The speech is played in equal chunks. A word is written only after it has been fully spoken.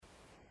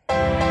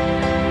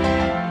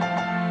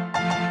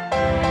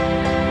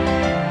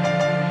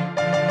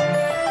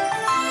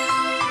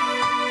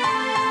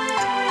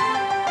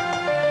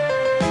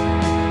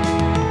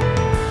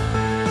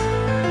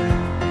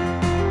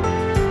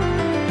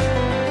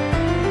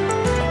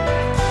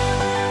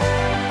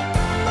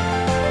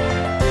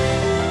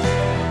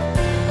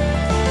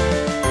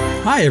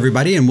Hi,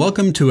 everybody, and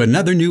welcome to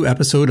another new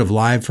episode of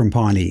Live from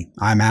Pawnee.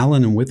 I'm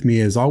Alan, and with me,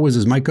 as always,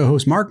 is my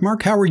co-host, Mark.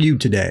 Mark, how are you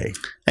today?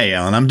 Hey,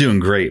 Alan, I'm doing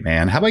great,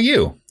 man. How about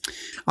you?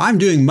 I'm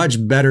doing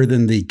much better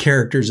than the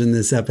characters in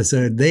this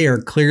episode. They are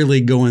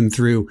clearly going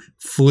through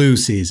flu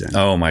season.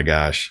 Oh, my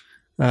gosh.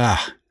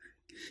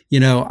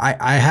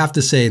 I have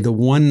to say the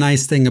one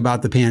nice thing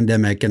about the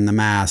pandemic and the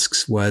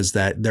masks was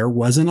that there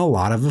wasn't a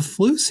lot of a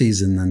flu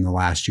season in the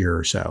last year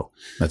or so.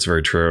 That's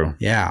very true.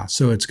 Yeah.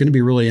 So it's going to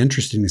be really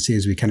interesting to see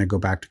as we kind of go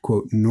back to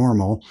quote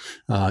normal,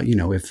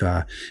 if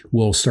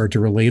we'll start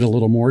to relate a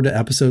little more to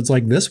episodes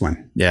like this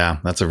one. Yeah,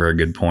 that's a very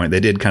good point. They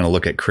did kind of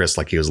look at Chris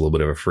like he was a little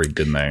bit of a freak,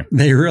 didn't they?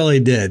 They really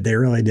did. They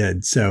really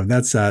did. So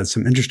that's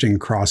some interesting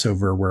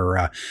crossover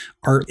where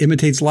art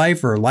imitates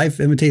life or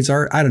life imitates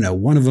art. I don't know.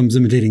 One of them's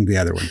imitating the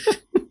other one.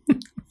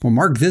 Well,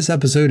 Mark, this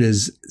episode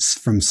is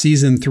from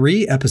season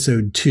 3,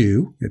 episode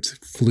 2. It's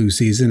flu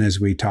season, as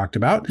we talked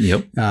about.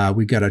 Yep.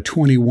 We've got a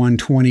 21:20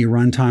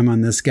 runtime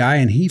on this guy,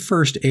 and he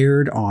first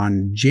aired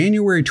on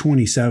January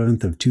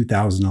 27th of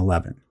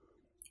 2011.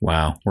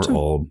 Wow, we're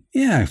old.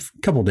 Yeah, a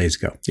couple days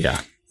ago.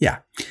 Yeah. Yeah.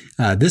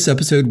 This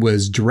episode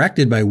was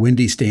directed by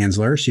Wendy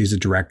Stanzler. She's a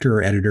director,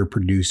 editor,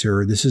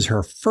 producer. This is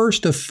her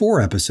first of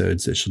 4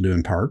 episodes that she'll do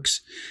in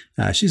Parks.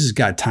 She's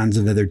got tons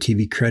of other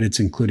TV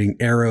credits, including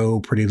Arrow,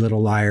 Pretty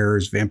Little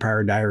Liars,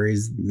 Vampire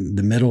Diaries,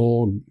 The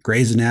Middle,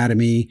 Grey's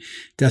Anatomy,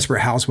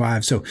 Desperate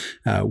Housewives. So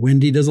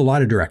Wendy does a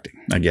lot of directing.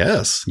 I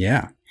guess.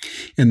 Yeah.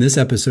 And this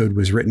episode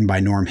was written by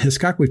Norm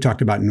Hiscock. We've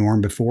talked about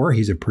Norm before.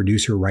 He's a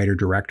producer, writer,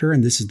 director,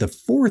 and this is the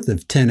 4th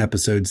of 10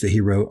 episodes that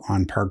he wrote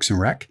on Parks and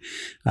Rec.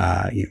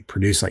 He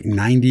produced like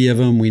 90 of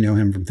them. We know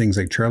him from things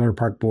like Trailer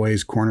Park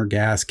Boys, Corner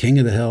Gas, King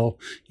of the Hill,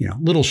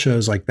 little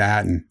shows like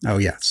that. And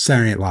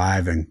Saturday Night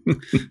Live and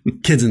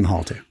Kids in the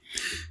Hall too.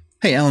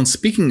 Hey, Alan,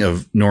 speaking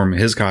of Norm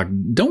Hiscock,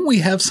 don't we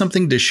have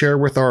something to share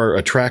with our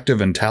attractive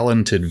and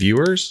talented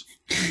viewers?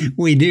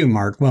 We do,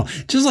 Mark. Well,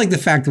 just like the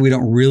fact that we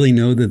don't really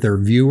know that they're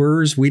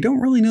viewers, we don't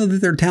really know that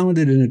they're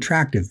talented and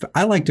attractive, but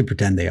I like to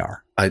pretend they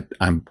are.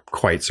 I'm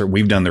quite certain.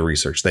 We've done the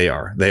research. They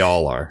are. They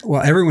all are.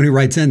 Well, everyone who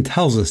writes in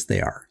tells us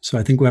they are. So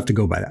I think we have to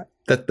go by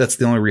that. That's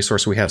the only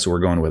resource we have, so we're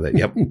going with it.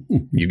 Yep.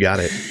 You got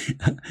it.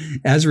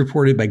 As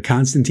reported by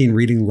Constantine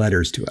reading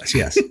letters to us.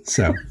 Yes.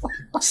 So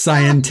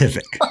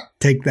scientific.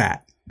 Take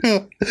that.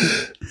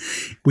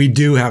 We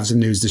do have some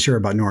news to share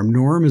about Norm.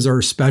 Norm is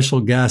our special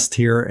guest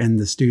here in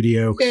the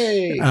studio.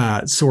 Yay.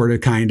 Sort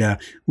of, kind of.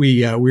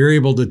 We were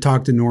able to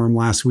talk to Norm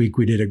last week.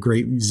 We did a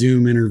great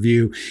Zoom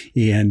interview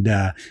and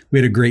we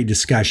had a great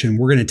discussion.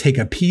 We're going to take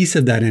a piece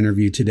of that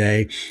interview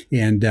today.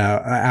 And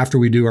after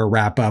we do our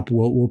wrap up,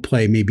 we'll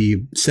play maybe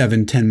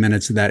 7-10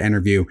 minutes of that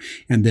interview.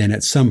 And then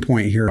at some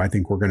point here, I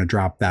think we're going to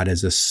drop that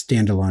as a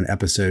standalone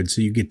episode.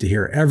 So you get to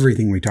hear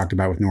everything we talked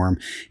about with Norm.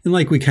 And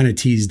like we kind of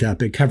teased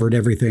up, it covered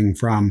everything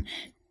from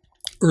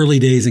early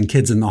days in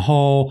Kids in the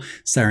Hall,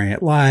 Saturday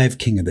Night Live,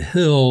 King of the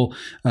Hill,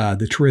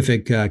 the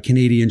terrific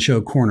Canadian show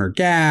Corner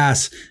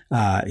Gas,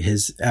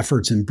 his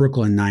efforts in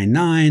Brooklyn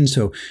Nine-Nine.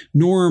 So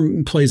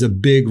Norm plays a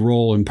big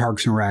role in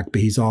Parks and Rec,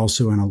 but he's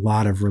also in a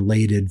lot of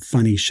related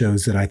funny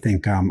shows that I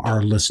think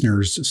our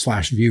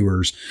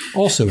listeners/viewers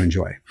also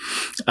enjoy.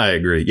 I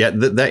agree. Yeah,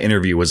 that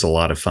interview was a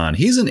lot of fun.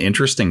 He's an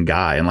interesting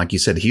guy. And like you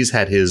said, he's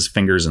had his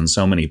fingers in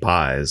so many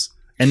pies.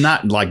 And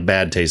not like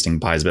bad tasting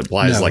pies, but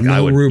pies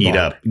I would rhubarb. Eat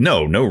up.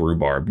 No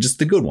rhubarb, just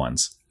the good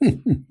ones.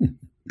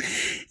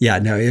 Yeah,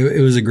 no, it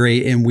was a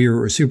great, and we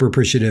were super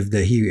appreciative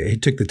that he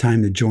took the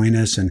time to join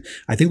us. And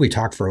I think we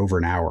talked for over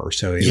an hour.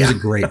 So it was a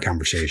great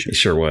conversation. It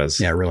sure was.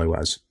 Yeah, it really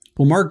was.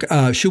 Well, Mark,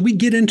 should we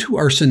get into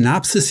our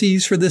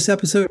synopsises for this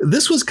episode?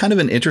 This was kind of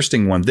an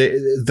interesting one.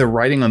 The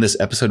writing on this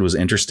episode was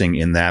interesting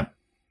in that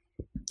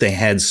they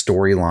had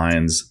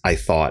storylines, I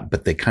thought,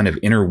 but they kind of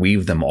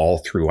interweaved them all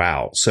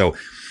throughout. So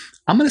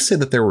I'm going to say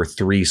that there were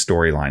 3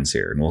 storylines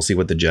here, and we'll see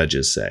what the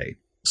judges say.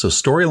 So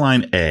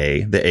storyline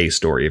A, the A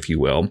story, if you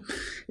will,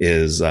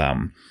 is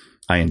I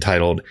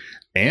entitled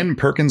Ann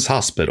Perkins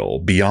Hospital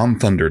Beyond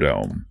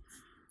Thunderdome.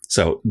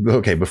 So,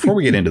 okay, before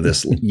we get into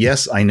this,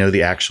 yes, I know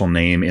the actual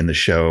name in the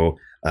show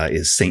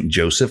is St.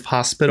 Joseph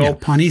Hospital. Yeah,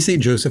 Pawnee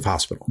St. Joseph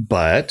Hospital.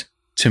 But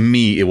to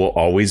me, it will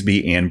always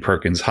be Ann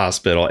Perkins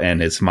Hospital,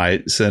 and it's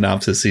my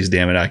synopsis.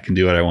 Damn it, I can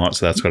do what I want,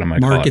 so that's what I'm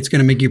going to call it. Mark, it's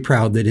going to make you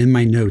proud that in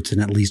my notes,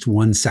 in at least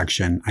one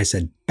section, I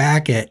said,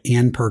 back at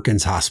Ann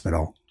Perkins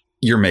Hospital.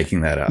 You're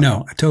making that up.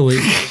 No, I totally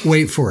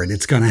wait for it.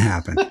 It's going to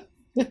happen.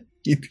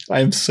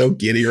 I'm so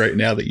giddy right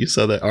now that you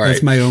saw that. All right.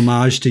 That's my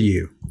homage to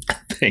you.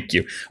 Thank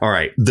you. All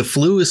right. The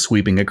flu is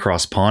sweeping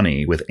across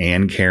Pawnee, with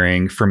Ann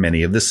caring for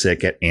many of the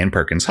sick at Ann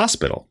Perkins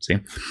Hospital. See,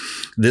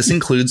 this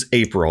includes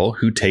April,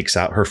 who takes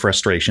out her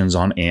frustrations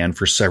on Ann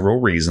for several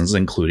reasons,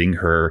 including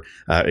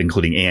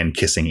Ann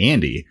kissing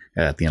Andy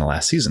at the end of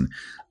last season.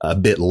 A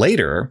bit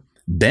later,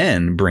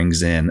 Ben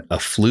brings in a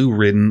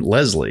flu-ridden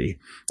Leslie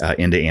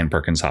into Ann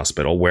Perkins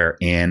Hospital, where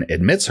Ann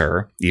admits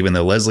her, even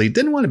though Leslie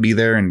didn't want to be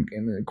there and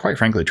quite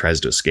frankly tries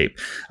to escape.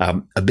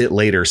 A bit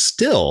later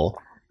still,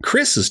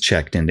 Chris is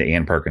checked into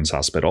Ann Perkins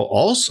Hospital,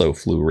 also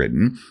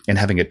flu-ridden and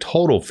having a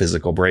total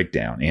physical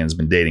breakdown. Ann's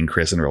been dating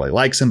Chris and really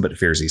likes him, but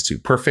fears he's too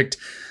perfect.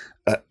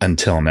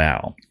 until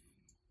now.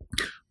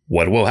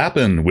 What will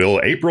happen?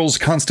 Will April's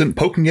constant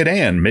poking at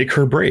Anne make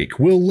her break?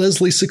 Will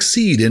Leslie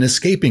succeed in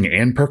escaping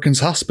Ann Perkins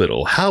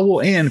Hospital? How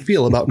will Anne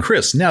feel about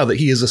Chris now that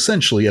he is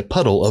essentially a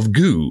puddle of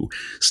goo?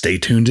 Stay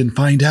tuned and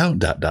find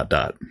out, ...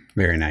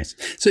 Very nice.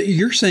 So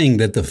you're saying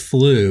that the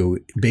flu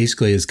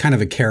basically is kind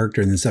of a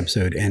character in this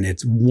episode, and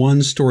it's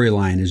one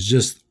storyline is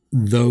just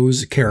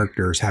those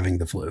characters having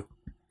the flu.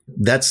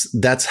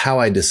 That's how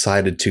I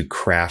decided to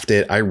craft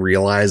it. I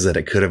realized that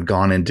it could have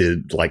gone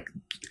into like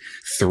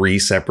 3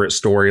 separate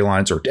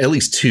storylines, or at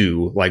least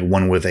 2, like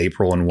one with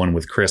April and one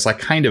with Chris. I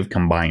kind of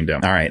combined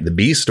them. All right. The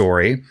B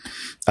story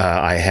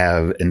I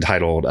have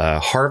entitled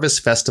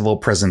Harvest Festival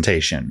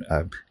Presentation,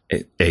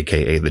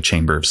 aka the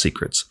Chamber of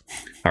Secrets.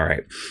 All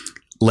right.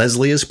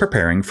 Leslie is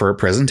preparing for a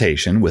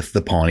presentation with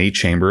the Pawnee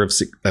Chamber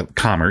of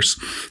Commerce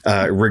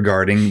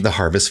regarding the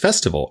Harvest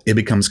Festival. It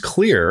becomes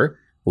clear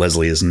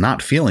Leslie is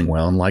not feeling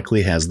well and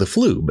likely has the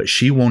flu, but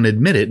she won't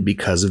admit it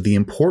because of the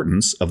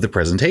importance of the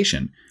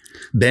presentation.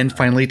 Ben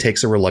finally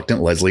takes a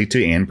reluctant Leslie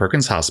to Ann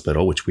Perkins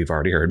Hospital, which we've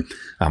already heard,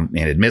 and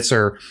admits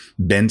her.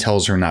 Ben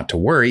tells her not to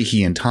worry.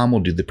 He and Tom will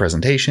do the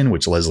presentation,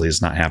 which Leslie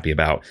is not happy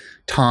about.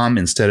 Tom,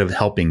 instead of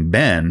helping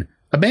Ben,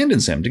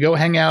 abandons him to go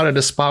hang out at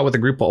a spa with a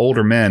group of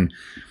older men,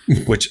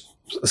 which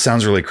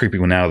sounds really creepy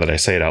now that I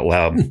say it out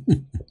loud.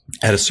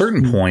 At a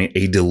certain point,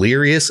 a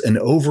delirious and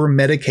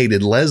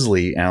over-medicated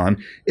Leslie,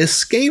 Alan,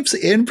 escapes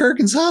Ann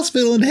Perkins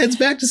Hospital and heads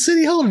back to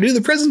City Hall to do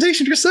the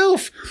presentation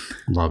herself.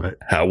 Love it.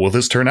 How will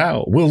this turn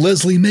out? Will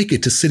Leslie make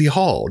it to City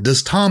Hall?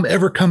 Does Tom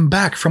ever come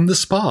back from the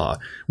spa?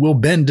 Will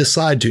Ben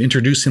decide to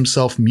introduce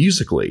himself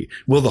musically?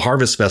 Will the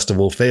Harvest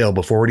Festival fail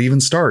before it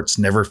even starts?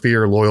 Never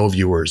fear, loyal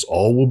viewers.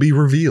 All will be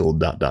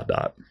revealed, ... All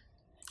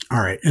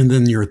right. And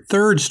then your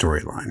third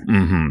storyline.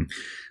 Mm-hmm.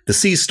 The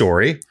C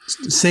story.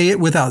 Say it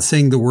without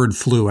saying the word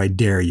flu. I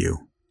dare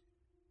you.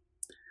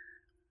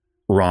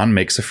 Ron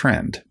makes a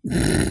friend.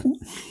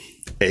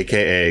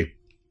 AKA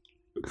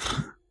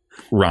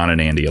Ron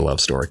and Andy, a love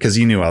story. Because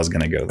you knew I was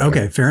going to go there.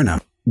 Okay, fair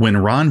enough. When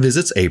Ron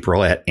visits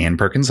April at Ann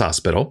Perkins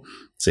Hospital,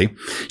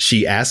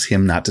 she asks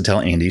him not to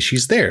tell Andy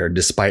she's there,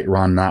 despite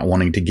Ron not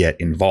wanting to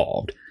get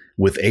involved.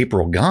 With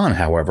April gone,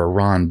 however,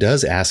 Ron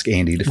does ask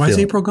Andy to Why is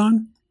April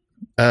gone?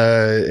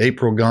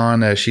 April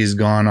gone. She's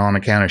gone on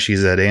account of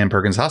she's at Ann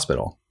Perkins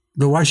Hospital.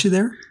 But why is she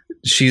there?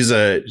 She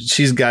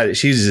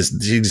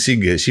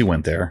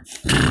went there.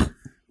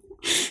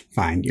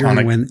 Fine. You're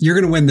gonna win. You're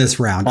gonna win this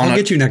round. I'll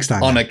get you next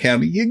time. On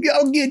account of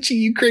I'll get you,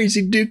 you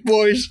crazy Duke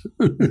boys.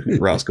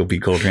 Roscoe P.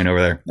 Coltrane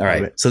over there. All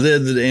right. So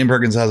the Ann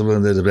Perkins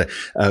Hospital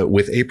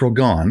with April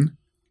gone.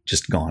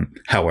 Just gone.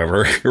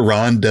 However,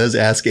 Ron does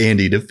ask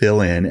Andy to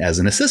fill in as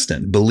an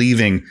assistant,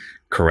 believing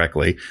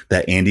correctly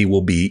that Andy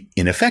will be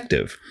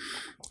ineffective.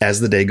 As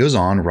the day goes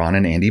on, Ron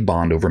and Andy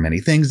bond over many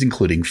things,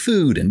 including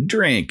food and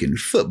drink and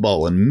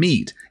football and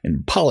meat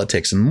and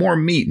politics and more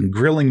meat and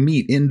grilling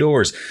meat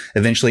indoors.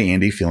 Eventually,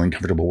 Andy, feeling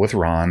comfortable with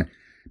Ron,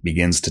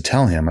 begins to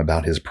tell him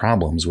about his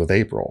problems with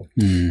April.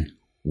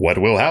 What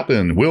will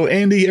happen? Will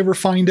Andy ever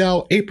find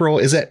out April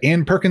is at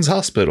Ann Perkins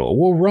Hospital?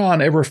 Will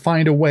Ron ever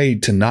find a way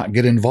to not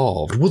get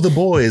involved? Will the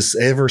boys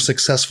ever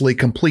successfully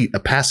complete a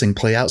passing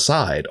play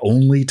outside?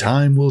 Only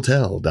time will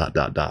tell, ...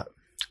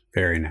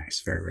 Very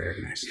nice. Very,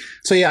 very nice.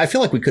 So, yeah, I feel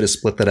like we could have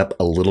split that up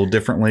a little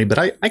differently, but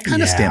I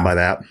kind of stand by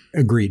that.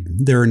 Agreed.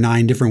 There are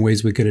 9 different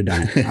ways we could have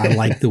done it. I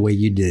like the way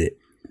you did it.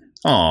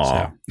 Oh,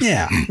 so,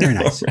 yeah, very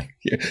nice.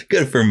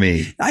 Good for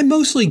me. I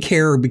mostly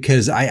care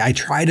because I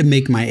try to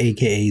make my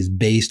AKAs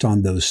based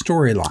on those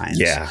storylines.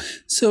 Yeah.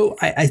 So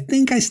I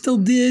think I still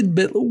did,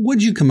 but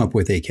what'd you come up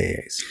with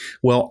AKAs?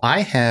 Well,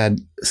 I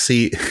had,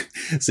 see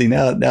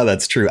now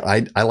that's true.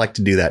 I like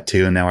to do that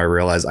too. And now I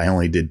realize I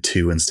only did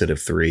 2 instead of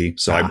 3.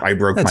 So I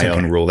broke my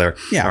own rule there.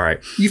 Yeah. All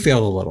right. You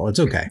failed a little. It's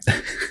okay.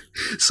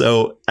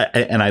 So,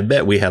 and I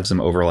bet we have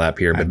some overlap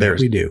here, but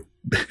we do.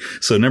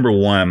 So number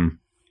 1,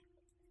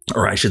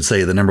 or I should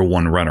say the number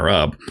 1 runner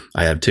up,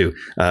 I have 2,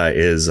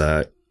 is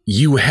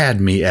you had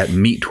me at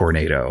Meat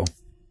Tornado.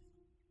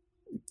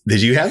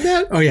 Did you have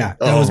that? Oh, yeah.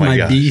 That was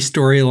my B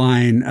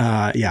storyline.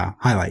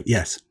 Highlight.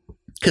 Yes.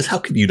 Because how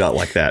could you not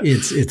like that?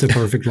 It's a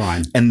perfect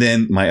line. And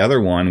then my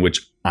other one,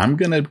 which I'm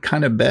going to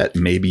kind of bet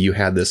maybe you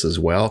had this as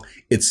well.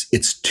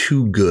 It's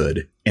too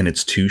good and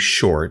it's too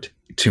short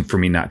for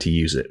me not to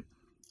use it.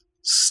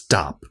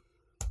 Stop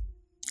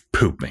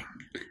pooping.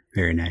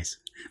 Very nice.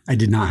 I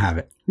did not have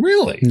it.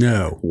 Really?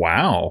 No.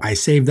 Wow. I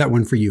saved that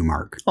one for you,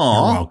 Mark.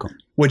 Aw. You're welcome.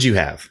 What'd you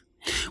have?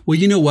 Well,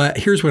 you know what?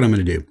 Here's what I'm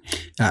going to do.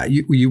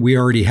 We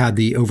already had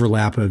the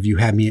overlap of you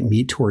had me at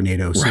Meat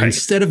Tornado. So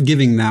instead of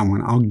giving that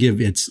one, I'll give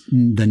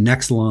the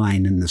next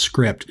line in the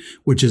script,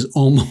 which is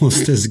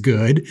almost as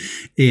good.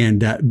 And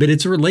but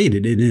it's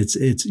related. And it's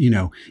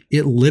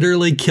it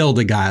literally killed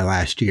a guy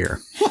last year.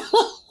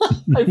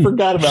 I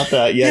forgot about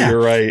that. Yeah,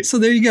 you're right. So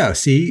there you go.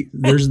 See,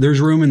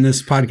 there's room in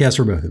this podcast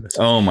for both of us.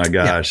 Oh my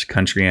gosh. Yeah.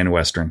 Country and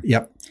Western.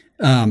 Yep.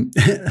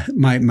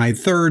 My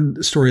third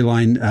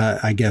storyline,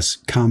 I guess,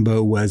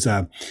 combo was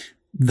the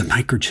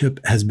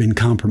microchip has been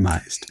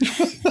compromised.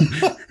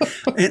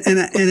 and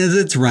as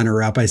its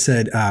runner up, I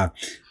said,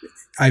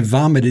 I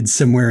vomited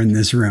somewhere in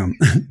this room,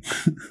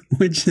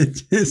 which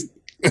is just,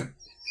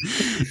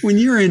 when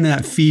you're in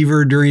that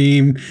fever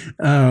dream,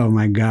 oh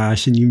my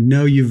gosh, and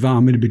you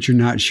vomited, but you're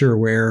not sure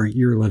where,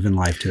 you're living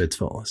life to its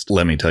fullest.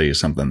 Let me tell you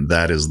something.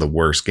 That is the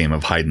worst game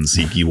of hide and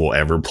seek you will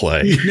ever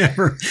play.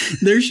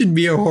 There should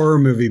be a horror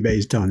movie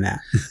based on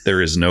that.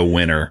 There is no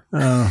winner.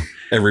 Oh,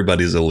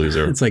 everybody's a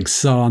loser. It's like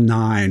Saw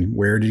 9.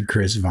 Where did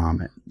Chris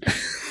vomit?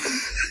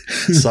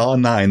 Saw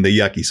 9, the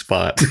yucky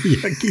spot.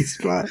 Yucky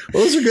spot.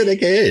 Well, those are good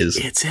AKAs.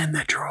 It's in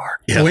the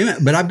drawer. Yeah. Oh, wait a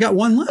minute, but I've got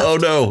one left. Oh,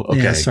 no.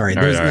 Okay. Yeah, sorry.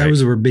 All right.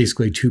 Those were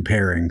basically 2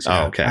 pairings.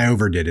 Oh, okay. I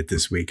overdid it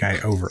this week. I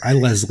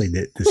Leslie'd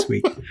it this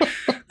week.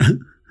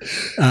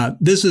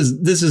 This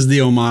is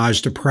the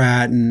homage to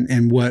Pratt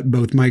and what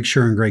both Mike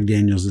Schur and Greg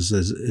Daniels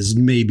is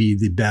maybe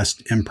the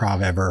best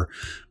improv ever.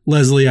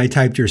 Leslie, I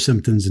typed your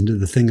symptoms into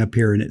the thing up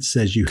here and it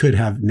says you could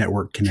have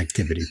network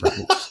connectivity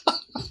problems.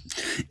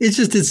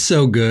 It's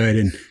so good.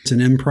 And it's an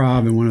improv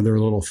and one of their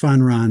little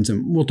fun runs.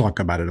 And we'll talk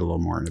about it a little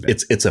more in a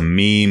bit. It's a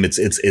meme. It's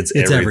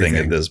everything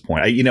at this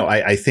point.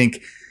 I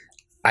think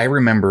I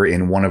remember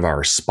in one of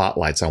our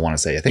spotlights, I want to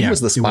say, it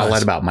was the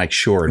spotlight about Mike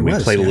Schur, and we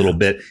played a little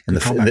bit. And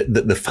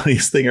the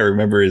funniest thing I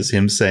remember is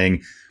him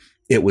saying,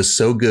 it was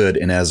so good.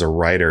 And as a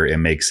writer, it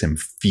makes him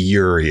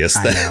furious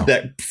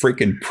that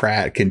freaking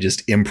Pratt can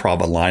just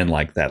improv a line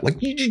like that. Like,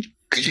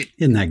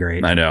 isn't that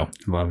great? I know.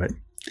 Love it.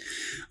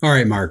 All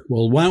right, Mark.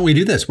 Well, why don't we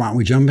do this? Why don't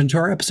we jump into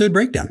our episode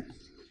breakdown?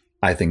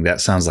 I think that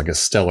sounds like a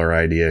stellar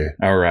idea.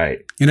 All right.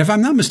 And if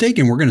I'm not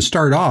mistaken, we're going to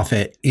start off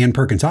at Ann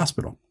Perkins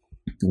Hospital.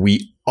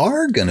 We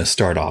are going to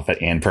start off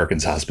at Ann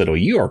Perkins Hospital.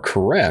 You are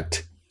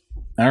correct.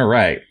 All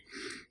right.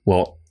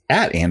 Well,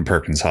 at Ann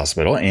Perkins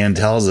Hospital, Ann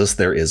tells us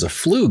there is a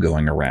flu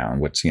going around,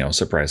 which,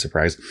 surprise,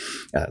 surprise.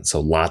 So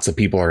lots of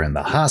people are in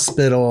the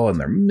hospital and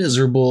they're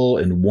miserable.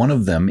 And one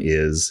of them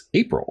is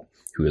April,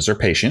 who is her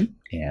patient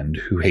and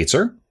who hates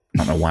her.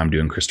 I don't know why I'm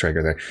doing Chris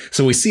Traeger there.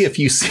 So we see a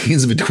few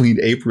scenes between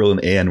April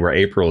and Ann where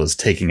April is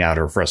taking out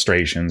her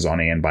frustrations on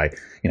Ann by,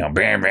 bam,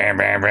 bam,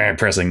 bam, bam,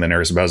 pressing the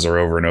nurse buzzer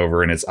over and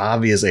over. And it's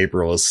obvious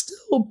April is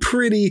still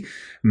pretty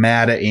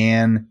mad at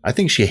Ann. I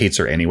think she hates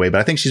her anyway, but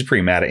I think she's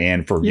pretty mad at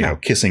Ann for,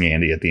 kissing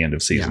Andy at the end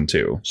of season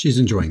 2. She's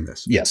enjoying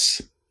this.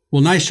 Yes.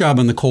 Well, nice job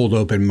on the cold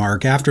open,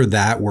 Mark. After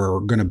that, we're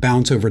going to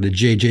bounce over to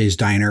JJ's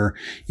Diner.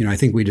 I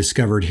think we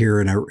discovered here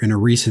in a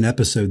recent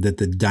episode that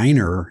the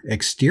diner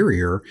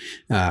exterior,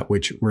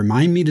 which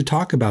remind me to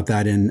talk about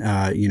that in,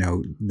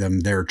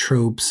 their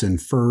tropes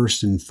and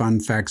first and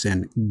fun facts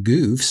and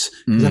goofs.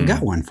 Because I've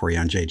got one for you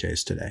on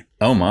JJ's today.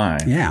 Oh, my.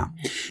 Yeah.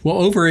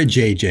 Well, over at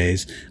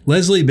JJ's,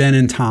 Leslie, Ben,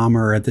 and Tom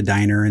are at the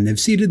diner, and they've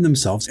seated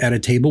themselves at a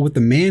table with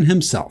the man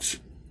himself.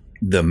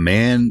 The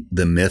man,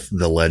 the myth,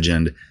 the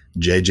legend,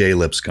 JJ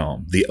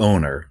Lipscomb, the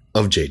owner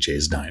of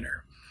JJ's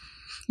Diner.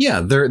 Yeah,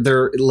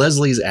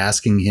 Leslie's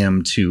asking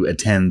him to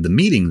attend the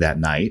meeting that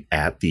night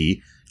at the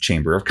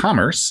Chamber of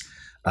Commerce.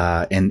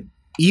 And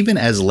even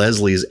as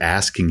Leslie's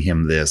asking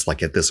him this,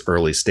 like at this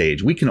early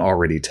stage, we can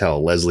already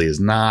tell Leslie is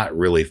not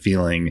really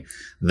feeling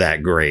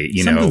that great.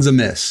 Something's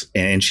amiss.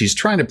 And she's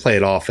trying to play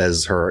it off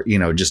as her,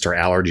 just her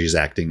allergies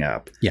acting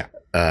up. Yeah.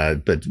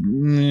 But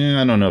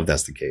I don't know if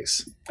that's the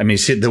case. I mean,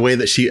 the way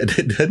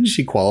that doesn't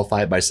she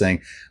qualify it by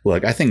saying,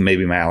 look, I think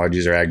maybe my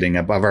allergies are acting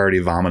up. I've already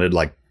vomited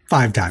like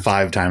 5 times.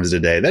 5 times a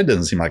day. That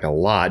doesn't seem like a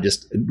lot.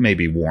 Just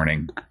maybe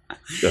warning.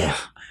 Ugh.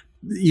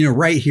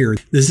 Right here,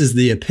 this is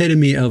the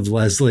epitome of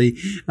Leslie.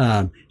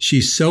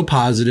 She's so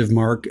positive,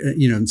 Mark,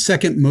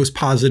 second most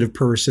positive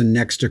person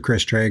next to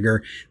Chris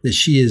Traeger, that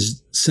she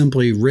has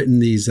simply written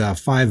these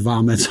 5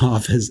 vomits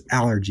off as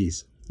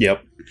allergies.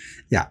 Yep.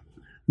 Yeah.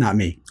 Not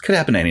me. Could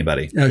happen to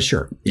anybody.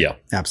 Sure. Yeah.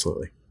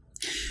 Absolutely.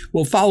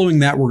 Well, following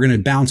that, we're going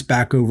to bounce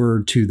back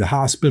over to the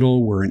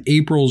hospital. We're in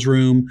April's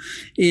room.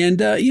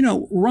 And,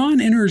 Ron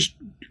enters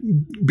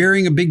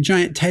bearing a big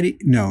giant teddy.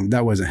 No,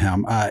 that wasn't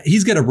him.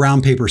 He's got a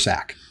brown paper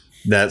sack.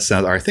 That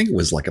sounds, I think it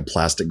was like a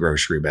plastic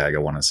grocery bag, I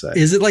want to say.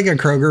 Is it like a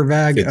Kroger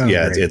bag?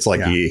 It's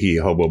like he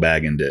hobo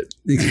bagged it.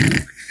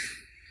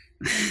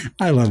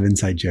 I love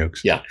inside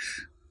jokes. Yeah.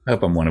 I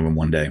hope I'm one of them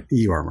one day.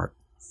 You are, Mark.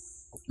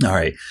 All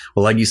right.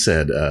 Well, like you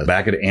said,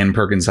 back at Ann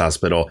Perkins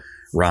Hospital,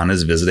 Ron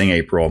is visiting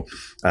April.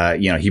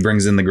 He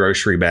brings in the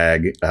grocery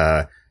bag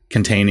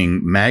containing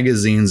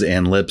magazines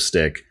and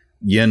lipstick,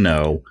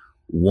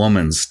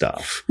 woman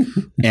stuff.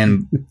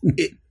 And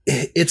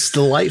it's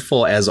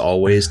delightful, as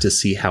always, to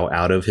see how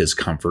out of his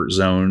comfort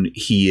zone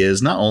he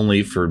is, not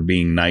only for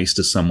being nice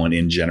to someone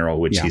in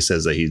general, which he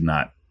says that he's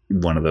not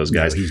one of those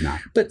guys. No, he's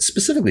not. But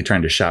specifically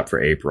trying to shop for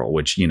April,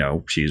 which,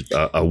 she's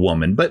a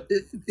woman. But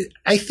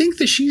I think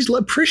that she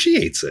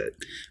appreciates it.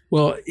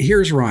 Well,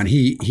 here's Ron.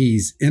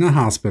 He's in a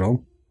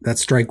hospital.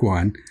 That's strike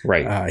 1.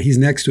 Right. He's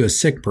next to a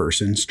sick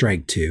person.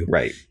 Strike 2.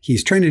 Right.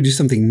 He's trying to do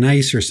something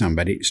nice for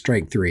somebody.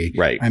 Strike 3.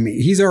 Right. I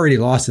mean, he's already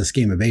lost this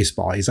game of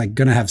baseball. He's like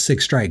going to have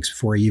 6 strikes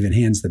before he even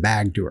hands the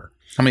bag to her.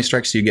 How many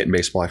strikes do you get in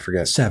baseball? I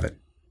forget. 7.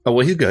 Oh,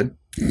 well, he's good.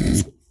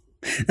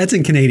 That's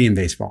in Canadian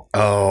baseball.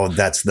 Oh,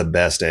 that's the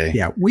best, eh?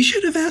 Yeah. We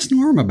should have asked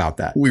Norm about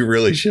that. We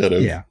really should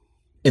have. Yeah.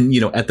 And,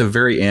 at the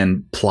very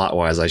end,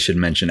 plot-wise, I should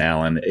mention,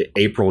 Alan,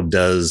 April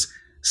does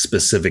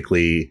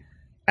specifically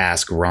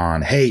ask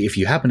Ron, hey, if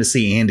you happen to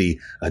see Andy,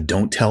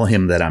 don't tell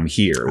him that I'm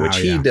here, which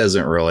he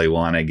doesn't really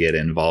want to get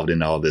involved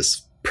in all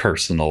this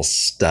personal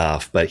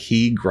stuff, but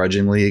he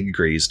grudgingly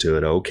agrees to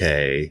it.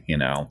 Okay. You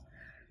know,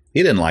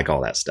 he didn't like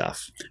all that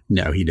stuff.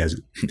 No, he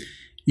doesn't.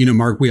 You know,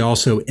 Mark, we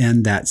also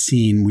end that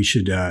scene.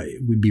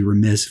 We'd be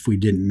remiss if we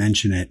didn't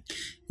mention it.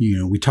 You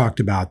know, we talked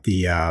about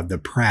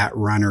the Pratt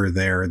runner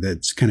there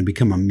that's kind of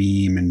become a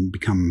meme and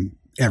become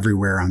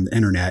everywhere on the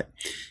internet.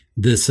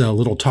 This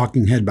little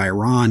talking head by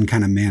Ron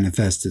kind of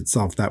manifests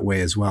itself that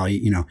way as well.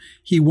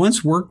 He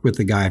once worked with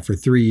the guy for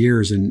 3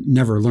 years and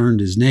never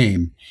learned his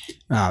name.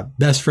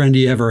 Best friend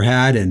he ever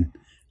had, and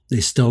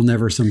they still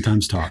never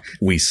sometimes talk.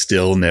 We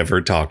still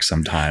never talk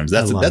sometimes.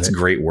 That's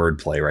great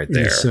wordplay right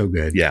there. It's so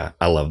good. Yeah,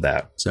 I love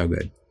that. So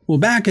good. Well,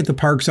 back at the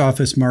park's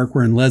office, Mark,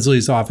 we're in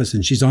Leslie's office,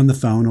 and she's on the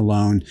phone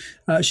alone.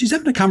 She's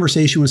having a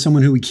conversation with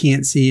someone who we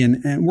can't see,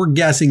 and we're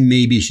guessing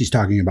maybe she's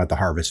talking about the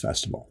Harvest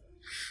Festival.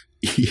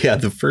 Yeah,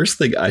 the first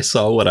thing I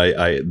saw when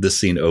this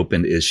scene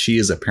opened is she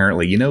is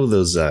apparently,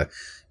 those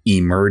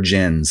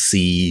Emergen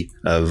C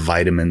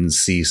vitamin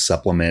C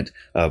supplement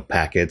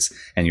packets,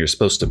 and you're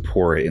supposed to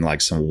pour it in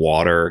like some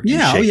water and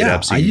shake it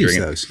up so you can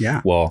drink those.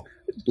 Yeah. Well,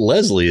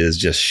 Leslie is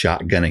just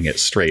shotgunning it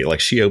straight. Like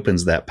she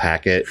opens that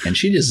packet and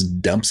she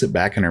just dumps it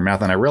back in her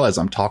mouth. And I realize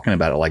I'm talking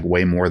about it like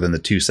way more than the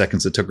 2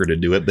 seconds it took her to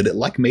do it, but it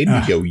like made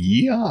me go,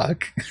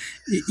 yuck.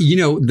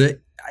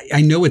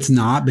 I know it's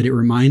not, but it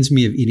reminds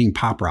me of eating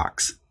Pop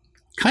Rocks.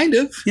 Kind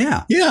of.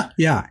 Yeah. Yeah.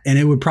 Yeah. And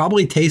it would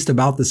probably taste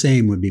about the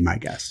same, would be my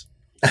guess.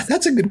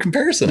 That's a good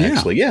comparison,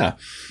 actually. Yeah.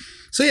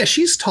 So, yeah,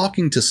 she's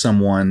talking to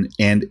someone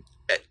and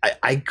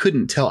I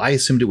couldn't tell. I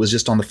assumed it was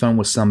just on the phone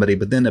with somebody.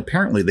 But then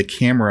apparently the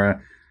camera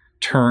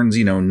turns,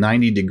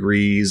 90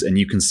 degrees and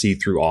you can see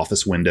through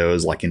office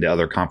windows like into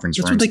other conference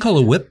rooms. That's what they call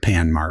a whip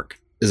pan, Mark.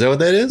 Is that what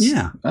that is?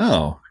 Yeah.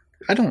 Oh,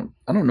 I don't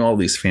know all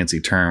these fancy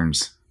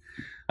terms.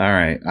 All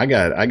right, I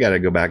got to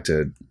go back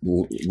to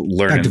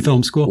learning. Back to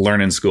film school.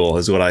 Learning school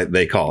is what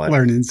they call it.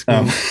 Learning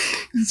school.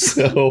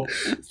 So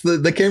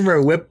the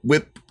camera whip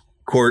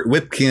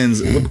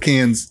cans.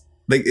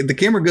 The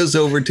camera goes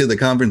over to the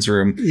conference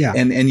room. Yeah.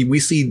 And we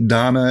see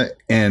Donna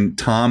and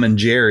Tom and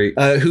Jerry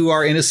who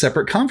are in a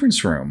separate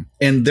conference room,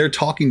 and they're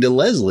talking to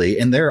Leslie,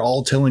 and they're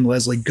all telling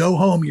Leslie, "Go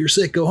home, you're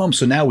sick, go home."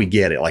 So now we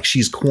get it. Like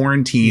she's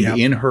quarantined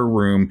in her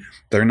room.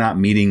 They're not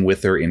meeting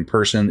with her in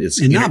person.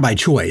 And not by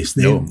choice.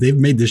 They've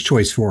made this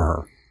choice for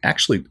her.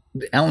 Actually,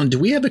 Alan, do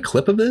we have a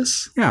clip of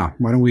this? Yeah.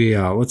 Why don't we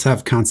let's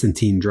have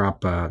Constantine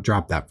drop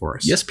that for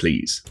us? Yes,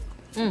 please.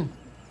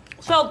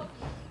 So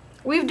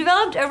we've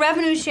developed a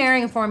revenue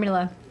sharing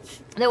formula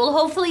that will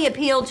hopefully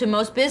appeal to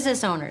most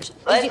business owners.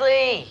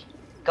 Leslie,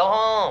 go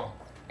home.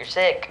 You're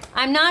sick.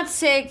 I'm not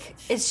sick.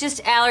 It's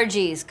just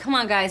allergies. Come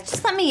on, guys.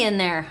 Just let me in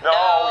there.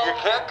 No, you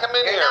can't come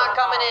in here. You're not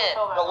coming in.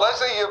 No,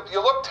 Leslie,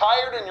 you look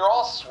tired and you're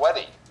all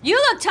sweaty. You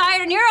look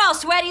tired and you're all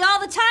sweaty all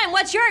the time.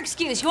 What's your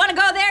excuse? You want to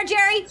go there,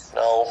 Jerry?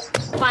 No.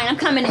 Fine, I'm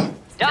coming in.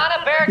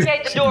 Donna,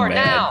 barricade the door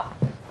now.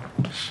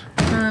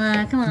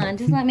 Come on.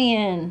 Just let me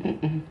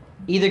in.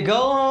 Either go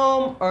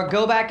home or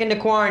go back into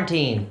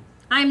quarantine.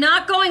 I'm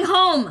not going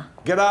home.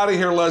 Get out of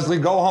here, Leslie.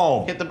 Go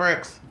home. Hit the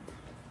bricks.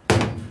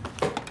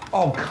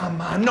 Oh, come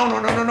on.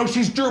 No.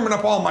 She's germing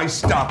up all my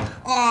stuff.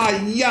 Ah,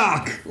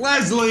 yuck.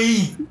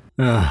 Leslie.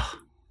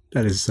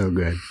 That is so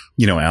good.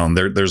 Alan,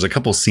 there's a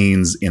couple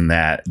scenes in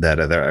that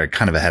are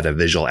kind of had a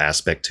visual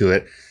aspect to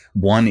it.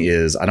 One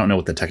is, I don't know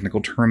what the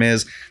technical term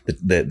is,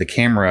 the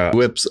camera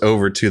whips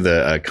over to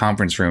the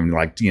conference room,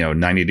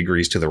 90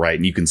 degrees to the right,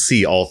 and you can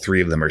see all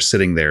three of them are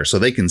sitting there. So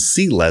they can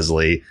see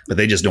Leslie, but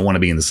they just don't want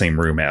to be in the same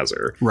room as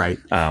her. Right.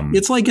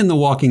 It's like in The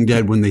Walking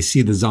Dead when they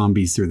see the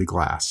zombies through the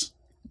glass.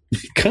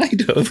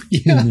 Kind of,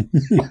 yeah.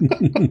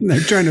 They're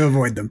trying to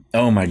avoid them.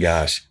 Oh my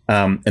gosh.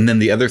 And then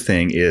the other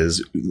thing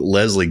is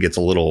Leslie gets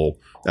a little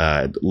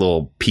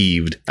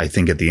peeved, I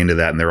think, at the end of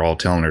that, and they're all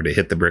telling her to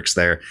hit the bricks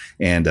there.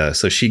 And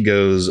so she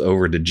goes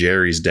over to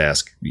Jerry's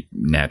desk,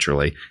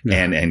 naturally,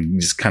 and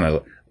just kind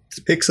of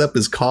picks up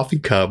his coffee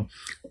cup,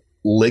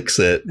 licks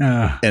it,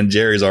 and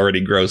Jerry's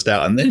already grossed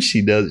out. And then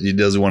she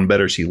does one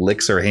better. She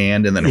licks her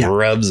hand and then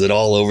rubs it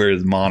all over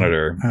his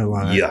monitor. I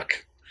love Yuck.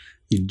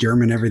 You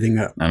German everything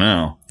up. I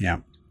know. Yeah.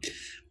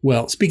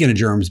 Well, speaking of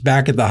germs,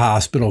 back at the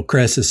hospital,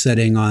 Chris is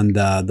sitting on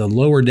the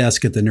lower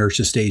desk at the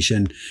nurse's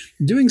station,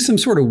 doing some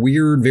sort of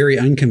weird, very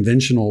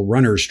unconventional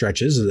runner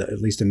stretches,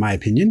 at least in my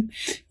opinion,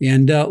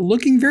 and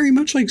looking very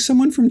much like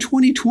someone from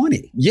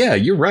 2020. Yeah,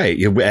 you're right.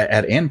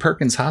 At Ann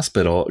Perkins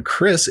Hospital,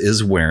 Chris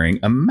is wearing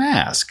a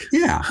mask.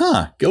 Yeah.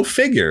 Huh. Go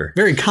figure.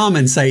 Very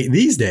common sight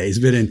these days,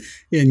 but in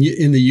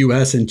the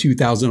U.S. in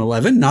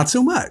 2011, not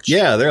so much.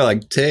 Yeah, they're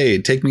like,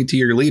 hey, take me to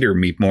your leader,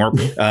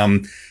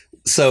 Meatmore.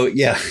 So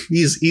yeah,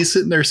 he's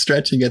sitting there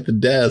stretching at the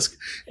desk,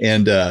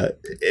 and I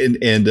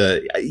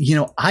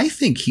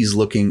think he's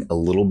looking a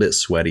little bit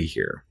sweaty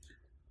here.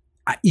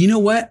 You know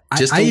what?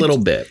 Just a little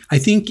bit. I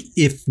think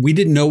if we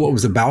didn't know what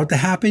was about to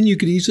happen, you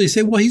could easily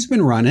say, well, he's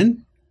been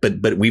running.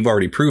 But we've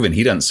already proven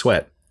he doesn't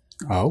sweat.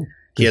 Oh,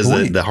 he has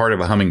the heart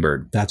of a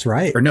hummingbird. That's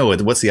right. Or no,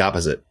 what's the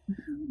opposite?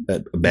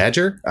 A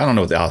badger? I don't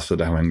know what the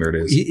opposite of hummingbird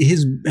is.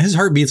 His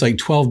heart beats like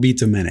 12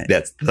 beats a minute.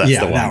 That's the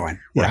one. That one.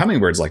 Or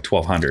hummingbirds like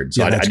 1,200.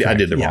 So Yeah, that's I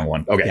did the correct. wrong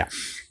one. Okay. Yeah.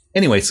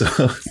 Anyway, so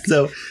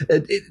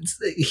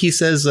he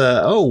says,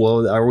 "Oh,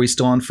 well, are we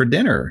still on for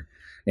dinner?"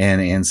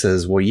 And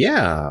says, "Well,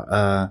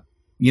 yeah,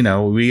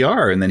 we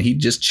are." And then he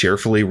just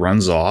cheerfully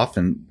runs off.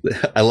 And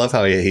I love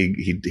how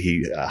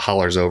he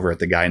hollers over at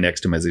the guy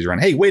next to him as he's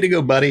running. "Hey, way to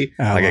go, buddy!"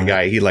 Like a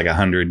guy, he like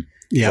 100.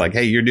 Yeah. Like,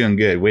 "Hey, you're doing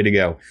good. Way to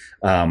go."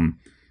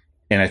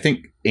 And I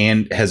think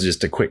Anne has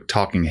just a quick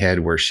talking head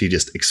where she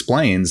just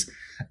explains,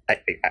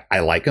 I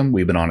like him.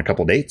 We've been on a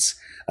couple dates.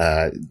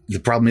 The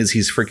problem is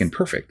he's freaking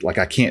perfect. Like,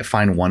 I can't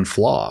find one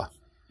flaw.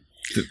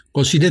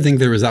 Well, she did think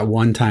there was that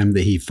one time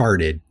that he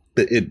farted.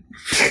 It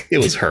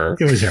was her.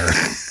 It was her.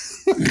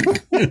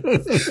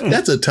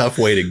 That's a tough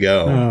way to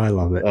go. Oh, I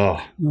love it. Oh,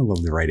 I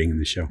love the writing in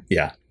the show.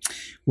 yeah.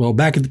 Well,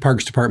 back at the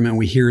Parks Department,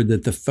 we hear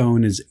that the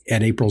phone is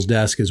at April's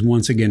desk is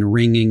once again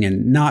ringing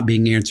and not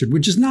being answered,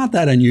 which is not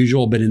that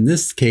unusual. But in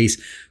this case,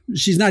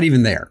 she's not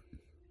even there.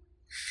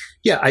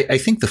 Yeah, I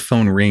think the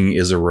phone ring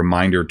is a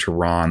reminder to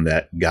Ron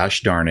that,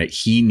 gosh darn it,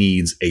 he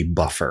needs a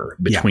buffer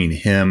between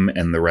him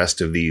and the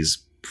rest of these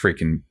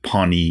freaking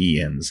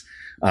Pawneeans.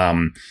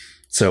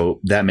 So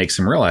that makes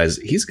him realize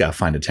he's got to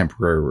find a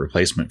temporary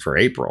replacement for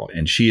April.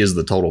 And she is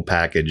the total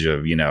package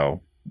of,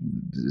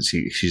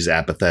 she's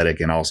apathetic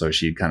and also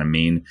she's kind of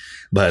mean.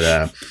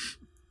 But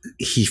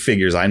he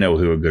figures, I know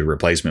who a good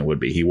replacement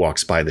would be. He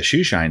walks by the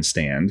shoe shine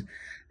stand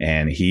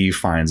and he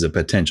finds a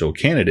potential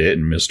candidate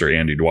in Mr.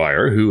 Andy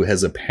Dwyer, who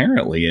has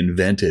apparently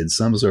invented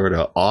some sort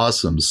of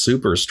awesome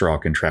super straw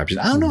contraption.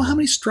 I don't know how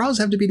many straws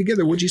have to be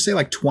together. Would you say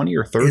like 20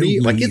 or 30?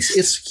 At Like least.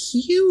 it's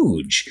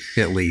huge.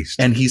 At least.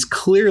 And he's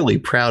clearly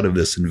proud of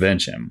this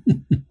invention.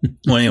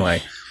 Well,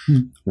 anyway,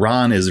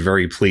 Ron is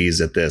very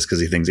pleased at this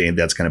because he thinks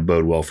that's going to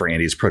bode well for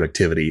Andy's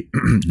productivity.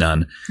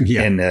 None.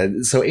 Yeah.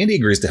 And so Andy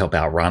agrees to help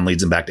out. Ron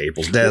leads him back to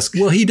April's desk.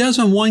 Well, he does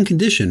on one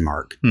condition,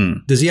 Mark.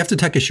 Does he have to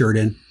tuck his shirt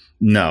in?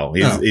 No,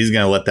 he's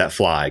going to let that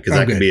fly because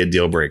that could be a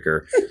deal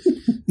breaker.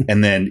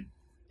 And then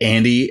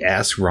Andy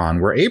asks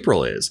Ron where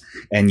April is.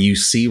 And you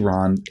see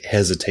Ron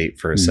hesitate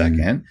for a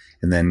second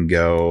and then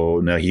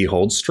go, no, he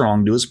holds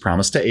strong to his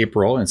promise to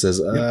April and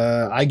says,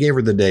 I gave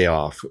her the day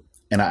off.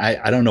 And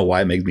I don't know why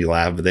it makes me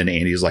laugh. But then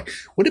Andy's like,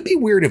 would it be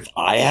weird if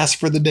I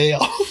asked for the day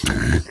off?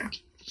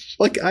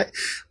 Like,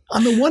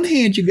 on the one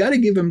hand, you got to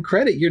give him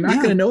credit. You're not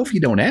going to know if you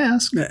don't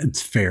ask.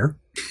 It's fair.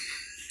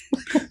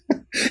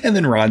 And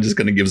then Ron just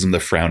kind of gives him the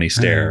frowny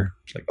stare.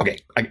 It's like, okay,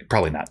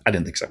 probably not. I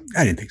didn't think so.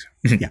 I didn't think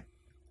so. Yeah.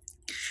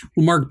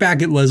 Well, Mark,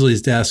 back at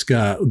Leslie's desk,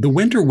 the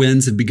winter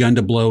winds had begun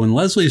to blow and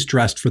Leslie's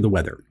dressed for the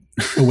weather.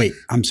 Oh, wait,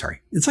 I'm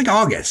sorry. It's like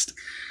August.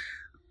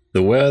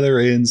 The weather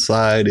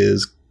inside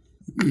is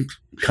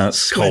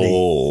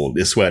cold.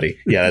 It's sweaty.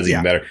 Yeah, that's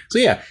even better. So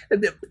yeah,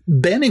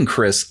 Ben and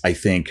Chris, I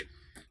think,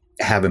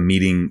 have a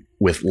meeting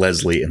with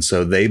Leslie. And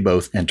so they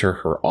both enter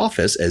her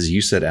office, as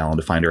you said, Alan,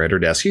 to find her at her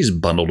desk. She's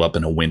bundled up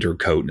in a winter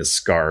coat and a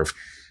scarf.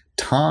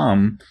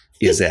 Tom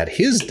is at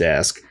his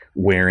desk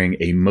wearing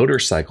a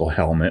motorcycle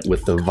helmet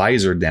with the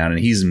visor down,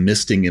 and he's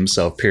misting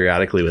himself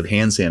periodically with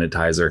hand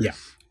sanitizer. Yeah.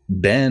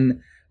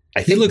 Ben, I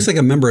think he looks like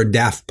a member of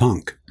Daft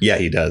Punk. Yeah,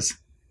 he does.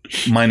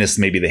 Minus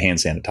maybe the hand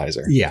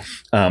sanitizer. Yeah.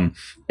 And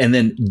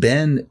then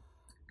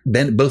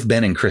both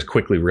Ben and Chris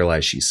quickly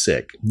realize she's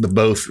sick. They're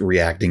both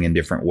reacting in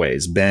different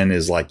ways. Ben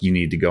is like, you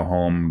need to go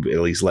home.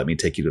 At least let me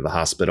take you to the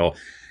hospital.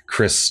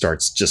 Chris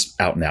starts just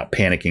out and out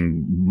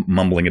panicking,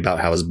 mumbling about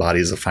how his body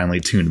is a finely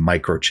tuned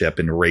microchip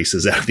and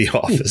races out of the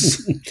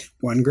office.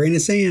 One grain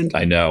of sand.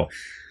 I know.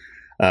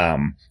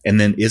 And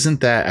then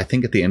isn't that, I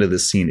think at the end of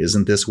this scene,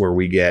 isn't this where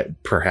we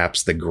get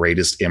perhaps the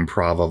greatest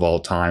improv of all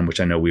time, which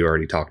I know we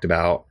already talked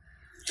about?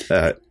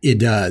 It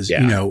does.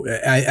 Yeah.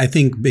 I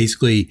think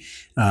basically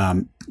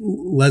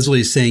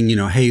Leslie's saying,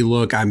 hey,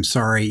 look, I'm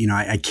sorry.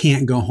 I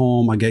can't go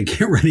home. I got to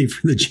get ready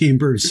for the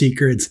Chamber of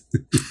Secrets.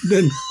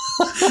 Then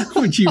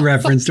when she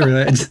referenced her,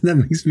 that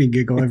makes me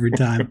giggle every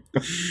time.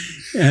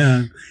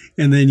 And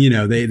then,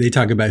 they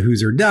talk about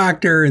who's her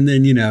doctor. And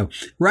then,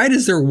 right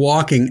as they're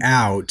walking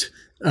out,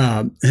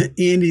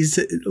 Andy's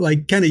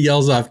like kind of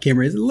yells off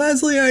camera,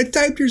 Leslie, I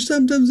typed your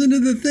symptoms into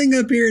the thing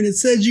up here and it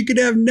says you could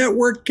have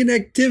network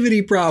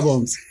connectivity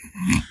problems.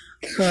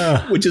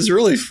 Which is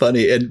really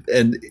funny.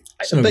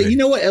 But you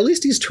know what? At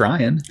least he's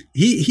trying.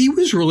 He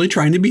was really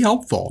trying to be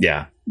helpful.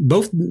 Yeah.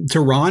 Both to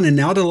Ron and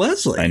now to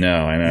Leslie. I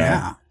know.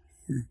 Yeah.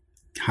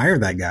 Hire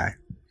that guy.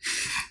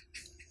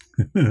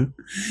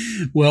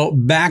 Well,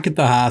 back at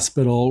the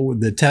hospital,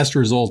 the test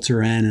results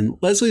are in, and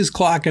Leslie's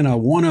clocking a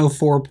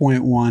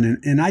 104.1,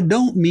 and I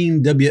don't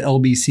mean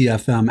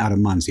WLBC-FM out of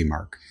Muncie,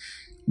 Mark.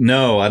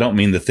 No, I don't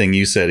mean the thing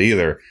you said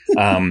either.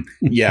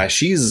 Yeah,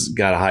 she's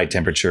got a high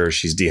temperature.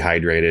 She's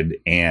dehydrated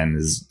and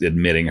is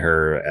admitting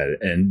her.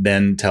 And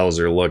Ben tells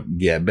her, look,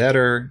 get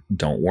better.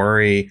 Don't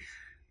worry.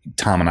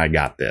 Tom and I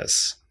got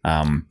this.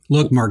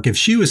 Look, Mark, if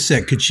she was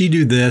sick, could she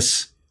do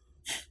this?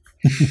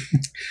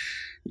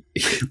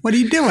 What are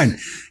you doing?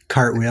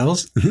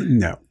 Cartwheels?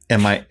 No.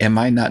 Am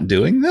I not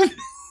doing them?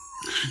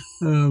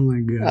 Oh my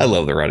God. I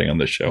love the writing on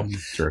this show.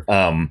 Sure.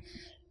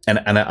 And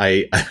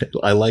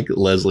I like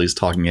Leslie's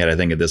talking head. I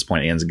think at this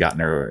point, Anne's gotten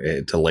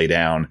her to lay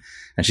down,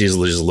 and she's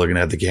just looking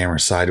at the camera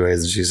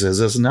sideways, and she says,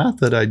 "It's not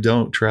that I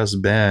don't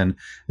trust Ben,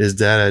 it's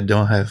that I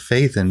don't have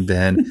faith in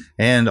Ben,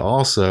 and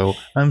also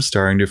I'm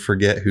starting to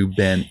forget who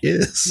Ben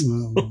is."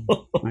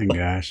 Oh, my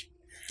gosh.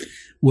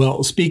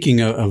 Well,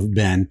 speaking of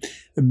Ben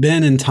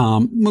and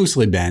Tom,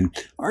 mostly Ben,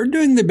 are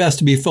doing their best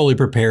to be fully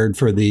prepared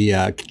for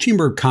the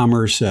Chamber of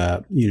Commerce,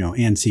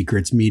 and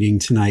Secrets meeting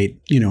tonight,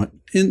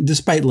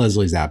 despite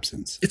Leslie's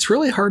absence. It's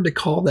really hard to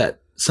call that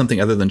something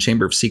other than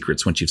Chamber of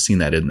Secrets once you've seen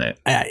that, isn't it?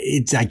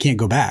 I can't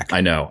go back. I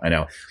know.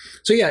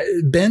 So yeah,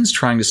 Ben's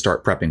trying to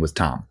start prepping with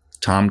Tom.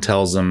 Tom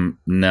tells him,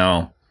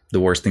 no, the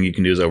worst thing you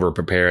can do is over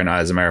prepare. And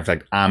as a matter of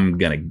fact, I'm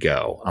going to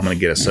go. I'm going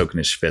to get a soaking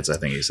his schwitz, I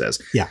think he says.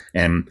 Yeah.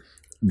 And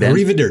Ben,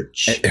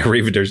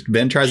 Arrivederci.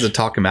 Ben tries to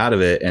talk him out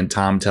of it, and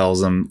Tom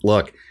tells him,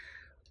 look,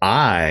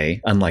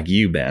 unlike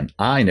you, Ben,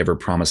 I never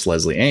promised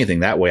Leslie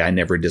anything. That way I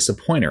never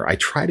disappoint her. I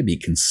try to be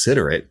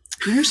considerate.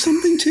 There's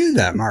something to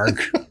that,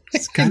 Mark.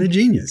 It's kind of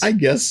genius. I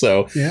guess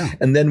so. Yeah.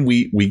 And then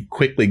we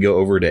quickly go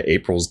over to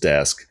April's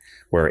desk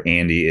where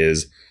Andy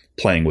is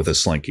playing with a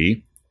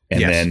slinky.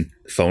 And then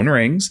the phone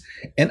rings.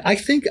 And I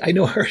think, I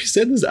know I already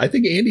said this, I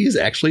think Andy is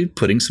actually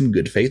putting some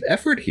good faith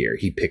effort here.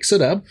 He picks it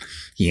up.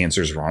 He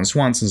answers Ron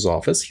Swanson's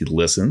office. He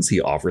listens.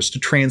 He offers to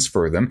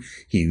transfer them.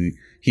 He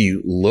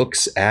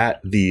looks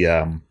at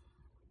the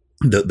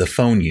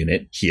phone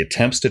unit. He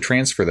attempts to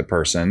transfer the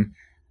person.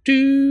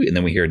 And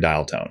then we hear a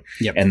dial tone.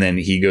 Yep. And then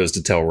he goes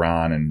to tell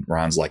Ron, and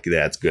Ron's like,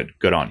 that's good.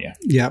 Good on you.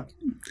 Yep.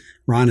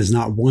 Ron is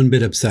not one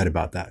bit upset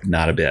about that.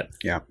 Not a bit.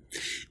 Yeah.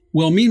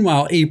 Well,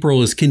 meanwhile,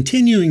 April is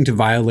continuing to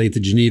violate the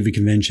Geneva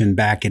Convention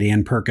back at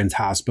Ann Perkins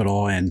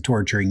Hospital and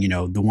torturing,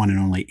 the one and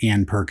only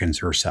Ann Perkins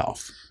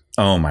herself.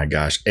 Oh my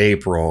gosh,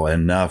 April,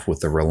 enough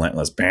with the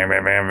relentless bam,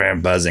 bam, bam,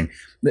 bam buzzing.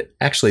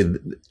 Actually,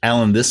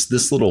 Alan,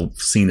 this little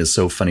scene is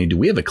so funny. Do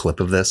we have a clip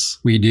of this?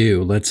 We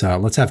do. Let's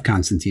have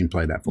Constantine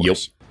play that for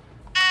us.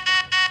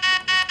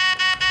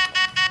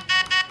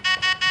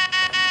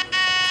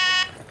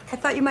 I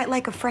thought you might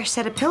like a fresh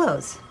set of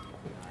pillows.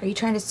 Are you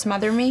trying to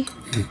smother me?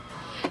 Help!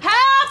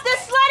 The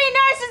slutty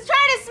nurse is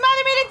trying to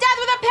smother me to death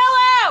with a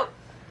pillow!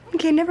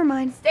 Okay, never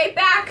mind. Stay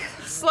back,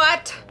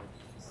 slut.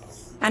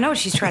 I know what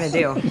she's trying to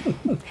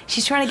do.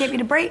 She's trying to get me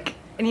to break.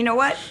 And you know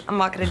what? I'm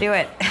not going to do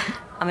it.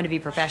 I'm going to be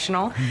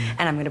professional,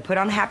 and I'm going to put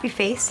on a happy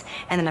face,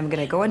 and then I'm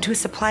going to go into a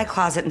supply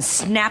closet and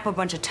snap a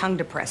bunch of tongue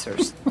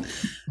depressors.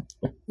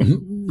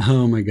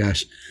 Oh, my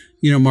gosh.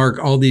 Mark,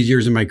 all these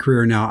years in my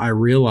career now, I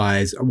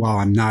realize while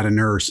I'm not a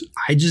nurse,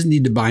 I just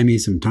need to buy me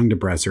some tongue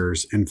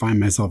depressors and find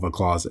myself a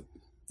closet.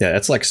 Yeah,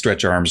 that's like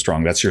Stretch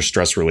Armstrong. That's your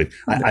stress relief.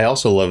 I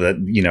also love that,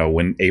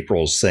 when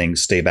April's saying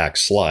stay back,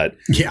 slut,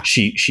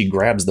 she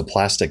grabs the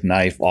plastic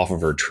knife off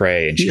of her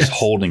tray and she's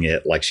holding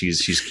it like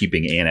she's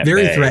keeping Anne at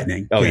Very bay.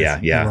 threatening. Oh,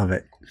 yes, yeah. I love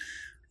it.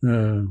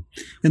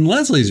 In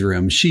Leslie's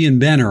room, she and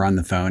Ben are on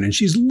the phone, and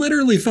she's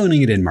literally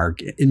phoning it in,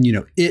 Mark. And,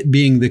 it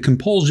being the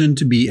compulsion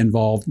to be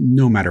involved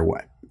no matter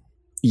what.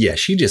 Yeah,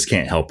 she just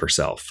can't help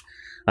herself.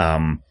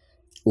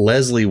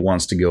 Leslie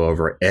wants to go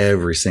over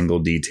every single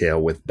detail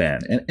with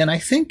Ben. And I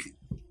think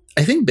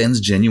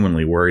Ben's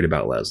genuinely worried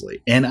about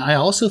Leslie. And I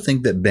also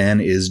think that Ben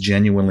is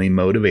genuinely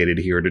motivated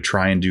here to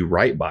try and do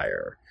right by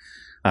her.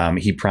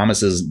 He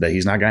promises that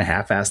he's not going to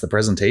half-ass the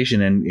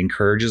presentation and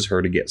encourages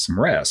her to get some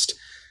rest.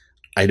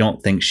 I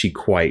don't think she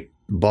quite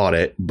bought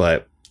it,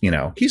 but,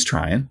 he's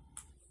trying.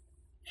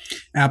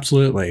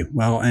 Absolutely.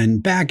 Well,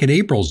 and back at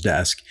April's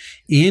desk,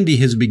 Andy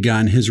has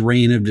begun his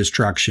reign of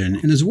destruction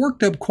and has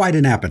worked up quite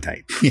an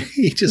appetite.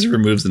 He just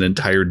removes an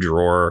entire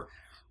drawer.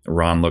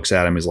 Ron looks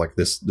at him. He's like,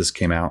 this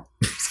came out.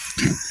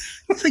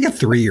 It's like a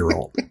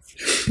 3-year-old.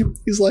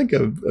 He's like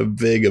a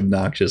big,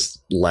 obnoxious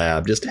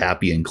lab, just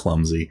happy and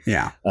clumsy.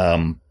 Yeah.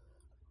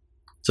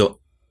 So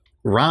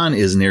Ron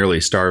is nearly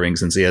starving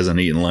since he hasn't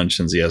eaten lunch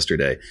since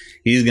yesterday.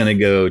 He's going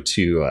to go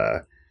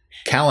to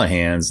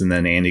Callahan's, and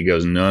then Andy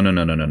goes,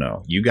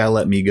 no. You got to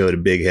let me go to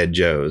Big Head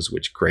Joe's,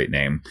 which great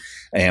name.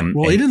 He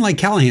didn't like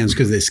Callahan's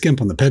because they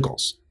skimp on the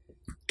pickles.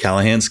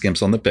 Callahan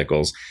skimps on the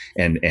pickles,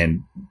 and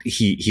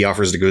he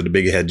offers to go to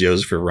Big Head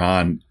Joe's for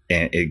Ron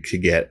and to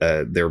get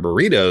their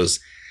burritos.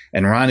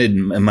 And Ron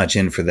isn't much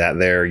in for that.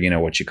 They're,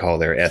 what you call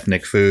their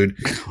ethnic food.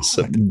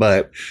 So,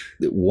 but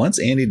once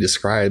Andy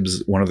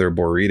describes one of their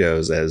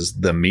burritos as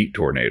the meat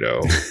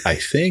tornado, I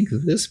think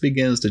this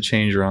begins to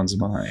change Ron's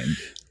mind.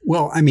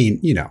 Well, I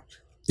mean,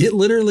 it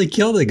literally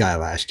killed a guy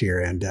last year.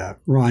 And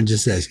Ron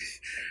just says,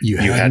 you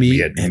had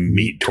me at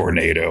meat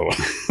tornado.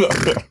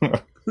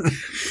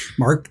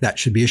 Mark, that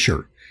should be a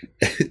shirt.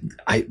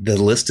 The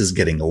list is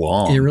getting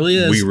long. It really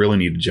is. We really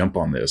need to jump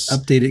on this.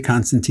 Update it,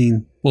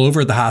 Constantine. Well,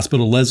 over at the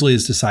hospital, Leslie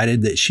has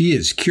decided that she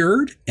is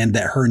cured and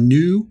that her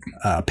new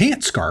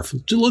pants scarf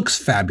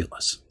looks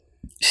fabulous.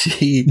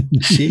 She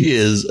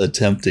is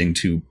attempting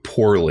to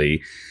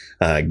poorly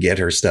get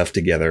her stuff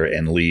together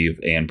and leave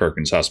Ann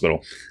Perkins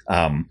Hospital.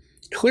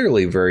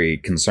 clearly very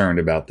concerned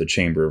about the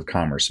Chamber of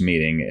Commerce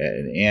meeting.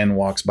 And Anne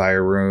walks by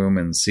her room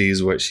and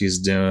sees what she's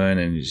doing.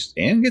 And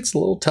Anne gets a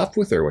little tough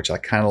with her, which I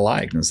kind of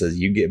like, and says,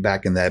 "You get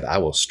back in that, I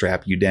will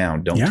strap you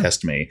down. Don't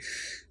test me."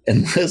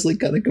 And Leslie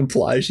kind of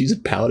complies. She's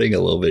pouting a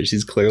little bit.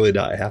 She's clearly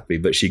not happy,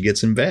 but she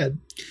gets in bed.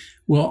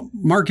 Well,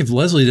 Mark, if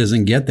Leslie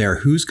doesn't get there,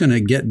 who's going to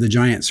get the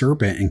giant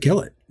serpent and kill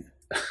it?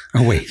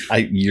 Oh, wait.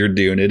 You're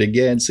doing it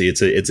again. See,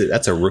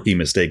 that's a rookie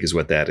mistake is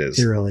what that is.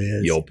 It really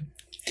is. Yup.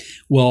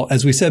 Well,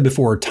 as we said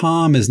before,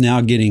 Tom is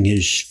now getting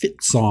his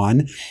fits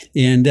on,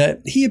 and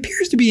he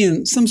appears to be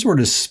in some sort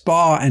of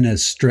spa in a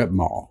strip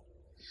mall.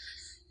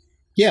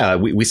 Yeah,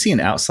 we see an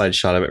outside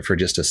shot of it for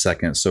just a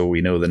second, so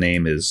we know the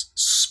name is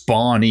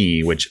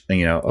Spawny, which,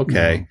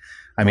 okay. No.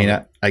 I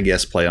mean, I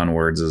guess play on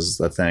words is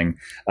the thing.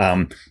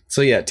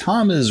 So yeah,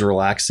 Tom is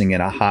relaxing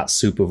in a hot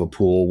soup of a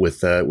pool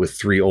with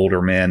 3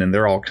 older men, and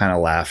they're all kind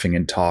of laughing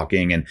and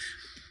talking. And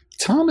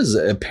Tom is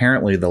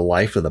apparently the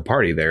life of the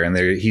party there, and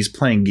he's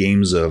playing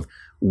games of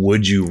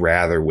would you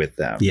rather with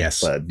them.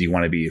 Yes. Do you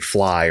want to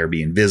fly or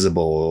be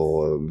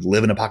invisible,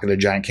 live in a pocket of a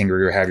giant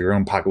kangaroo, or have your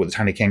own pocket with a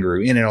tiny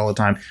kangaroo in it all the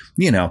time?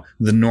 The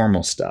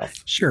normal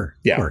stuff. Sure.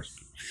 Yeah. Of course.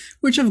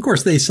 Which, of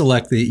course, they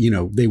select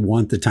they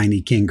want the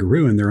tiny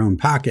kangaroo in their own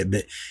pocket.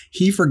 But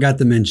he forgot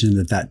to mention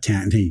that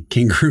tiny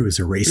kangaroo is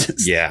a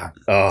racist. Yeah.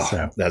 Oh,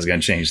 so that's going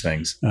to change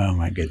things. Oh,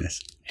 my goodness.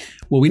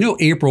 Well, we know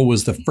April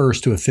was the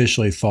first to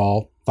officially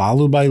fall,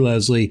 followed by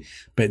Leslie.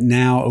 But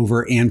now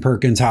over Ann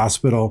Perkins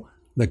Hospital,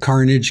 the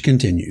carnage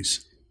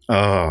continues.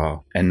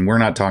 Oh, and we're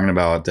not talking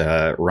about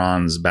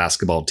Ron's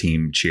basketball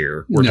team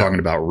cheer. We're talking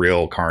about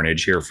real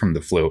carnage here from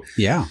the flu.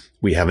 Yeah.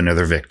 We have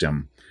another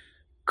victim.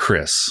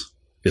 Chris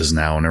is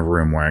now in a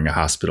room wearing a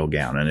hospital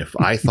gown. And if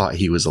I thought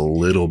he was a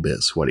little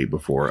bit sweaty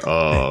before,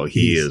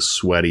 he is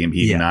sweaty and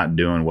he's not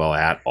doing well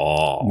at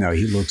all. No,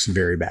 he looks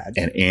very bad.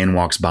 And Anne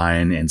walks by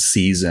and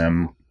sees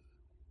him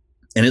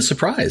and is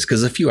surprised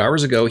because a few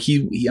hours ago,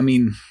 he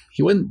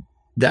wasn't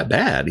that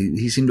bad.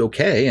 He seemed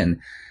okay. And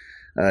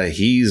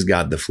he's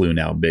got the flu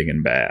now big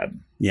and bad.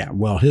 Yeah.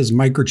 Well, his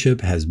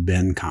microchip has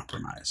been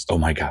compromised. Oh,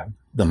 my God.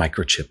 The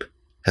microchip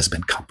has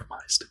been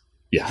compromised.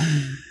 Yeah.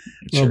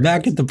 Well,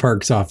 back at the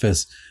Parks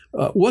office,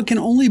 what can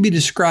only be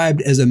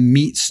described as a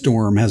meat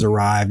storm has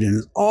arrived and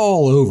is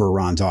all over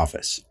Ron's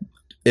office.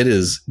 It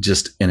is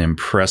just an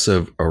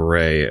impressive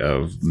array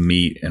of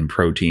meat and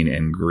protein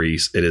and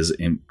grease. It is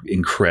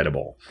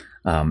incredible.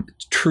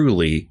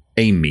 Truly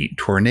a meat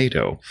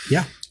tornado.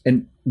 Yeah.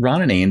 And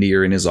Ron and Andy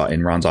are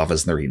in Ron's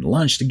office and they're eating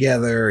lunch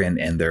together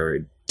and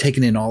they're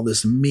taking in all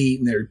this meat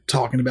and they're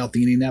talking about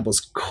the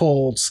Indianapolis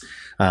Colts.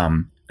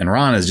 And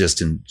Ron is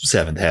just in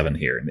seventh heaven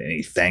here. And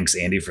he thanks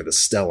Andy for the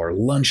stellar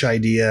lunch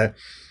idea.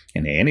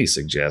 And Andy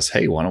suggests,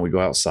 hey, why don't we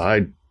go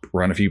outside,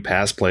 run a few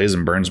pass plays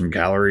and burn some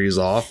calories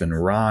off?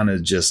 And Ron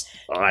is just,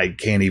 I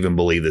can't even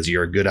believe this.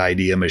 You're a good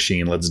idea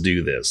machine. Let's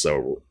do this.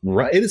 So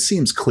it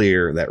seems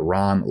clear that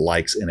Ron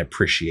likes and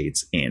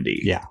appreciates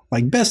Andy. Yeah.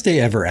 Like best day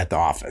ever at the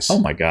office. Oh,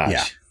 my gosh.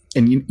 Yeah.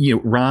 And,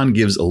 Ron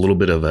gives a little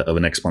bit of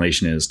an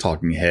explanation in his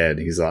talking head.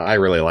 He's like, I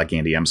really like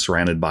Andy. I'm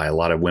surrounded by a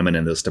lot of women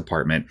in this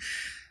department.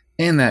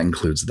 And that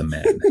includes the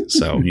men.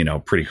 So,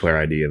 pretty clear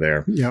idea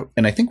there. Yep.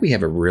 And I think we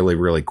have a really,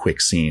 really quick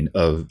scene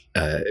of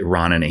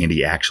Ron and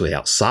Andy actually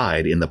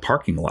outside in the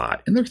parking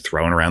lot. And they're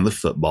throwing around the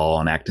football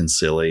and acting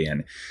silly.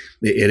 And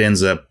it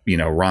ends up,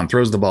 Ron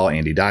throws the ball.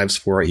 Andy dives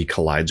for it. He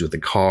collides with the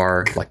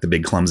car like the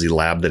big clumsy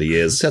lab that he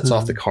is, sets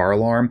off the car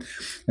alarm.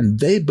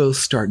 And they both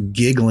start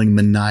giggling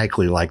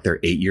maniacally like they're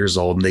 8 years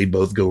old. And they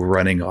both go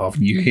running off.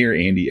 And you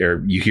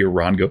hear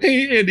Ron go,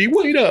 hey, Andy,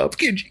 wait up.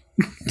 Kid you.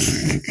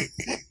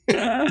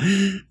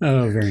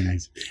 Oh, very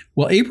nice.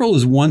 Well, April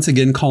is once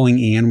again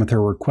calling Anne with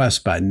her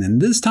request button,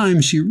 and this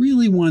time she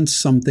really wants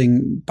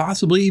something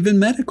possibly even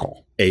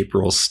medical.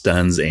 April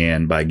stuns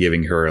Anne by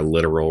giving her a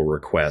literal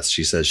request.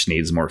 She says she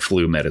needs more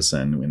flu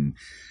medicine, and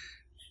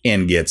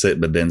Anne gets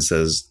it, but then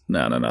says,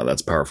 no,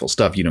 that's powerful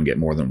stuff. You don't get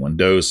more than one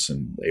dose.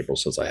 And April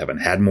says, I haven't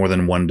had more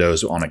than one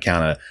dose on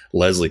account of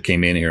Leslie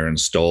came in here and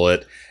stole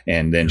it.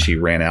 And then she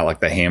ran out like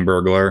the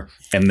Hamburglar.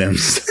 And then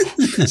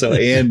so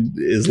Anne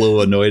is a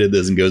little annoyed at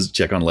this and goes to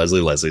check on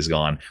Leslie. Leslie's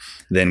gone.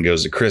 Then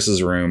goes to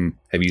Chris's room.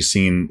 Have you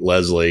seen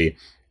Leslie?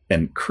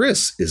 And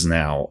Chris is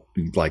now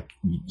like,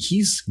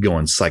 he's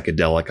going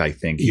psychedelic, I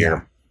think, here.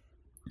 Yeah.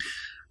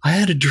 I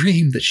had a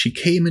dream that she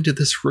came into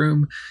this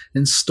room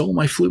and stole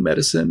my flu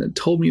medicine and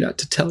told me not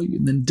to tell you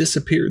and then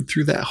disappeared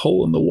through that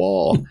hole in the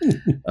wall.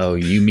 Oh,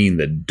 you mean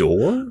the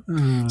door?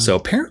 So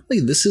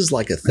apparently this is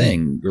like a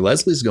thing.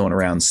 Leslie's going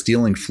around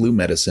stealing flu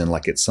medicine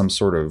like it's some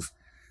sort of,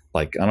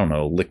 like, I don't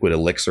know, liquid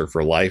elixir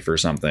for life or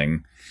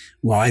something.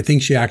 Well, I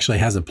think she actually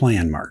has a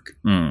plan, Mark.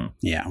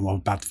 Yeah, we're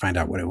about to find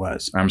out what it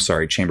was. I'm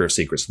sorry, Chamber of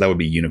Secrets. So that would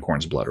be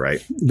unicorn's blood,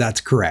 right? That's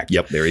correct.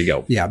 Yep, there you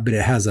go. Yeah, but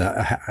it has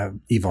a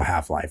evil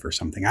half-life or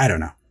something. I don't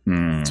know.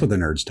 That's what the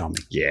nerds tell me.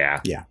 Yeah.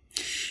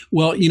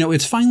 Well,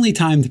 it's finally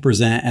time to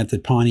present at the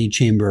Pawnee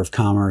Chamber of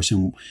Commerce.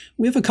 And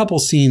we have a couple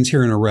scenes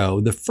here in a row.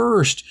 The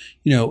first,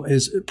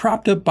 is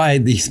propped up by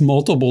these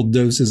multiple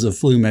doses of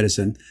flu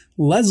medicine.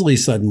 Leslie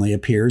suddenly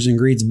appears and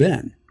greets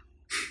Ben.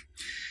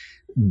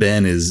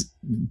 Ben is,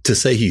 to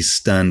say he's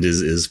stunned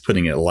is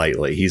putting it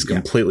lightly. He's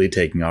completely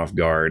taken off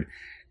guard.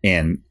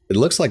 And it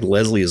looks like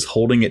Leslie is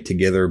holding it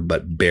together,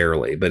 but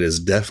barely, but is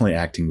definitely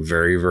acting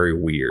very, very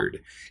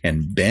weird.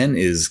 And Ben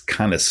is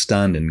kind of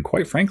stunned and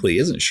quite frankly,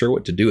 isn't sure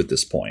what to do at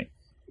this point.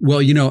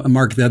 Well,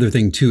 Mark, the other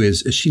thing too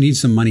is she needs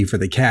some money for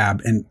the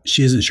cab and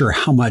she isn't sure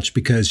how much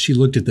because she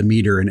looked at the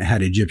meter and it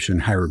had Egyptian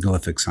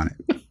hieroglyphics on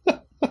it.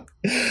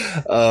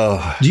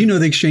 Oh, do you know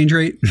the exchange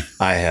rate?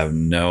 I have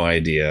no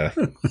idea.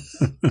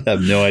 I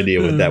have no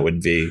idea what that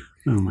would be.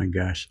 Oh my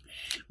gosh.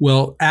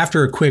 Well,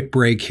 after a quick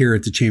break here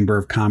at the Chamber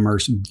of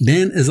Commerce,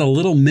 Ben is a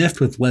little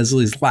miffed with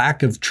Leslie's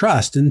lack of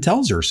trust and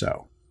tells her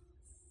so.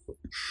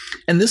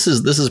 And this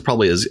is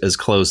probably as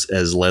close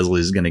as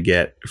Leslie's going to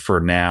get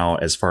for now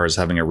as far as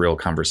having a real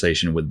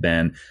conversation with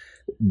Ben.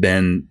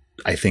 Ben,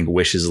 I think,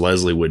 wishes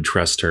Leslie would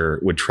trust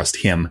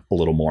him a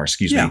little more,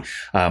 excuse me.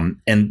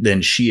 And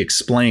then she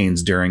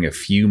explains during a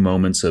few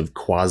moments of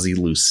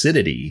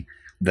quasi-lucidity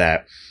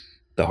that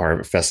the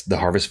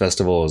Harvest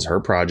Festival is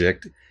her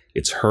project.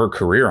 It's her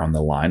career on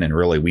the line. And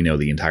really, we know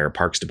the entire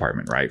Parks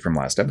Department, right, from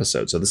last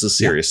episode. So this is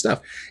serious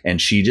stuff.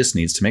 And she just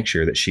needs to make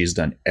sure that she's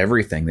done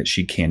everything that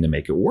she can to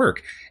make it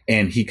work.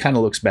 And he kind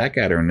of looks back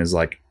at her and is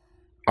like,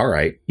 all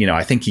right,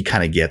 I think he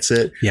kind of gets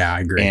it. Yeah, I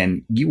agree.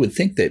 And you would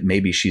think that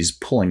maybe she's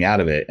pulling out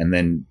of it. And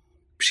then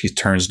she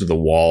turns to the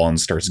wall and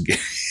starts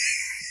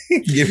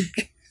what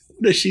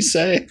does she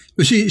say?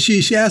 Well,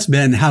 she asked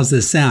Ben, how's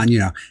this sound?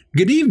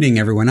 Good evening,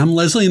 everyone. I'm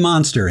Leslie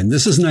Monster, and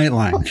this is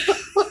Nightline.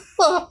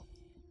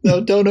 No,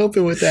 don't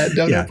open with that.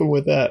 Don't open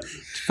with that.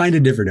 Find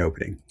a different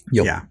opening.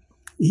 Yep. Yeah.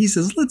 He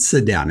says, let's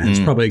sit down. And it's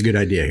probably a good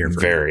idea here.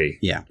 Very.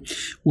 Yeah.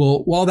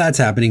 Well, while that's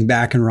happening,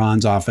 back in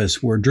Ron's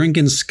office, we're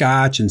drinking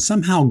scotch and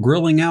somehow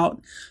grilling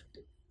out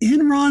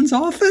in Ron's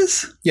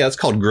office. Yeah, it's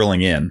called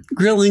grilling in.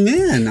 Grilling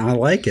in. I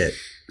like it.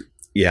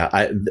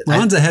 Yeah.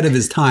 Ron's ahead of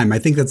his time. I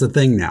think that's a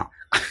thing now.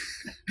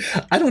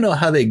 I don't know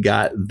how they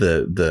got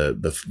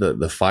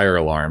the fire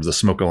alarms, the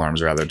smoke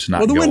alarms rather, to not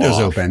go off. Well, the window's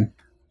open.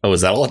 Oh,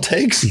 is that all it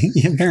takes?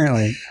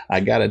 Apparently.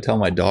 I got to tell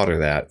my daughter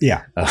that.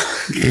 Yeah. All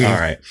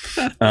right.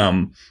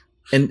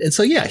 And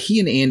so, yeah, he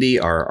and Andy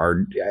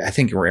are I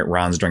think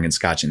Ron's drinking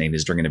scotch and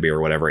Andy's drinking a beer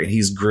or whatever. And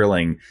he's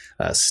grilling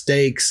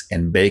steaks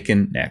and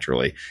bacon,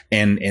 naturally.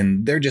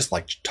 And they're just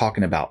like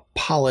talking about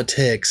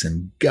politics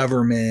and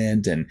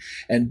government. And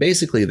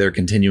basically they're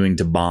continuing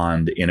to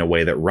bond in a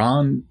way that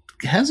Ron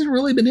hasn't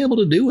really been able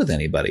to do with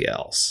anybody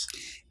else.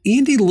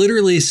 Andy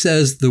literally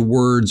says the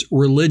words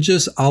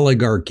religious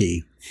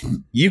oligarchy.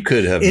 You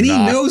could have, and he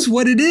knows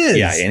what it is.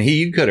 Yeah, and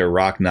you could have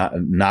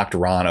knocked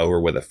Ron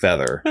over with a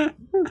feather.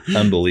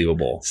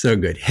 Unbelievable. So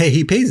good. Hey,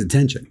 he pays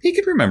attention. He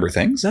could remember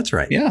things. That's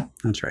right. Yeah,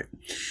 that's right.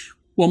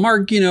 Well,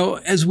 Mark,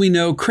 as we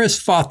know, Chris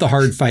fought the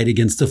hard fight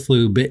against the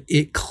flu, but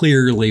it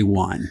clearly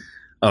won.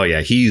 Oh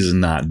yeah, he's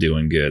not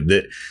doing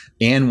good.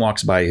 Anne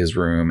walks by his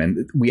room,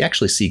 and we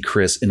actually see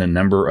Chris in a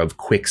number of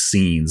quick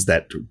scenes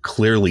that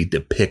clearly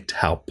depict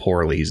how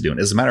poorly he's doing.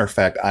 As a matter of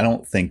fact, I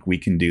don't think we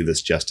can do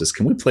this justice.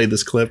 Can we play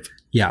this clip?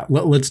 Yeah,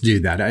 let's do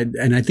that.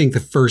 And I think the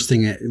first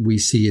thing we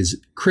see is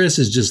Chris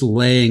is just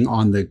laying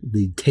on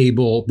the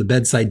table, the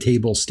bedside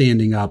table,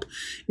 standing up,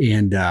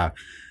 and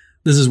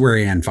this is where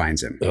Anne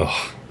finds him.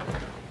 Ugh.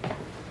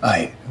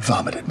 I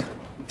vomited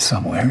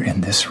somewhere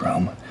in this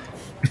room.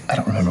 I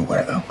don't remember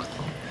where, though.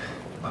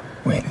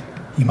 Wait,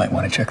 you might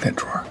want to check that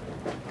drawer.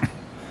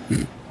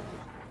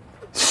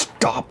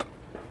 Stop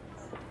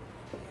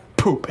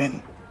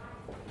pooping.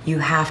 You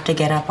have to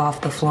get up off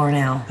the floor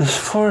now. As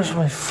far as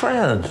my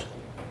friend.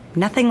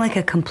 Nothing like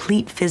a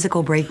complete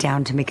physical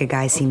breakdown to make a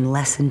guy seem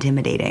less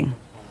intimidating.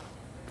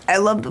 I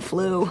love the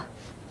flu.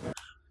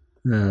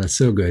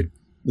 So good.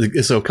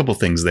 So a couple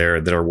things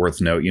there that are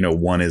worth note.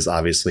 One is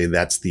obviously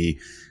that's the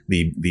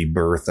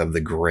birth of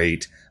the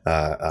great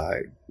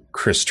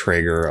Chris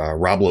Traeger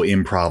Rob Lowe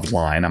improv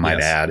line. I might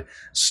add,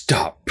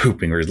 stop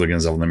pooping, where he's looking at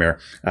himself in the mirror.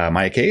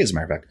 My AK, as a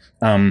matter of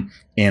fact.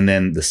 And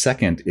then the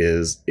second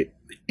is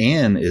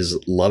Anne is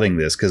loving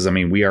this because,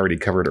 we already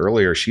covered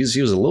earlier. She was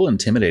a little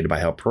intimidated by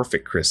how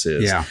perfect Chris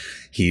is. Yeah.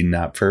 He's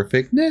not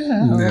perfect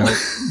now. No,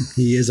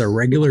 he is a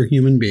regular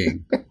human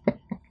being.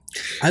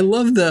 I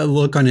love the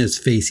look on his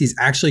face. He's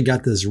actually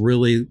got this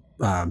really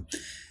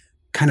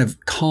kind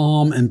of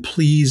calm and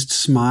pleased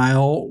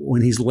smile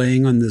when he's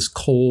laying on this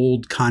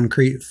cold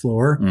concrete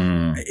floor.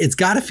 It's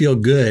got to feel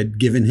good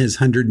given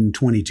his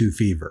 122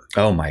 fever.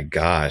 Oh my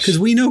gosh. Because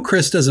we know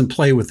Chris doesn't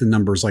play with the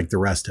numbers like the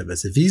rest of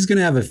us. If he's going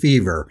to have a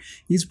fever,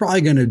 he's probably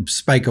going to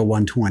spike a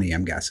 120,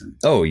 I'm guessing.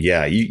 Oh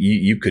yeah.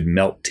 You could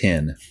melt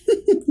tin.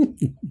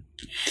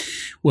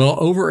 Well,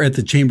 over at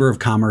the Chamber of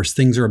Commerce,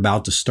 things are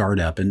about to start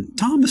up, and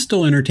Tom is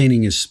still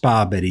entertaining his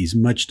spa buddies,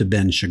 much to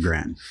Ben's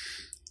chagrin.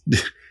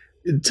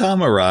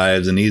 Tom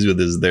arrives and he's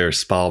with their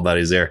spa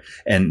buddies there,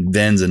 and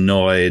Ben's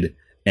annoyed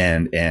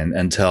and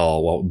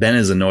Ben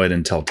is annoyed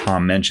until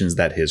Tom mentions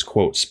that his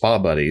quote spa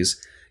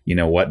buddies, you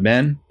know what,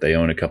 Ben? They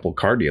own a couple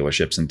car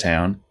dealerships in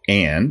town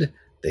and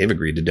they've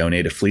agreed to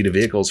donate a fleet of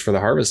vehicles for the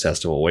Harvest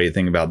Festival. What do you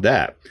think about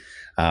that?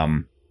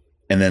 And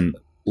then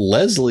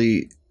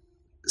Leslie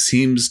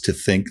seems to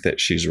think that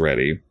she's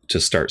ready to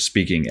start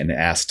speaking and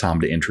asks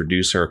Tom to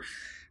introduce her.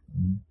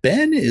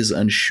 Ben is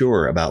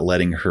unsure about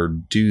letting her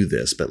do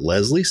this, but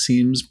Leslie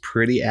seems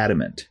pretty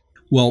adamant.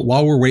 Well,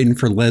 while we're waiting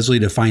for Leslie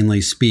to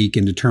finally speak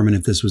and determine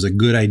if this was a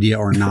good idea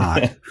or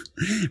not,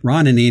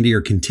 Ron and Andy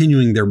are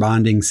continuing their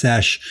bonding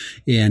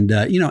sesh. And,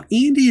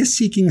 Andy is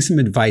seeking some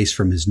advice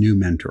from his new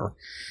mentor.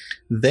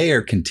 They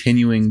are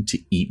continuing to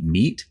eat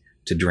meat,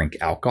 to drink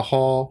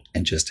alcohol,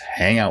 and just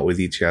hang out with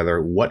each other.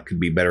 What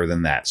could be better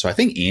than that? So I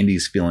think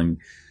Andy's feeling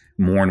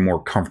more and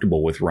more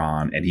comfortable with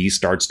Ron, and he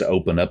starts to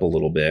open up a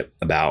little bit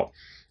about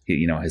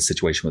his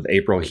situation with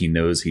April. He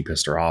knows he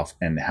pissed her off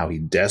and how he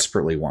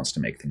desperately wants to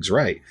make things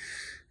right.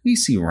 You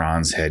see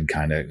Ron's head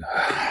kind of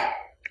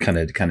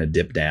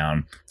dip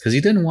down because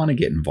he didn't want to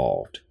get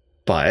involved,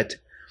 but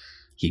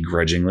he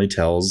grudgingly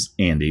tells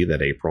Andy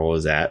that April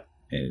is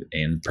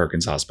in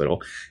Perkins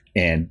Hospital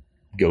and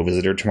go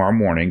visit her tomorrow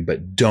morning,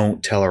 but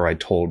don't tell her I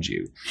told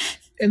you.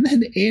 And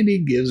then Andy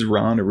gives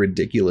Ron a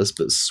ridiculous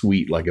but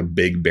sweet, like a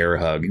big bear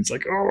hug. He's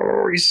like,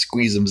 oh, he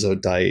squeezes him so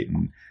tight,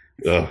 and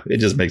it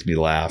just makes me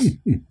laugh.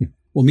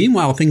 Well,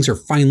 meanwhile, things are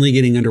finally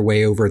getting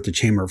underway over at the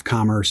Chamber of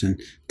Commerce, and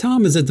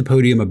Tom is at the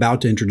podium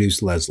about to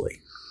introduce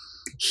Leslie.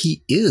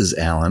 He is,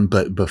 Alan,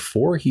 but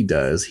before he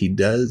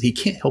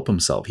can't help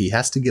himself. He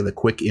has to give a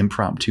quick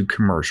impromptu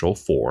commercial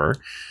for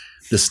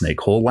the Snake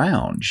Hole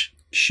Lounge.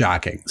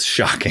 Shocking.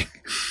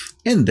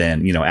 And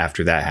then,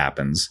 after that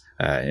happens,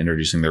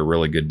 introducing their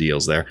really good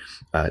deals there,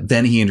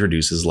 then he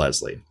introduces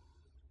Leslie.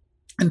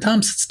 And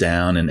Tom sits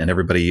down and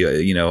everybody,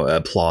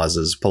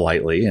 applauses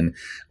politely. And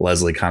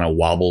Leslie kind of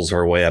wobbles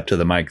her way up to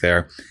the mic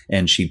there.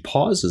 And she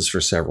pauses for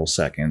several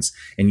seconds.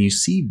 And you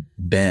see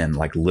Ben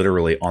like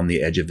literally on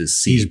the edge of his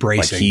seat. He's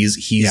bracing.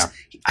 Like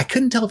I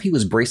couldn't tell if he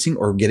was bracing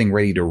or getting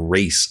ready to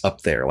race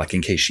up there, like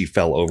in case she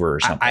fell over or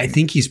something. I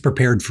think he's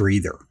prepared for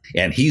either.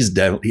 And he's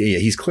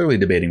clearly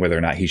debating whether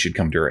or not he should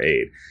come to her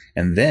aid.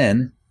 And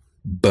then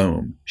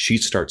boom, she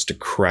starts to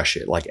crush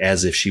it, like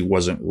as if she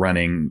wasn't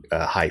running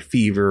a high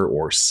fever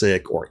or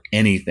sick or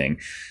anything.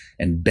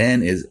 And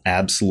Ben is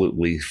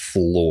absolutely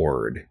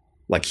floored.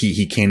 Like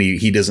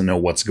he doesn't know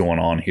what's going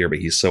on here, but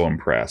he's so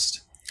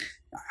impressed.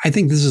 I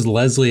think this is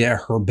Leslie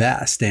at her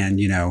best. And,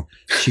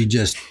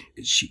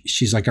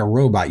 she's like a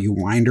robot. You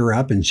wind her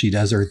up and she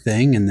does her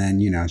thing. And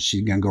then,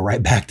 she's going to go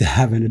right back to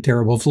having a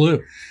terrible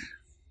flu.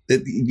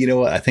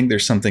 I think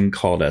there's something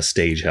called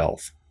stage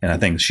health. And I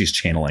think she's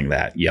channeling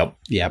that. Yep.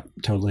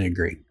 Totally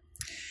agree.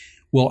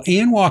 Well,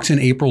 Anne walks in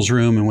April's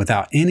room and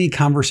without any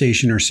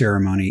conversation or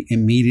ceremony,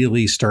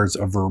 immediately starts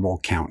a verbal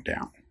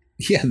countdown.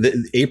 Yeah,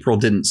 April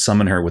didn't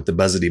summon her with the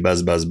buzzity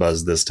buzz, buzz,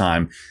 buzz this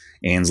time.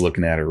 Anne's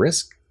looking at her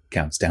wrist,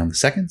 counts down the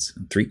seconds,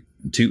 3,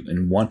 2,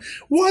 and 1.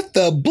 What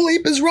the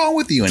bleep is wrong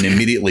with you? And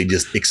immediately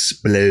just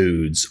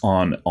explodes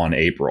on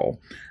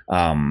April.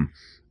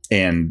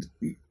 And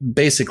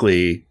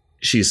basically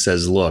she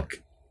says,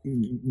 look,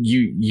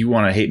 you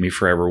want to hate me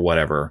forever,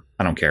 whatever.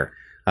 I don't care.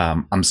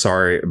 I'm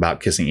sorry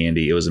about kissing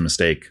Andy. It was a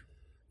mistake.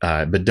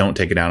 But don't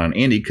take it out on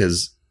Andy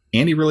because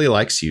Andy really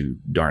likes you,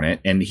 darn it.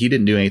 And he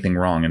didn't do anything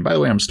wrong. And by the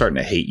way, I'm starting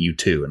to hate you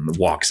too. And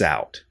walks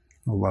out.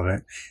 I love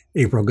it.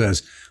 April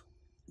goes,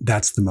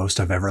 that's the most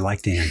I've ever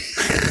liked Anne.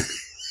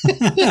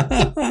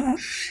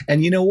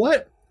 And you know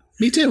what?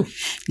 Me too.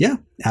 Yeah,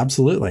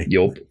 absolutely.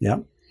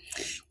 Yep.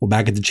 Well,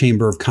 back at the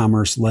Chamber of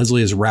Commerce,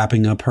 Leslie is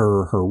wrapping up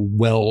her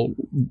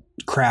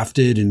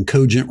well-crafted and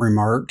cogent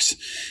remarks,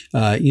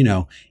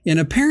 and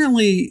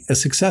apparently a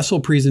successful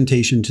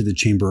presentation to the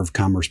Chamber of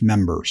Commerce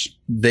members.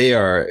 They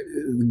are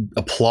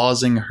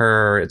applauding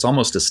her. It's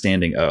almost a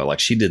standing O. Like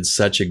she did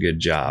such a good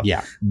job.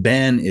 Yeah.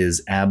 Ben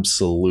is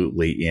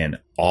absolutely in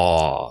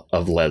awe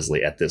of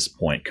Leslie at this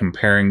point,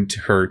 comparing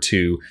her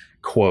to,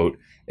 quote,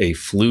 a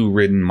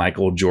flu-ridden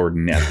Michael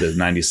Jordan at the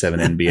 97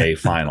 NBA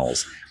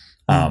Finals.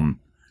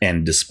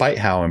 And despite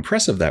how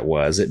impressive that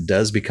was, it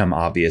does become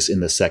obvious in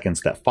the seconds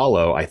that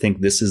follow. I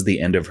think this is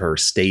the end of her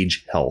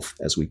stage health,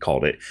 as we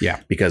called it. Yeah.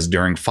 Because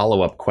during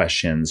follow-up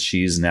questions,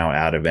 she's now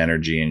out of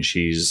energy and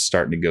she's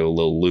starting to go a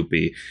little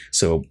loopy.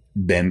 So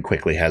Ben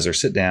quickly has her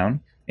sit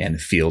down and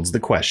fields the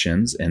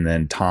questions. And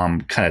then Tom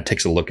kind of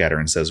takes a look at her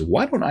and says,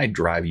 why don't I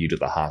drive you to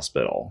the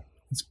hospital?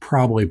 It's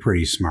probably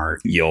pretty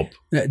smart. Yup.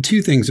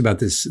 2 things about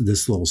this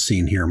little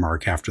scene here,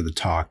 Mark, after the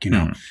talk.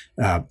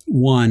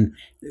 One,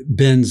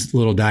 Ben's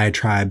little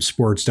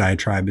sports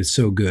diatribe is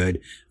so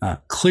good.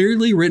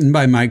 Clearly written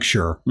by Mike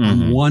Schur.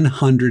 Mm-hmm.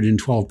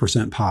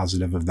 112%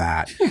 positive of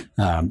that.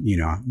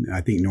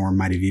 I think Norm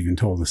might have even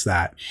told us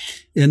that.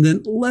 And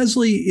then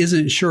Leslie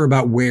isn't sure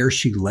about where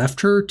she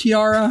left her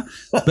tiara,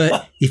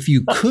 but if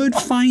you could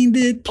find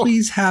it,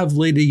 please have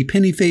Lady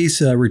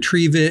Pennyface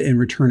retrieve it and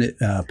return it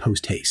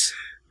post haste.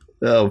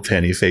 Oh,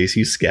 Pennyface,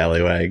 you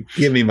scallywag.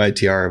 Give me my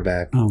tiara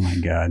back. Oh, my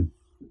God.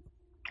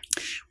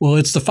 Well,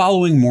 it's the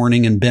following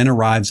morning, and Ben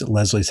arrives at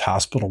Leslie's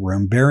hospital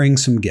room bearing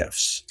some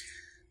gifts.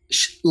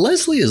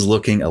 Leslie is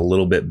looking a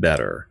little bit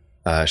better.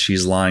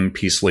 She's lying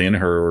peacefully in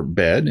her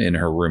bed in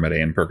her room at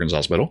Ann Perkins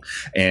Hospital,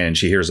 and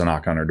she hears a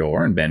knock on her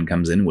door, and Ben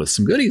comes in with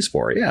some goodies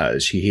for her. Yeah,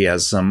 he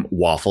has some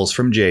waffles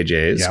from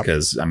JJ's,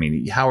 because, I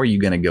mean, how are you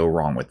going to go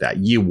wrong with that?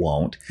 You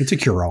won't. It's a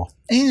cure-all.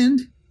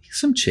 And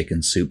some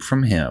chicken soup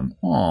from him.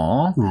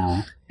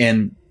 Aww.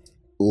 And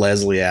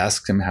Leslie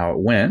asks him how it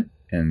went,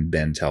 and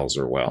Ben tells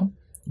her, well,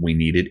 we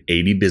needed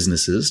 80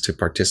 businesses to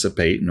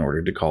participate in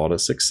order to call it a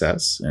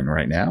success, and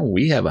right now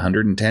we have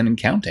 110 and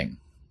counting.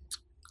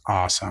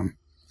 Awesome.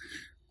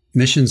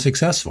 Mission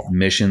successful.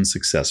 Mission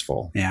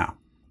successful. Yeah.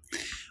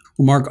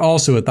 Well, Mark,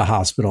 also at the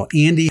hospital,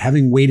 Andy,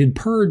 having waited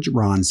per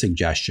Ron's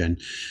suggestion,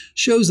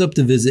 shows up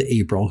to visit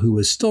April, who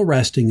was still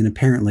resting and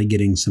apparently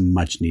getting some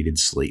much needed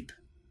sleep.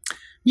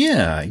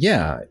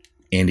 Yeah.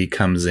 Andy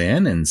comes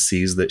in and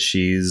sees that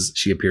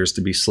she appears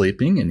to be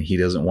sleeping, and he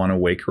doesn't want to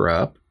wake her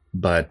up.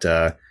 But,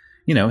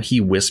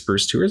 he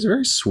whispers to her. It's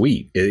very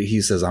sweet.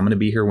 He says, I'm going to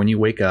be here when you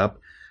wake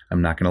up.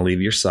 I'm not going to leave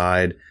your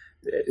side.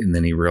 And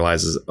then he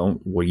realizes,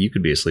 oh, well, you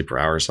could be asleep for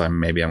hours, so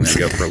maybe I'm going to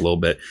go for a little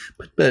bit.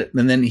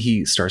 And then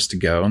he starts to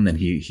go, and then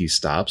he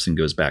stops and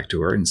goes back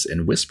to her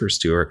and whispers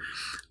to her,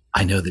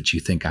 I know that you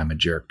think I'm a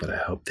jerk, but I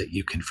hope that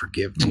you can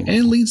forgive me. And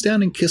he leans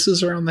down and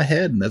kisses her on the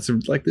head. And that's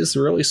like this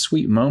really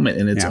sweet moment.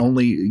 And it's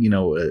only,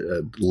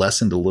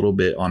 lessened a little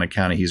bit on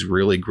account of he's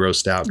really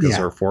grossed out because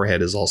her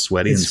forehead is all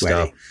sweaty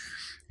stuff.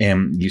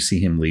 And you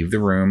see him leave the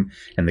room,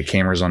 and the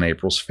camera's on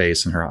April's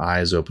face, and her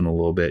eyes open a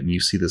little bit, and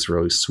you see this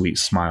really sweet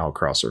smile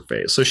across her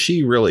face. So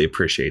she really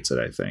appreciates it,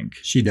 I think.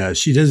 She does.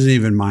 She doesn't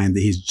even mind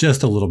that he's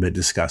just a little bit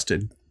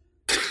disgusted.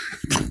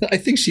 I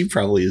think she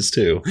probably is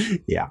too.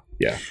 Yeah.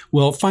 Yeah.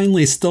 Well,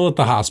 finally, still at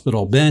the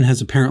hospital, Ben has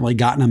apparently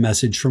gotten a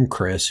message from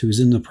Chris, who's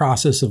in the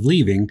process of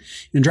leaving,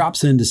 and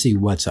drops in to see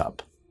what's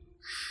up.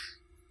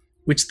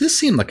 Which this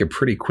seemed like a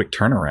pretty quick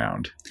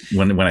turnaround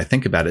when I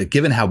think about it,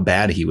 given how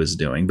bad he was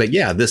doing. But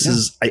this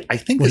is, I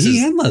think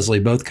he and Leslie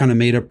both kind of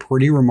made a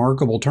pretty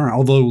remarkable turn.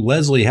 Although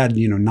Leslie had,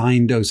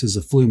 9 doses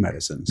of flu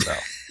medicine. So,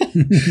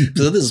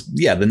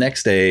 the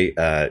next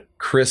day,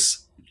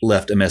 Chris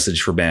left a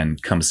message for Ben,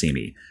 come see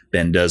me.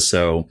 Ben does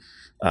so.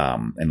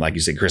 And like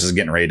you said, Chris is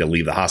getting ready to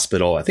leave the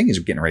hospital. I think he's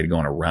getting ready to go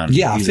on a run.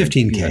 Yeah,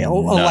 15K, a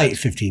light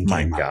 15K.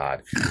 My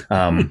God.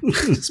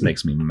 This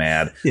makes me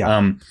mad.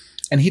 Yeah.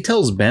 And he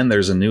tells Ben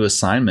there's a new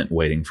assignment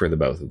waiting for the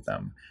both of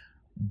them.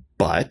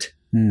 But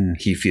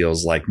he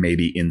feels like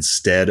maybe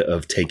instead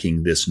of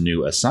taking this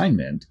new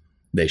assignment,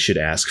 they should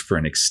ask for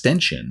an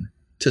extension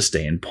to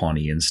stay in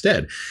Pawnee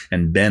instead.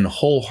 And Ben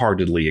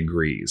wholeheartedly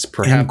agrees.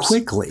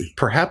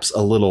 Perhaps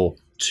a little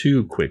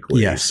too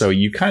quickly. Yes. So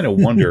you kind of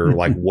wonder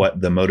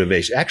what the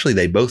motivation. Actually,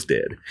 they both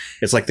did.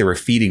 It's like they were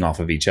feeding off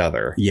of each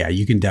other. Yeah,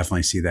 you can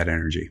definitely see that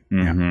energy.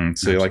 Mm-hmm. Yeah,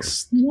 so you're like,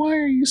 why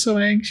are you so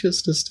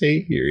anxious to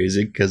stay here? Is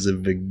it because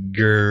of a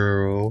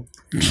girl?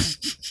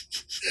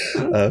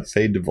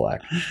 Fade to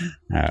black.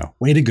 Oh,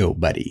 way to go,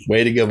 buddy.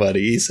 Way to go,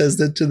 buddy. He says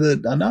that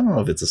to I don't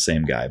know if it's the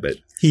same guy, but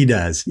he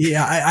does.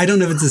 Yeah, I don't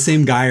know if it's the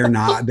same guy or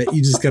not, but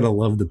you just got to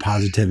love the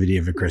positivity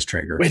of a Chris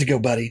Traeger. Way to go,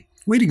 buddy.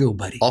 Way to go,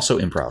 buddy. Also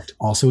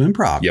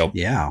improv. Yep.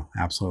 Yeah,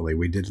 absolutely.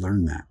 We did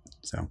learn that.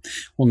 So,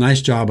 well,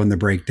 nice job on the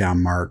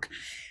breakdown, Mark.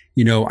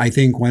 I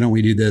think, why don't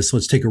we do this?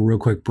 Let's take a real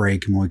quick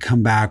break. And when we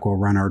come back, we'll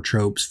run our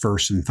tropes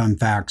first and fun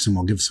facts, and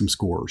we'll give some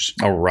scores.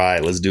 All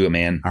right. Let's do it,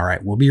 man. All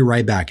right. We'll be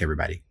right back,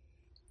 everybody.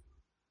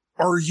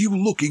 Are you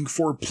looking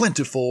for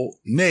plentiful,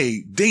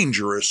 nay,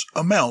 dangerous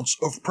amounts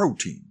of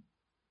protein?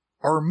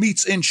 Are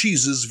meats and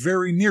cheeses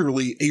very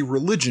nearly a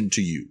religion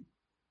to you?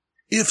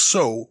 If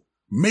so,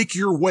 make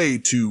your way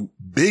to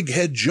Big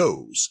Head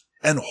Joe's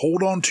and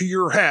hold on to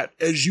your hat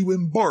as you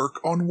embark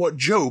on what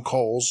Joe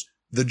calls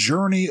the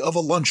journey of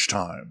a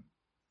lunchtime.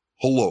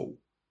 Hello,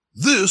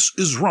 this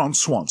is Ron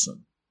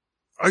Swanson.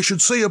 I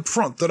should say up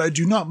front that I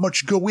do not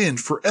much go in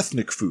for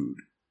ethnic food.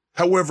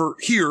 However,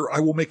 here I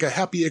will make a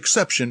happy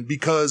exception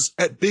because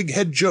at Big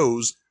Head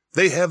Joe's,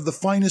 they have the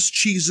finest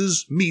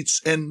cheeses,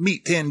 meats, and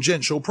meat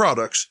tangential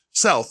products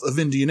south of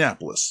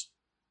Indianapolis.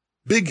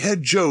 Big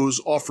Head Joe's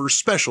offers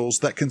specials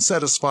that can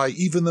satisfy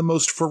even the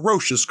most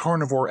ferocious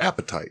carnivore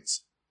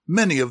appetites,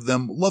 many of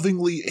them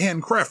lovingly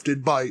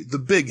handcrafted by the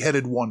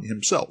big-headed one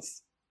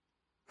himself.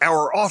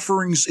 Our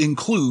offerings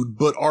include,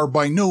 but are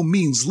by no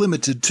means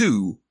limited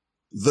to,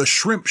 the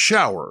Shrimp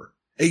Shower,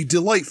 a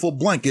delightful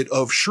blanket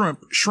of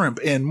shrimp,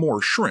 and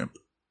more shrimp.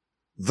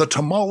 The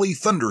Tamale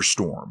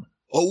Thunderstorm.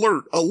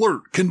 Alert,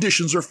 alert,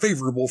 conditions are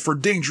favorable for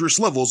dangerous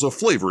levels of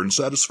flavor and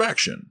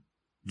satisfaction.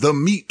 The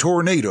Meat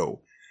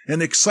Tornado,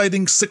 an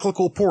exciting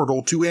cyclical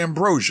portal to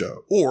Ambrosia,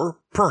 or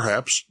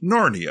perhaps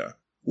Narnia.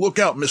 Look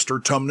out,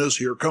 Mr. Tumnus,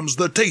 here comes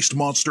the taste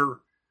monster.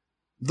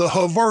 The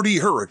Havarti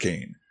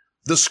Hurricane.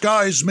 The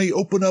skies may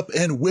open up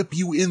and whip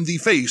you in the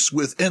face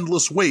with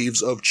endless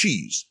waves of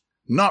cheese.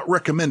 Not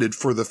recommended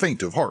for the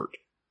faint of heart.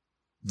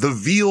 The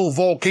Veal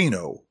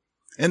Volcano.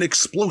 An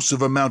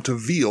explosive amount of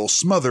veal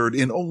smothered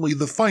in only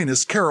the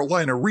finest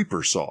Carolina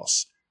Reaper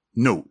sauce.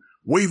 Note,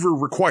 waiver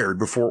required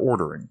before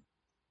ordering.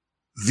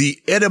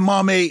 The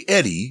Edamame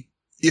Eddy,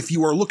 If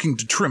you are looking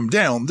to trim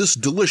down, this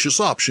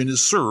delicious option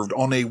is served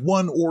on a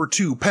 1 or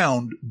 2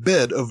 pound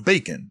bed of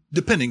bacon,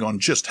 depending on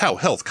just how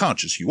health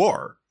conscious you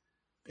are.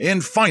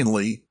 And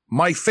finally,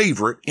 my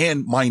favorite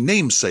and my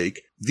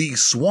namesake, the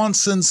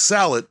Swanson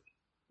salad.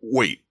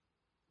 Wait,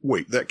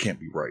 that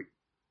can't be right.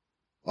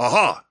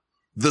 Aha!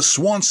 The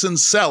Swanson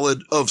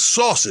salad of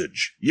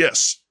sausage.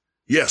 Yes,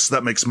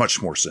 that makes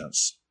much more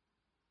sense.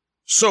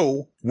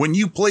 So, when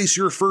you place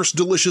your first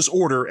delicious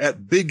order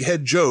at Big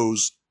Head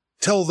Joe's,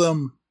 tell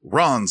them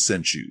Ron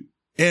sent you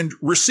and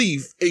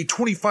receive a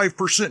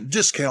 25%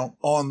 discount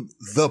on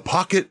the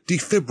Pocket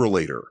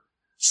Defibrillator.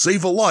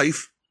 Save a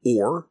life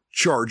or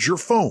charge your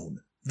phone.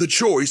 The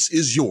choice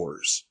is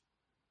yours.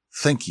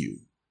 Thank you.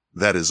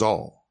 That is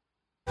all.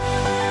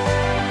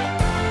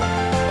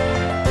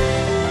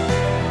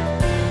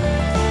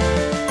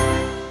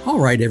 All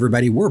right,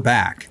 everybody, we're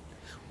back.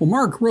 Well,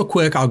 Mark, real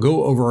quick, I'll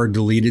go over our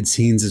deleted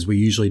scenes as we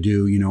usually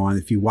do. You know,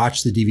 if you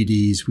watch the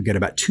DVDs, we got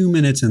about 2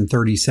 minutes and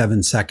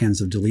 37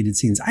 seconds of deleted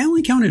scenes. I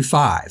only counted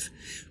 5.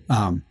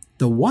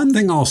 The one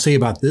thing I'll say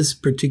about this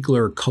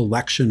particular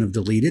collection of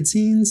deleted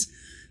scenes,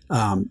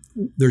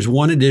 there's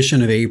one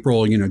edition of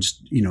April,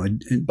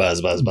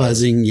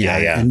 buzzing,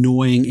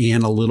 annoying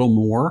Anne a little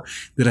more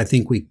that I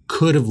think we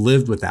could have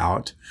lived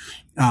without.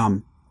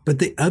 But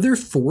the other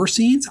 4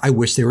 scenes, I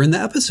wish they were in the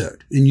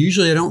episode. And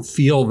usually I don't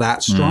feel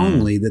that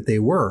strongly that they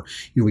were.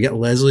 You know, we got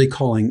Leslie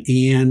calling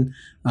Anne,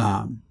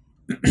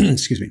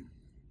 excuse me.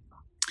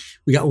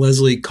 We got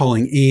Leslie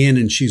calling Anne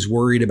and she's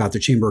worried about the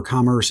Chamber of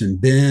Commerce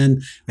and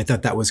Ben. I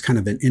thought that was kind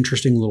of an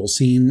interesting little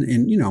scene.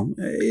 And, you know,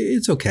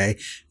 it's okay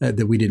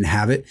that we didn't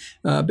have it.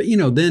 But, you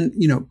know, then,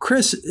 you know,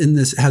 Chris in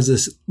this has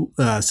this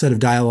set of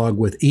dialogue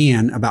with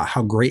Anne about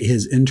how great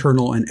his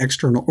internal and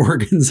external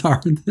organs are.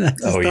 That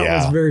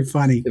was very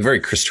funny. Very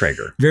Chris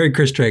Traeger. Very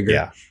Chris Traeger.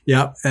 Yeah.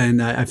 Yep.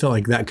 And I felt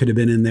like that could have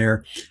been in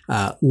there.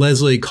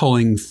 Leslie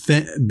calling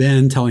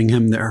Ben, telling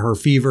him that her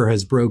fever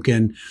has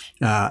broken.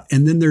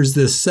 And then there's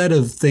this set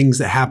of things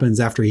that happens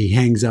after he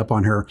hangs up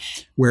on her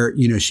where,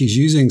 you know, she's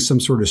using some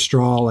sort of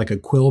straw, like a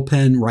quill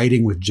pen,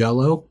 writing with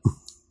Jell-O.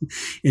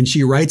 And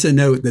she writes a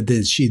note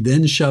that she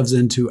then shoves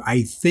into,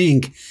 I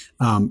think,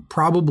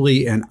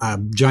 probably a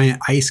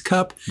giant ice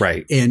cup.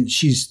 Right. And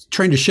she's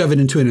trying to shove it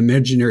into an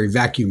imaginary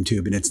vacuum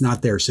tube and it's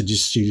not there. So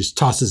she just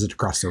tosses it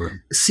across the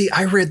room. See,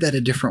 I read that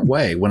a different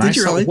way. When I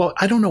saw, really? Well,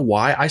 I don't know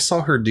why I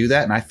saw her do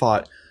that. And I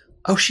thought,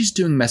 oh, she's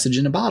doing message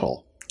in a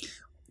bottle.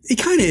 It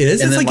kind of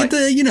is. And it's like at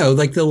the, you know,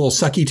 like the little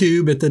sucky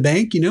tube at the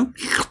bank, you know?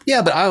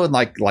 Yeah, but I would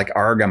like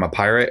arg, I'm a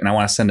pirate and I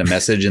want to send a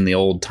message in the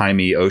old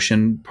timey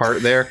ocean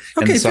part there.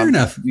 Okay, and so fair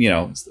enough. You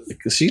know,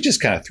 she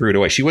just kind of threw it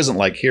away. She wasn't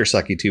like, here,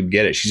 sucky tube,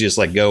 get it. She's just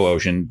like, go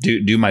ocean,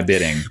 do my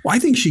bidding. Well, I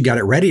think she got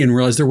it ready and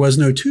realized there was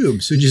no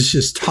tube. So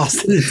just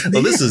tossed it into the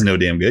Oh, this is no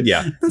damn good.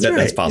 Yeah,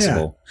 that's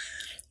possible. Yeah.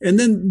 And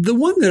then the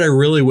one that I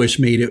really wish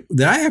made it,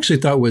 that I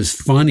actually thought was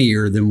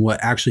funnier than what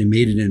actually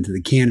made it into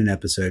the canon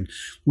episode.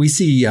 We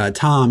see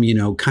Tom, you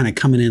know, kind of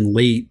coming in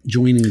late,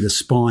 joining the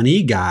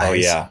Spawnee guys. Oh,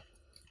 yeah.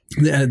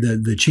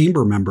 The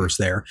chamber members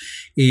there.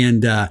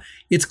 And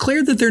it's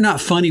clear that they're not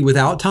funny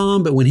without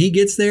Tom, but when he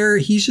gets there,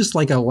 he's just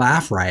like a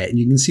laugh riot. And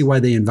you can see why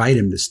they invite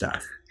him to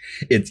stuff.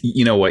 It's,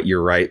 you know what,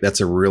 you're right.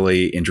 That's a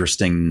really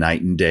interesting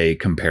night and day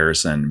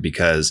comparison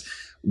because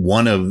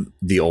one of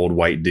the old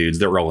white dudes,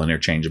 they're all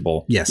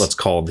interchangeable. Yes. Let's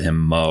call him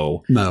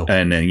Mo. Mo.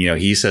 And then, you know,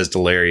 he says to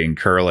Larry and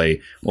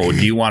Curly, well,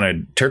 do you want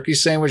a turkey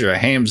sandwich or a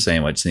ham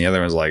sandwich? And the other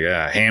one's like,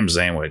 ham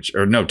sandwich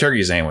or no,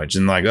 turkey sandwich.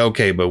 And like,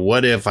 okay, but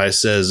what if I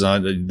says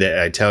that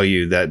I tell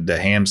you that the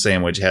ham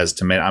sandwich has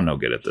tomato? I'm no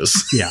good at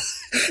this. Yeah.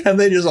 And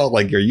they just all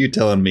like, are you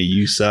telling me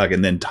you suck?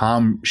 And then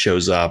Tom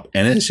shows up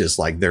and it's just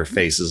like their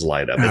faces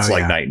light up. It's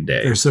like night and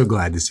day. They're so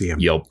glad to see him.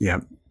 Yep.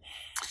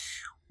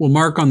 Well,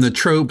 Mark, on the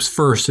tropes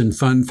first and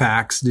fun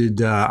facts,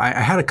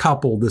 I had a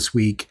couple this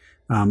week,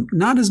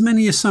 not as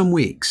many as some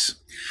weeks.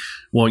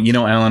 Well, you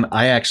know, Alan,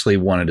 I actually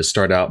wanted to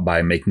start out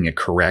by making a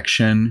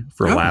correction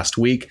for last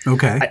week.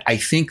 Okay. I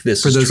think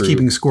this is true. For those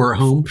keeping score at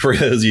home. For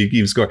those of you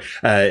keeping score.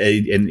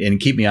 And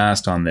keep me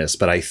honest on this.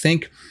 But I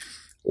think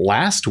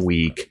last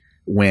week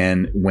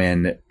when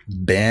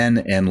Ben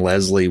and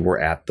Leslie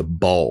were at the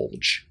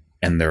Bulge,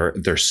 and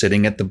they're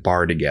sitting at the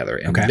bar together,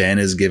 and Ben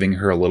is giving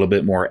her a little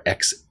bit more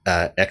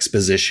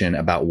exposition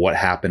about what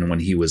happened when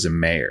he was a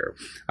mayor.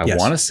 I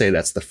want to say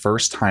that's the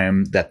first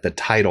time that the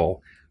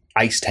title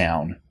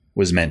Icetown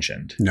was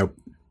mentioned. Nope.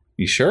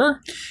 You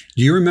sure?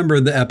 Do you remember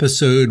the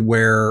episode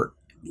where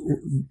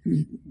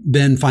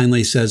Ben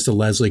finally says to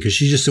Leslie, because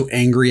she's just so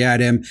angry at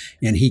him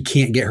and he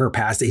can't get her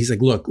past it. He's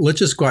like, look, let's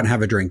just go out and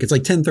have a drink. It's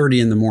like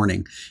 10:30 in the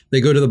morning.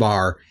 They go to the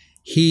bar.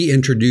 He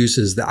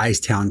introduces the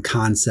Icetown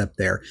concept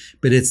there,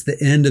 but it's the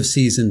end of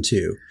season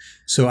 2.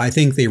 So I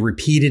think they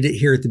repeated it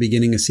here at the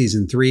beginning of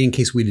season 3 in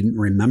case we didn't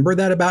remember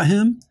that about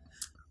him.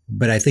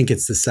 but I think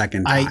it's the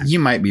second time. You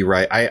might be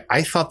right.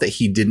 I thought that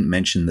he didn't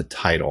mention the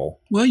title.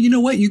 Well, you know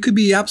what? You could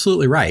be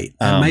absolutely right.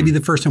 That might be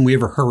the first time we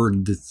ever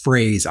heard the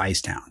phrase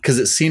Icetown. Because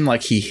it seemed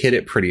like he hit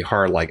it pretty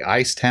hard, like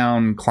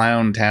Icetown,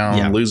 Clown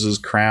Town, loses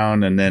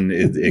crown, and then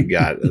it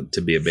got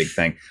to be a big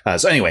thing.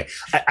 So anyway,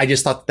 I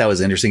just thought that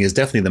was interesting. It's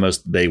definitely the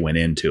most they went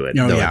into it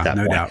at that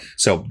point. Doubt.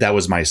 So that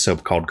was my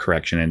so-called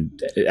correction,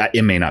 and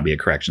it may not be a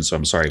correction, so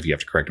I'm sorry if you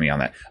have to correct me on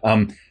that.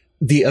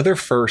 The other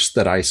first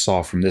that I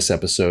saw from this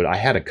episode, I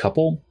had a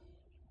couple.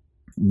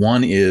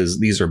 One is,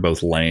 these are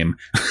both lame.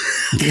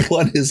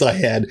 One is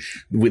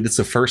it's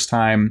the first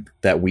time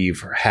that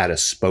we've had a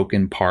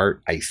spoken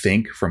part, I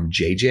think, from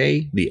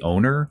JJ, the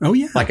owner. Oh,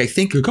 yeah. Like, I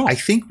think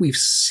we've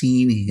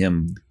seen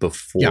him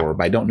before,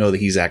 but I don't know that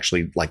he's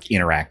actually like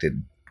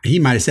interacted. He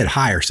might have said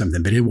hi or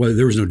something, but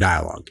there was no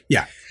dialogue.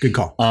 Yeah, good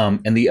call.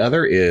 And the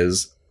other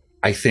is,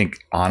 I think,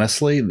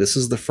 honestly, this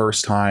is the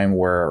first time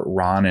where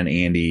Ron and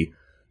Andy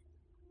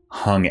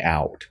hung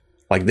out.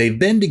 Like, they've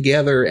been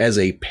together as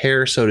a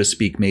pair, so to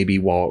speak, maybe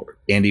while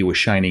Andy was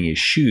shining his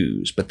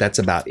shoes, but that's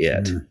about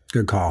it.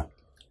 Good call.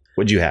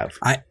 What'd you have?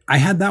 I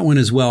had that one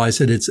as well. I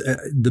said it's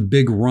the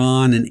big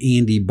Ron and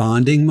Andy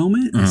bonding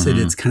moment. I said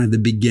it's kind of the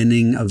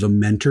beginning of a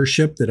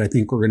mentorship that I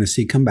think we're going to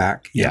see come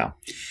back. Yeah.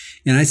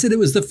 And I said it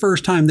was the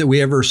first time that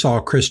we ever saw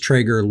Chris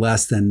Traeger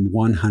less than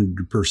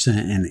 100%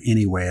 in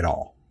any way at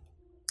all.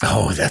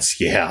 Oh,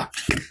 that's, yeah.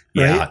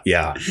 Right?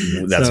 Yeah.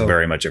 That's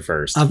very much a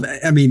first.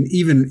 I mean,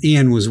 even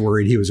Ian was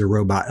worried he was a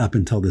robot up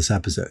until this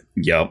episode.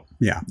 Yep.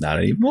 Yeah. Not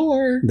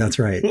anymore. That's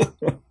right.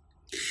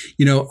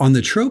 On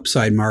the trope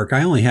side, Mark,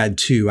 I only had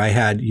two. I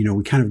had,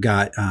 we kind of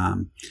got,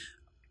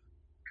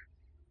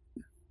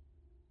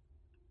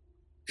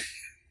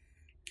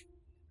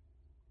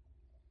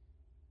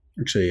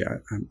 actually,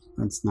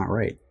 that's not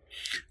right.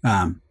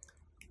 How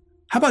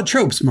about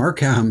tropes,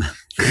 Mark?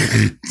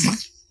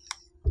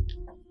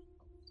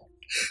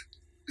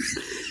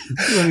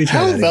 Let me try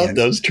How that about again.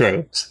 those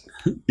tropes?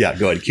 Yeah,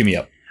 go ahead. Cue me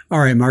up. All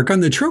right, Mark, on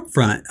the trope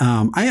front,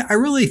 I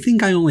really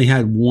think I only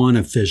had one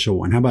official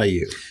one. How about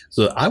you?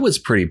 So I was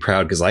pretty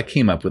proud because I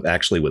came up with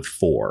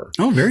 4.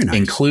 Oh, very nice.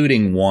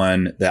 Including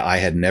one that I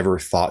had never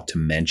thought to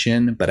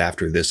mention. But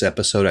after this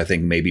episode, I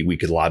think maybe we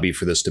could lobby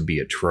for this to be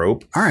a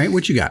trope. All right,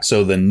 what you got?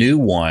 So the new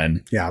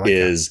one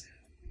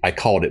I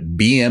called it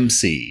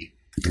BMC,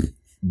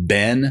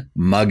 Ben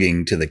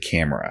mugging to the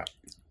camera.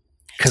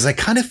 Because I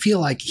kind of feel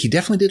like he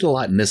definitely did a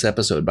lot in this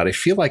episode, but I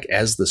feel like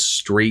as the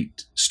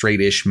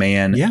straight-ish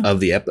man of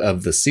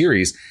the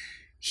series,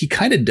 he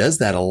kind of does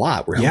that a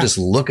lot, where he'll just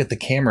look at the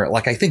camera,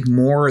 like I think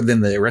more than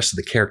the rest of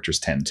the characters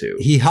tend to.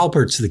 He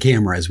halperts the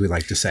camera, as we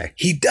like to say.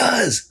 He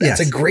does.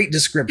 That's a great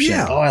description.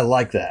 Yeah. Oh, I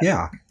like that.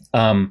 Yeah.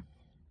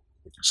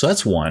 So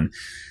that's one.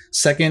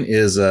 Second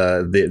is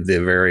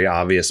the very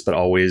obvious but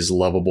always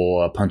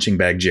lovable Punching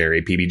Bag Jerry,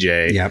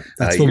 PBJ. Yep,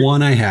 that's the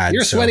one I had.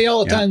 You're sweaty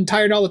all the time,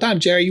 tired all the time,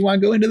 Jerry. You want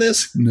to go into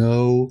this?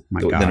 No. My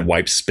God. Then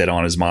wipes spit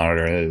on his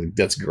monitor.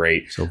 That's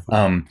great. So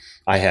fun.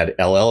 I had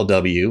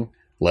LLW,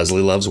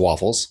 Leslie Loves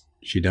Waffles.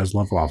 She does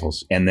love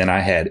waffles. And then I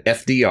had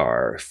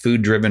FDR,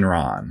 Food Driven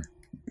Ron.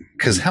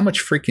 Because how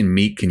much freaking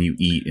meat can you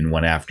eat in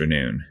one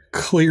afternoon?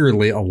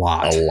 Clearly a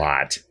lot. A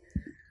lot.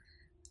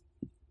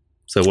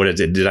 So what is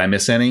it? Did I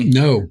miss any?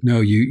 No,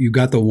 you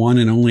got the one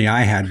and only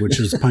I had, which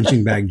is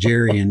Punching Bag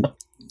Jerry, and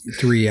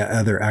 3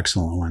 other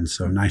excellent ones.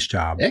 So nice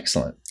job.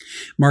 Excellent.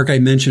 Mark, I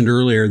mentioned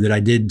earlier that I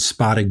did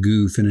spot a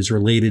goof and it's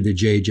related to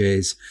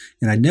JJ's.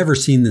 And I'd never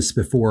seen this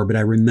before, but I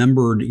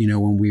remembered,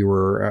 when we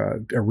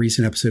were a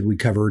recent episode we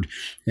covered,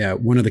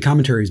 one of the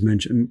commentaries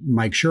mentioned,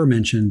 Mike Schur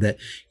mentioned that,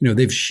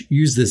 they've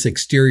used this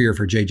exterior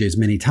for JJ's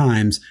many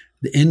times.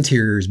 The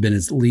interior has been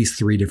at least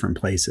 3 different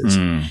places.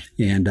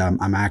 And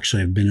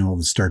I've been able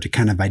to start to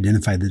kind of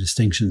identify the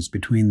distinctions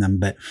between them.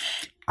 But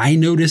I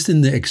noticed in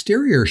the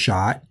exterior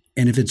shot,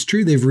 and if it's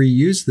true they've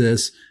reused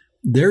this,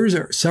 there's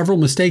several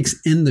mistakes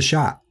in the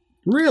shot.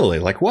 Really?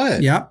 Like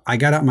what? Yeah. I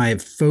got out my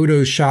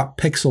Photoshop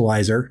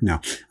pixelizer. No,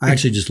 I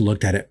actually just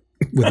looked at it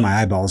with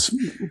my eyeballs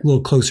a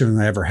little closer than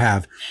I ever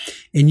have.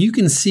 And you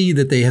can see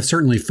that they have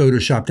certainly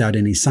Photoshopped out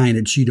any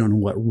signage. You don't know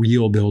what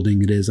real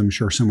building it is, I'm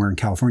sure somewhere in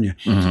California.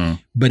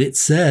 But it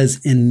says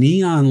in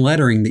neon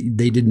lettering that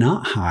they did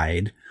not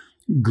hide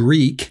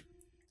Greek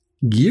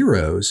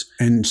gyros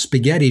and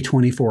spaghetti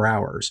 24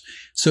 hours.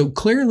 So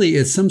clearly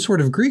it's some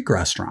sort of Greek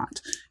restaurant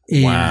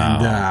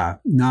and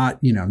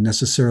not,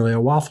 necessarily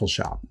a waffle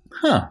shop.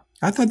 Huh.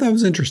 I thought that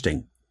was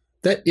interesting.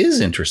 That is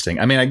interesting.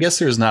 I mean, I guess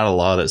there's not a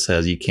law that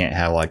says you can't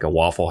have like a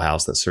Waffle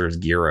House that serves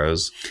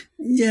gyros.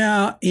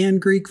 Yeah, and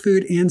Greek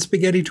food and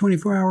spaghetti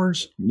 24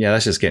 hours. Yeah,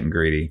 that's just getting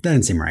greedy. That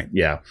doesn't seem right.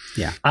 Yeah.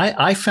 Yeah.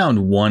 I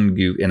found one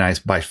goof,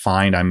 and by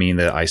find, I mean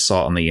that I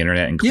saw it on the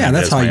internet. And yeah,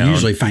 that's how I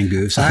usually find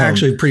goofs. I'm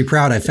actually pretty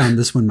proud I found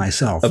this one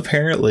myself.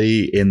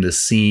 Apparently, in the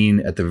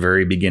scene at the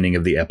very beginning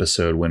of the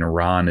episode when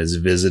Ron is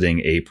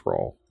visiting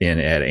April at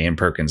Ann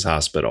Perkins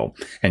Hospital,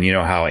 and you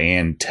know how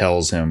Ann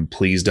tells him,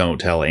 please don't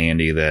tell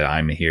Andy that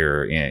I'm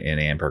here in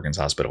Ann Perkins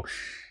Hospital.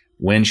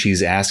 when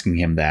she's asking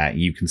him that,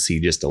 you can see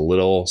just a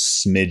little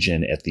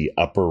smidgen at the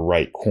upper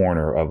right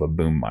corner of a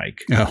boom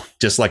mic. Oh.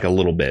 Just like a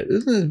little bit.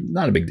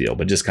 Not a big deal,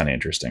 but just kind of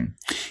interesting.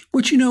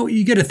 But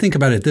you got to think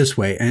about it this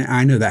way. And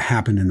I know that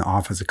happened in The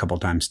Office a couple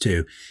of times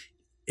too.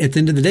 At the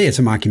end of the day, it's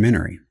a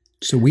mockumentary.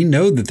 So we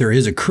know that there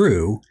is a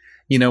crew.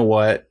 You know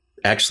what?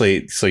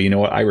 Actually, so you know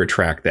what? I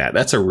retract that.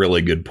 That's a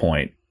really good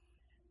point.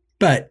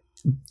 But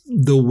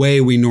the way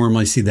we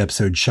normally see the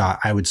episode shot,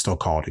 I would still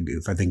call it a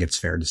goof. I think it's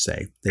fair to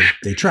say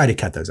they try to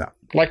cut those out.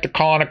 Like to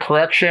call in a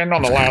correction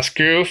on the last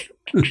goof.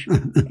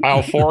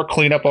 Aisle 4,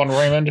 clean up on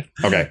Raymond.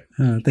 Okay.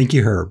 Thank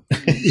you, Herb.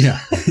 Yeah.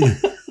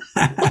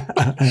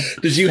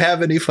 Did you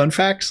have any fun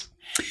facts?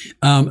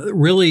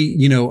 Really,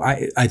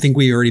 I think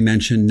we already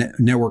mentioned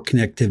network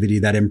connectivity.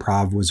 That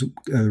improv was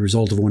a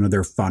result of one of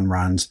their fun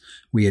runs.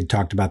 We had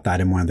talked about that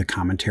in one of the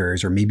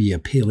commentaries, or maybe a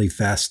Paley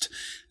Fest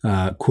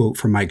quote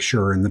from Mike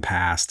Schur in the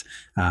past.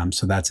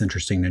 So that's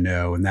interesting to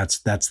know. And that's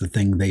the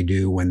thing they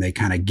do when they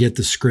kind of get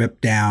the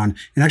script down.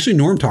 And actually,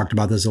 Norm talked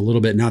about this a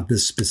little bit, not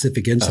this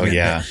specific incident. Oh,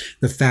 yeah.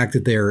 But the fact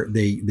that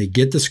they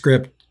get the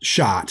script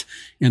shot,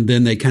 and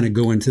then they kind of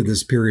go into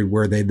this period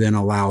where they then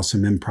allow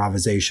some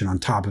improvisation on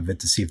top of it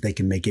to see if they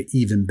can make it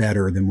even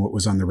better than what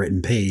was on the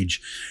written page.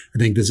 I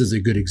think this is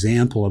a good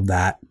example of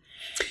that.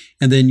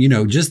 And then,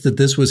 just that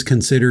this was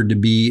considered to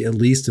be at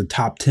least a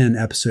top 10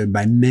 episode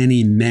by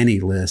many, many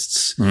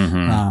lists,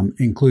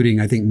 including,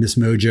 I think, Miss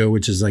Mojo,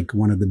 which is like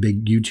one of the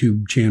big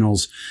YouTube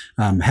channels,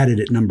 had it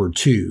at number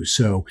 2.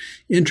 So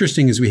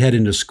interesting as we head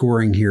into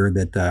scoring here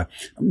that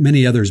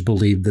many others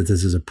believe that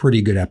this is a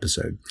pretty good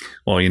episode.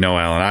 Well,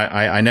 Alan,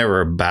 I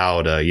never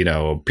bow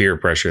to, peer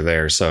pressure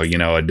there. So,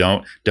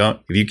 don't,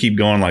 if you keep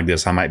going like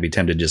this, I might be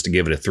tempted just to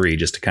give it a 3,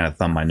 just to kind of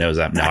thumb my nose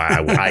up. No,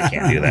 I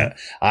can't do that.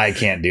 I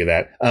can't do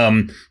that.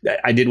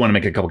 I did want to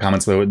make a couple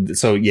comments though.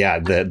 So yeah,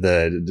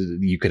 the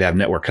you could have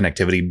network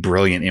connectivity,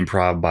 brilliant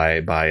improv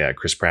by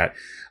Chris Pratt.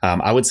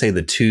 I would say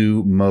the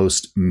 2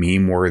 most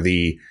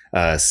meme-worthy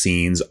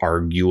scenes,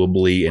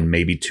 arguably, and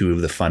maybe 2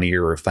 of the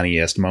funnier or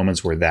funniest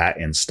moments were that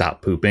and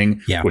Stop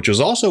Pooping, which was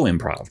also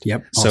improv.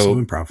 Yep, also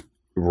improv.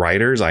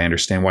 Writers, I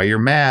understand why you're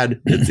mad.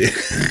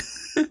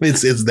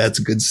 It's that's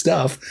good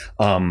stuff.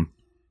 And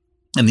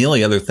the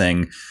only other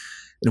thing,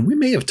 and we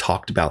may have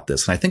talked about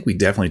this, and I think we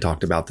definitely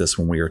talked about this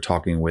when we were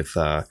talking with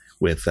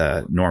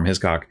Norm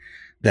Hiscock,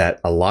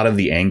 that a lot of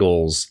the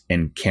angles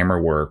and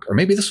camera work, or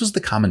maybe this was the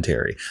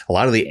commentary, a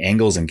lot of the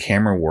angles and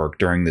camera work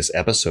during this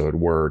episode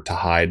were to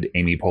hide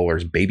Amy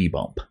Poehler's baby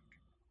bump.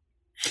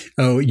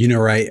 Oh,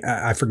 right.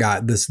 I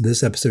forgot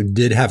this episode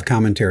did have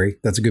commentary.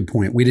 That's a good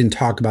point. We didn't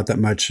talk about that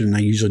much, and I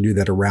usually do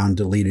that around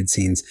deleted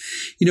scenes.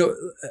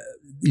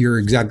 You're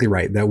exactly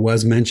right. That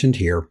was mentioned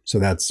here. So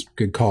that's a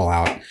good call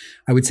out.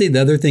 I would say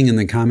the other thing in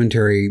the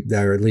commentary,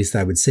 or at least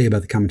I would say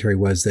about the commentary,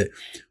 was that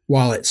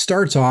while it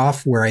starts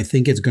off where I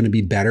think it's going to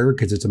be better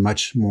because it's a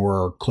much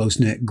more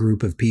close-knit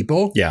group of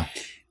people. Yeah.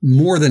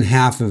 More than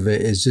half of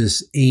it is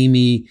just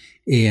Amy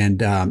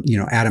and,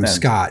 Adam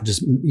Scott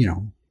just,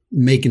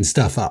 making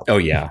stuff up. Oh,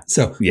 yeah.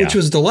 So, which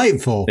was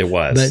delightful. It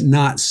was. But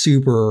not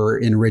super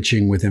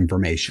enriching with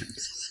information.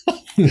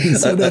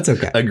 So that's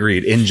okay.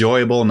 Agreed.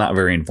 Enjoyable, not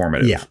very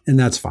informative. Yeah, and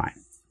that's fine.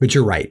 But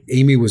you're right.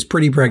 Amy was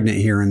pretty pregnant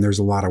here, and there's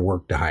a lot of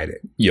work to hide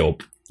it.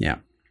 Yup. Yeah.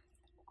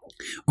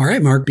 All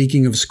right, Mark,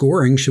 speaking of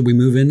scoring, should we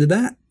move into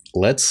that?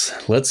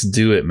 Let's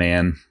do it,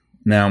 man.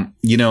 Now,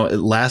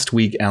 last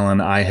week,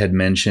 Ellen, I had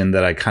mentioned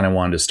that I kind of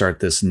wanted to start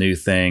this new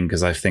thing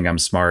because I think I'm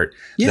smart,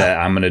 that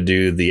I'm going to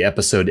do the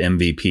episode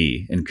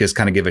MVP and just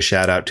kind of give a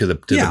shout out to the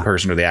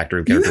person or the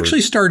actor. You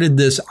actually started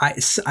this.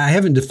 I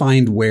haven't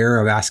defined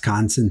where. I've asked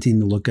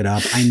Constantine to look it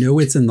up. I know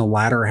it's in the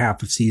latter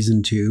half of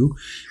season 2.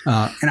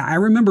 And I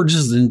remember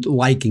just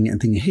liking it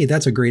and thinking, hey,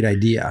 that's a great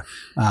idea.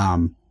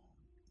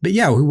 But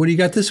yeah, what do you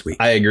got this week?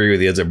 I agree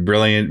with you. It's a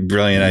brilliant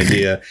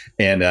idea.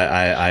 And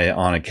I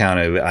on account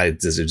of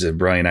it's a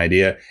brilliant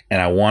idea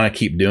and I want to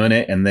keep doing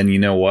it. And then you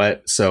know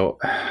what? So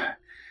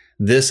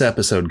this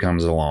episode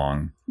comes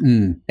along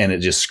and it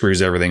just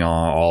screws everything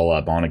all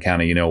up on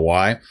account of,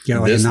 why? Yeah,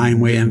 like a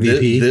 9-way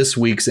MVP. This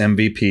week's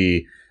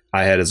MVP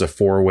I had as a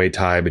 4-way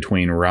tie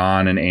between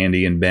Ron and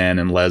Andy and Ben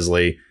and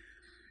Leslie.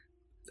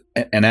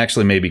 And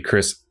actually maybe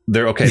Chris.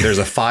 There's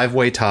a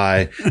 5-way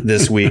tie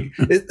this week.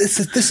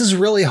 This is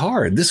really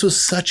hard. This was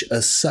such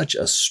a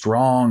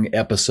strong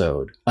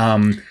episode.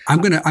 I'm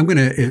going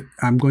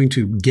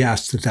to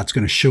guess that that's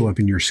going to show up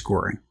in your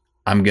scoring.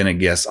 I'm going to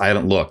guess. I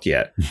haven't looked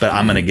yet, but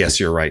I'm going to guess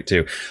you're right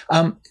too.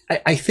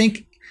 I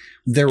think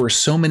there were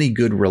so many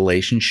good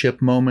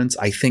relationship moments.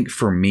 I think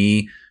for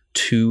me,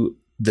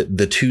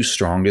 the 2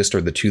 strongest,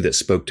 or the 2 that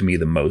spoke to me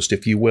the most,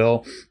 if you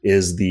will,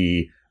 is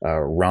the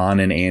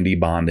Ron and Andy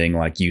bonding,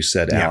 like you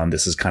said, Alan.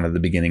 This is kind of the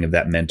beginning of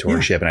that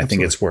mentorship, and I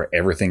think it's where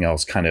everything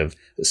else kind of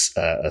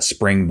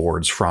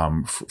springboards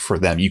for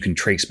them. You can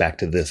trace back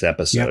to this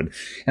episode,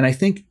 and I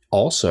think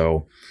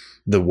also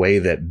the way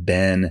that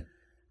Ben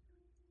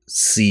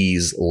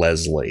sees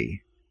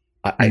Leslie.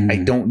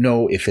 I don't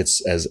know if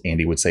it's, as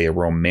Andy would say, a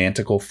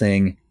romantical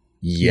thing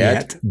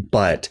yet,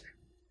 but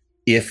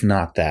If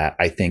not that,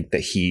 I think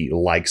that he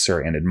likes her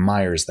and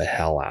admires the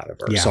hell out of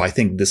her. Yeah. So I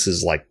think this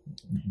is like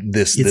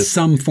this. It's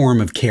some form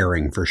of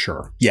caring for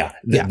sure. Yeah.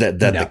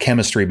 The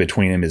chemistry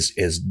between them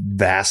is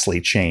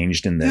vastly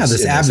changed in this. Yeah,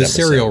 this in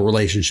adversarial episode.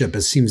 relationship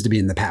seems to be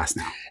in the past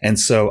now. And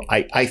so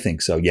I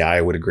think so. Yeah, I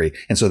would agree.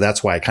 And so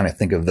that's why I kind of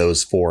think of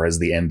those 4 as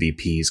the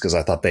MVPs, because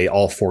I thought they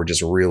all 4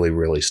 just really,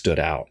 really stood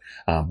out.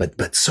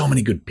 But so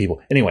many good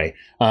people. Anyway,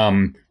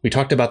 we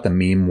talked about the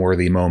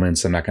meme-worthy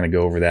moments. I'm not going to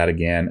go over that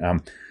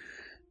again.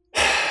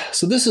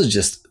 So this is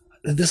just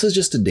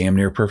a damn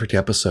near perfect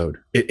episode.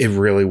 It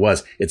really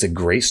was. It's a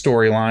great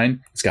storyline.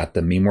 It's got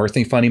the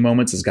meme-worthy funny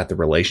moments. It's got the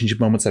relationship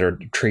moments that are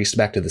traced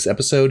back to this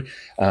episode.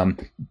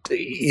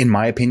 In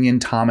my opinion,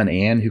 Tom and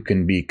Ann, who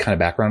can be kind of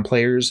background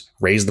players,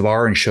 raised the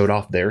bar and showed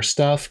off their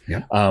stuff.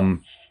 Yeah.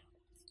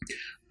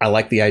 I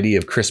like the idea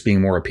of Chris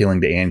being more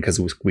appealing to Ann because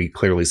we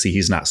clearly see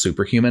he's not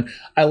superhuman.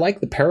 I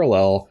like the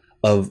parallel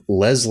of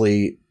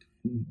Leslie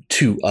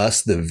to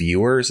us, the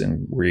viewers,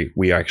 and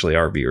we actually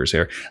are viewers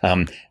here,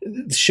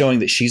 showing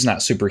that she's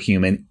not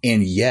superhuman,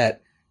 and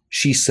yet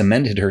she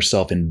cemented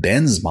herself in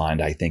Ben's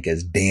mind, I think,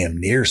 as damn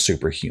near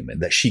superhuman,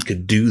 that she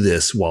could do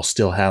this while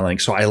still having.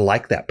 So I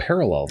like that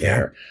parallel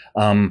there.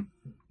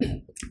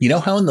 You know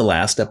how in the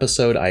last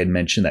episode I had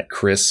mentioned that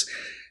Chris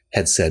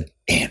had said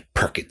Ann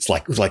Perkins,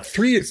 like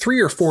three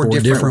or four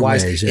different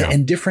ways,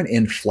 and different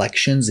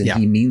inflections, and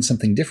he means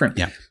something different.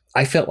 Yeah.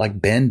 I felt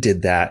like Ben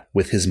did that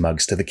with his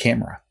mugs to the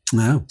camera.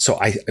 Wow. So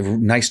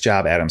nice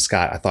job, Adam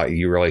Scott. I thought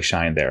you really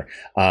shined there.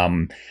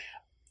 I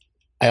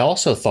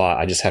also thought,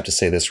 I just have to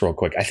say this real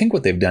quick. I think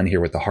what they've done here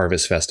with the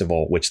Harvest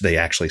Festival, which they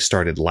actually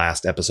started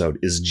last episode,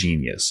 is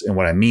genius. And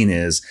what I mean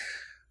is,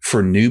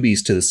 for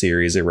newbies to the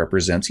series, it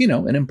represents,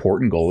 an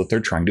important goal that they're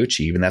trying to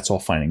achieve, and that's all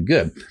fine and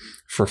good.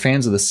 For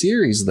fans of the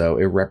series, though,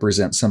 it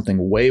represents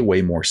something way,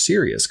 way more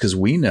serious, because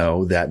we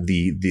know that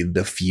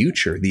the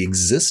future, the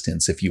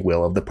existence, if you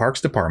will, of the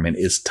Parks Department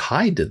is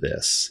tied to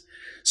this.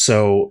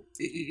 So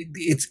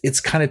it's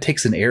kind of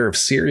takes an air of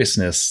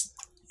seriousness.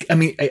 I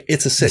mean,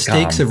 it's a sitcom. The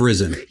stakes have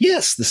risen.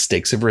 Yes, the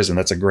stakes have risen.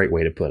 That's a great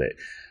way to put it.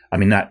 I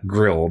mean, not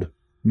grilled,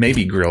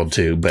 maybe grilled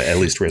too, but at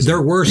least risen.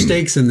 There were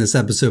stakes in this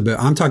episode, but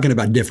I'm talking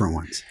about different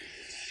ones.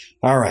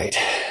 All right.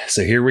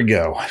 So here we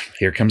go.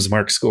 Here comes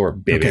Mark's score,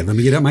 baby. Okay, let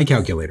me get out my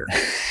calculator.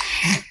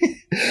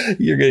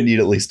 You're going to need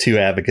at least 2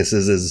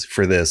 abacuses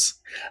for this.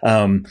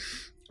 All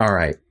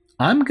right.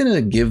 I'm going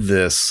to give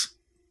this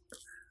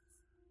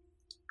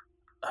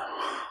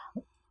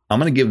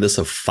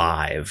a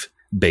 5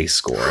 base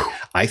score.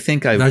 I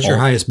think that's your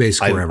highest base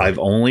score ever. I've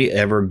only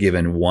ever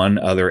given one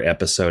other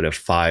episode a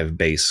 5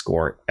 base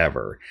score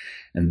ever.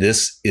 And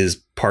this is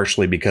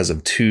partially because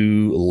of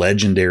 2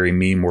 legendary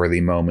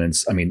meme-worthy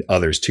moments. I mean,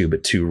 others too,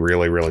 but 2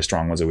 really, really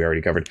strong ones that we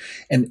already covered.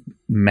 And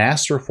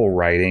masterful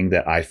writing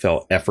that I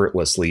felt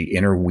effortlessly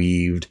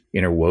interwoven.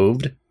 They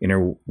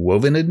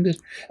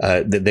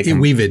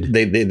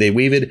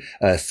weaved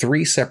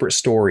 3 separate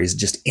stories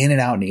just in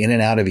and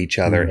out of each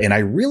other. And I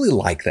really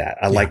like that.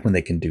 I like when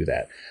they can do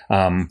that.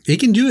 They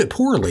can do it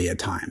poorly at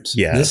times.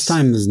 Yes. This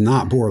time is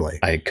not poorly.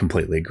 I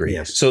completely agree.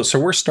 Yes. So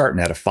we're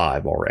starting at a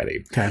 5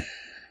 already. Okay.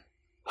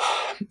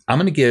 I'm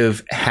going to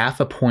give half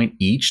a point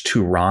each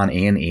to Ron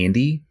and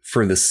Andy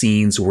for the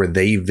scenes where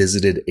they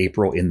visited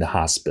April in the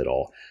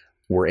hospital.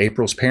 Were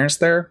April's parents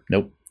there?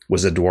 Nope.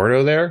 Was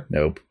Eduardo there?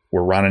 Nope.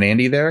 Were Ron and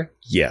Andy there?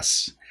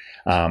 Yes.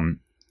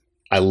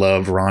 I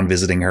love Ron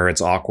visiting her. It's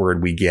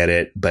awkward. We get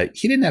it. But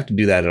he didn't have to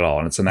do that at all.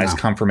 And it's a nice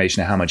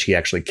confirmation of how much he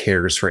actually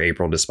cares for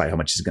April, despite how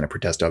much he's going to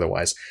protest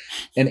otherwise.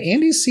 And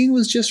Andy's scene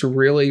was just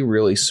really,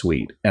 really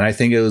sweet. And I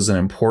think it was an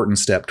important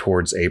step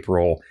towards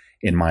April,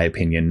 in my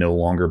opinion, no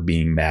longer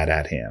being mad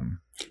at him.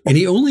 And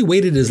he only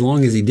waited as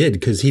long as he did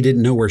because he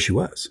didn't know where she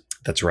was.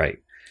 That's right.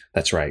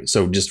 That's right.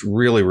 So just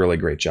really, really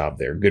great job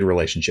there. Good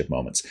relationship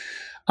moments.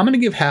 I'm going to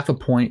give half a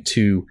point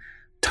to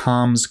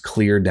Tom's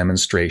clear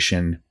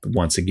demonstration,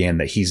 once again,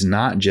 that he's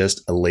not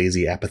just a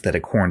lazy,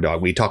 apathetic horn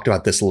dog. We talked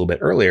about this a little bit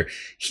earlier.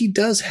 He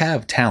does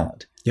have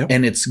talent. Yep.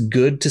 And it's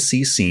good to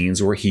see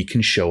scenes where he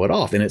can show it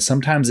off. And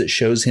sometimes it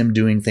shows him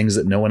doing things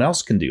that no one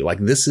else can do. Like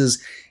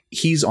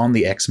he's on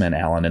the X-Men,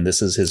 Alan, and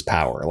this is his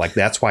power. Like,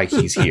 that's why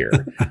he's here.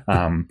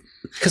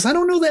 Because I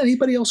don't know that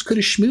anybody else could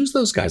have schmoozed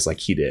those guys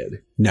like he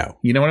did. No.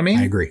 You know what I mean?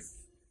 I agree.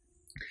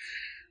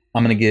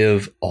 I'm going to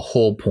give a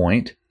whole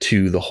point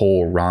to the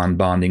whole Ron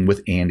bonding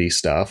with Andy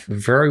stuff.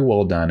 Very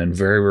well done and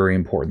very, very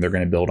important. They're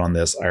going to build on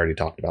this. I already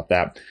talked about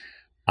that.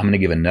 I'm going to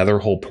give another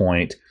whole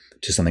point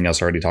to something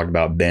else I already talked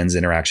about, Ben's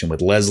interaction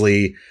with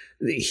Leslie.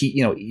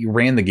 He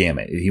ran the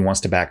gamut. He wants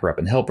to back her up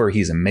and help her.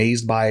 He's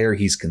amazed by her.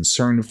 He's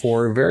concerned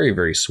for her. Very,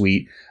 very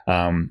sweet.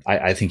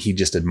 I think he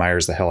just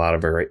admires the hell out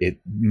of her. It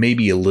may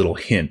be a little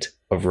hint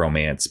of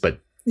romance,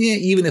 but yeah,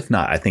 even if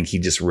not, I think he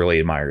just really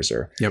admires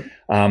her. Yep.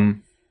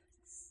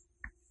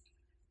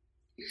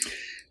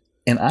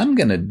 And I'm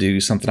going to do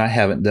something I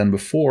haven't done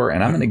before,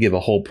 and I'm going to give a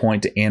whole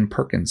point to Ann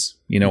Perkins.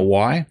 You know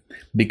why?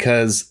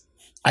 Because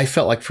I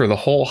felt like for the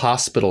whole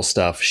hospital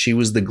stuff, she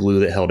was the glue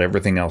that held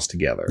everything else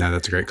together. No,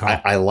 that's a great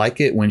call. I like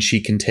it when she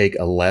can take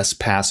a less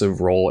passive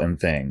role in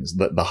things.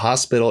 The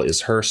hospital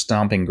is her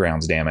stomping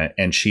grounds, damn it.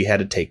 And she had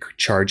to take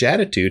charge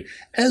attitude,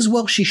 as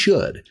well she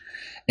should.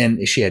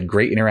 And she had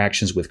great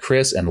interactions with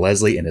Chris and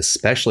Leslie, and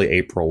especially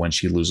April when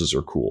she loses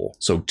her cool.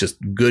 So just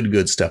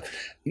good stuff.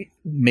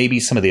 Maybe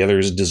some of the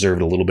others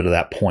deserved a little bit of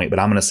that point, but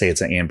I'm going to say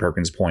it's an Ann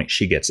Perkins point.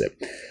 She gets it.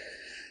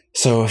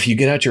 So if you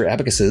get out your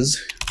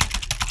abacuses,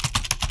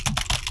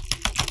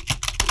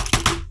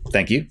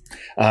 thank you.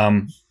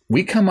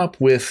 We come up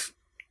with,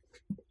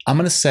 I'm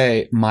going to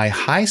say, my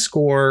high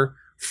score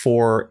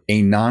for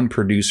a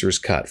non-producer's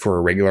cut for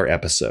a regular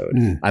episode.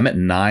 I'm at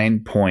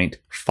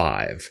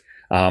 9.5.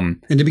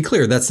 And to be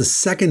clear, that's the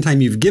second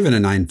time you've given a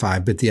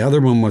 9.5, but the other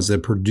one was a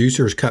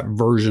producer's cut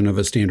version of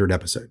a standard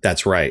episode.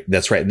 That's right.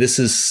 This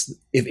is,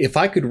 if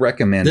I could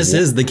recommend. This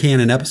is the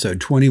canon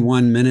episode,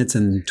 21 minutes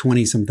and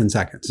 20 something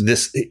seconds.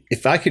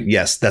 If I could,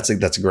 yes, that's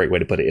a great way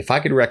to put it. If I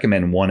could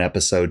recommend one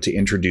episode to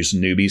introduce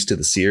newbies to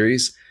the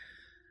series,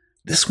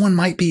 this one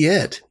might be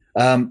it.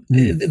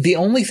 The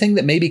only thing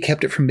that maybe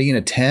kept it from being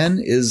a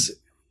 10 is,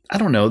 I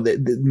don't know,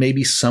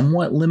 maybe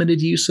somewhat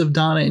limited use of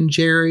Donna and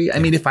Jerry. I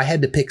mean, if I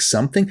had to pick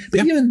something,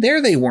 but even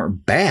there, they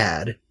weren't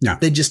bad. No.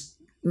 They just,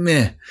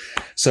 meh.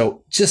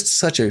 So just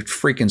such a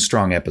freaking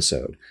strong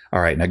episode.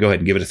 All right, now go ahead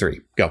and give it a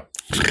 3. Go.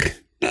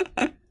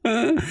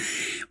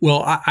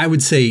 Well, I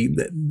would say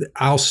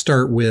I'll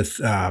start with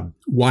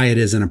why it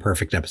isn't a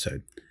perfect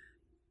episode.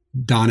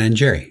 Donna and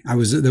Jerry. That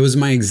was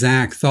my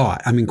exact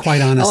thought. I mean,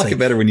 quite honestly. I like it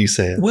better when you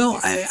say it. Well,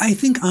 I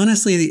think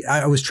honestly,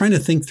 I was trying to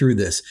think through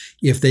this.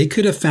 If they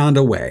could have found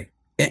a way,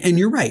 and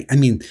you're right. I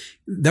mean,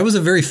 that was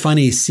a very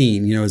funny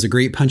scene. You know, it was a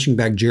great punching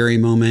back Jerry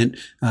moment,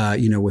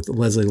 with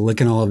Leslie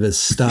licking all of his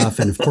stuff.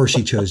 And of course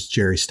she chose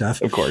Jerry's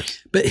stuff. Of course.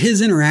 But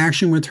his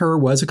interaction with her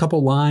was a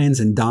couple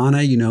lines, and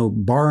Donna,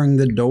 barring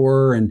the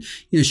door, and,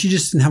 she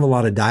just didn't have a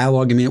lot of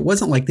dialogue. I mean, it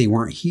wasn't like they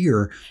weren't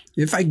here.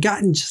 If I'd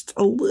gotten just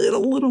a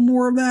little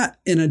more of that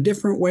in a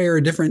different way or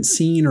a different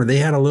scene, or they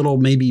had a little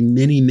maybe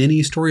mini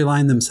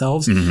storyline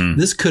themselves,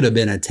 this could have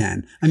been a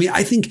 10. I mean,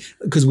 I think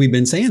because we've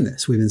been saying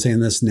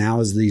this now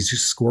as these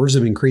scores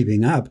have been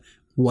creeping up.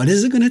 What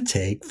is it going to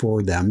take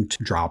for them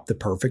to drop the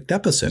perfect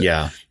episode?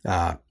 Yeah.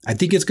 I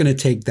think it's going to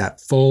take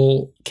that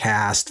full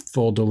cast,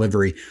 full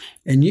delivery.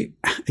 And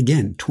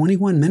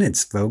 21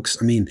 minutes,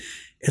 folks. I mean,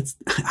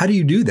 how do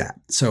you do that?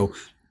 So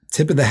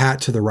tip of the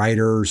hat to the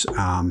writers.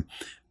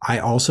 I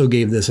also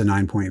gave this a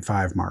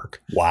 9.5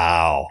 mark.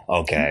 Wow.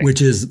 Okay.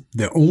 Which is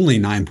the only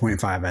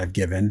 9.5 I've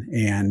given.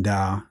 And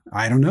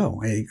I don't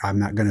know. I'm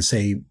not going to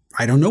say,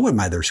 I don't know what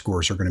my other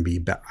scores are going to be,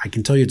 but I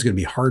can tell you it's going to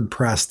be hard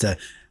pressed to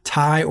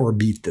tie or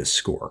beat this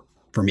score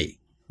for me.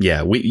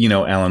 Yeah,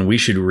 Alan, we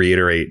should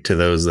reiterate to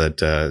those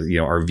that,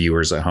 our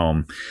viewers at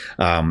home,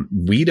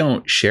 we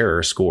don't share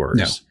our scores.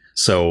 No.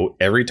 So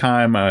every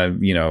time,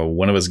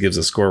 one of us gives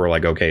a score, we're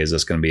like, okay, is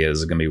this going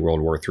to be World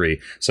War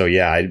III? So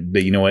yeah,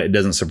 but you know what? It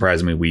doesn't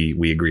surprise me.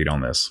 We agreed on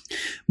this.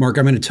 Mark,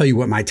 I'm going to tell you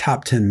what my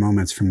top 10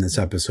 moments from this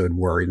episode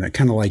were.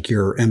 Kind of like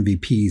your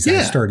MVPs. Yeah.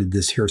 I started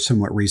this here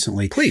somewhat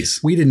recently.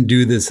 Please. We didn't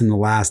do this in the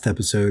last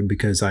episode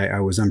because I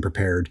was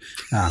unprepared.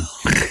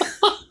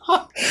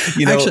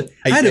 Actually,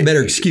 I had a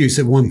better excuse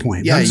at one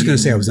point. Yeah, I'm just going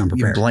to say I was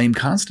unprepared. You blame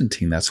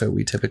Constantine. That's what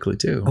we typically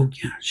do. Oh,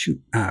 yeah. Shoot.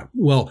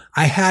 Well,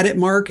 I had it,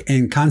 Mark,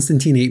 and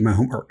Constantine ate my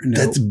homework. No.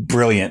 That's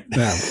brilliant.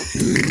 No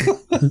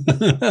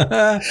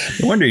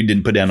wonder he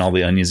didn't put down all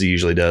the onions he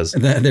usually does.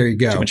 There you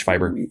go. Too much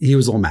fiber. He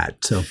was all mad.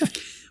 So,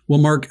 well,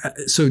 Mark,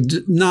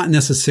 not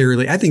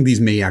necessarily. I think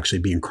these may actually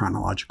be in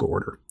chronological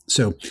order.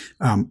 So,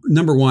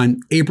 number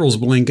one, April's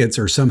blankets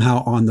are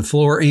somehow on the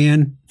floor,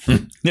 Anne.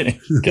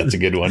 That's a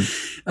good one.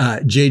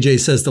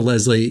 JJ says to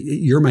Leslie,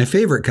 "You're my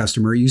favorite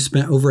customer. You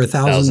spent over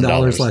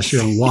 $1,000 last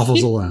year on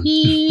waffles alone."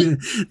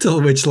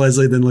 To which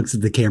Leslie then looks at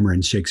the camera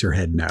and shakes her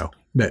head no.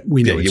 But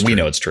we know it's true. We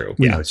know it's true.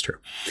 We know it's true.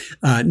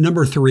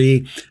 Number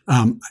three,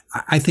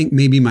 I think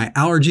maybe my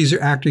allergies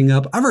are acting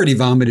up. I've already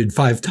vomited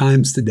 5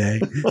 times today.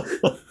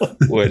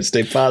 Way to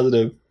stay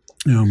positive.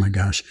 Oh my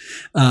gosh.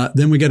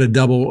 Then we got a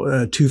double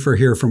twofer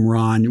here from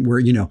Ron where,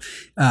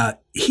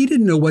 he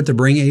didn't know what to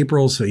bring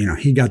April. So,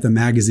 he got the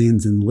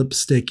magazines and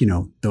lipstick,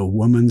 the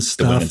woman's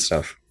stuff. The women's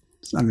stuff.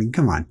 I mean,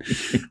 come on.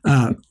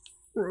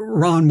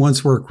 Ron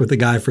once worked with a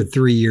guy for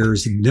 3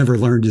 years. He never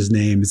learned his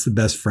name. It's the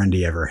best friend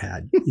he ever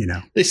had,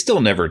 They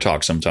still never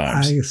talk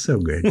sometimes. So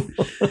good.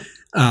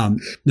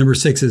 Number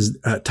 6 is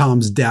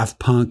Tom's Daft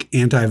Punk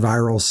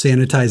antiviral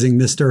sanitizing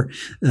mister.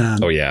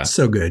 Oh, yeah.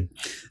 So good.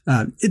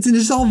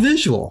 It's all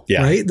visual,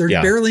 right? There's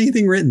barely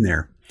anything written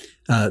there.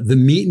 The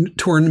meat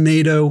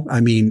tornado,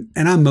 and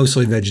I'm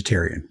mostly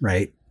vegetarian,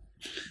 right?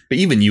 But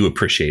even you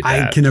appreciate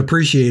that. I can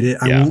appreciate it.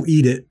 I won't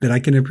eat it, but I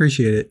can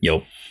appreciate it.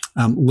 Yep.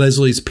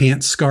 Leslie's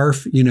pants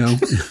scarf,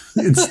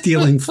 and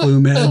stealing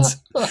flu meds.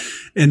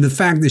 And the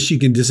fact that she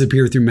can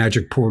disappear through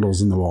magic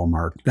portals in the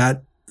Walmart.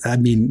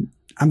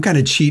 I'm kind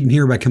of cheating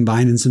here by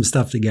combining some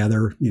stuff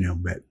together,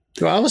 but.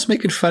 Well, I was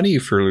making fun of you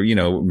for,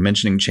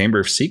 mentioning Chamber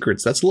of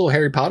Secrets. That's a little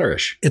Harry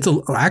Potter-ish.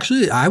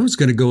 Actually, I was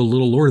going to go a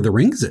little Lord of the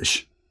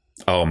Rings-ish.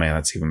 Oh man,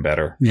 that's even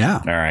better. Yeah.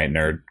 All right,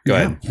 nerd. Go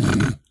ahead.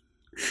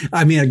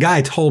 I mean, a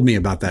guy told me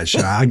about that show.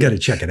 I got to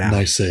check it out.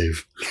 Nice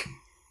save.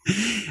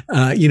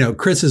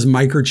 Chris's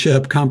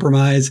microchip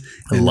compromise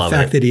and the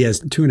fact that he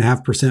has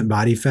 2.5%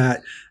 body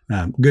fat.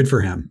 Good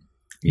for him.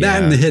 Yeah.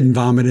 That and the hidden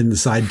vomit in the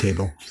side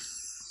table.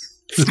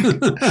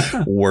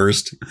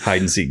 Worst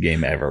hide and seek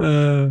game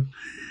ever.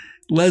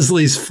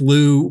 Leslie's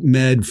flu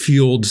med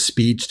fueled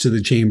speech to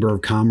the Chamber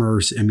of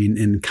Commerce. I mean,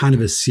 in kind of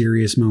a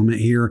serious moment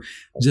here.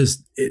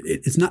 Just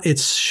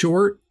it's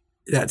short,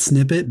 that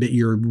snippet, but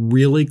you're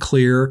really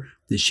clear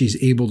that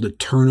she's able to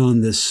turn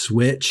on this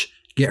switch,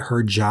 get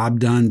her job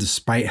done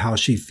despite how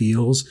she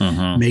feels,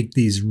 make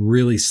these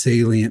really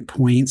salient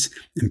points,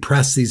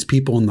 impress these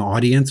people in the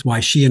audience, why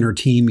she and her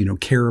team,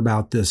 care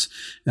about this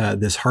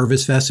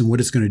Harvest Fest and what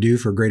it's going to do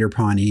for Greater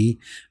Pawnee.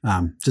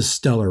 Just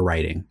stellar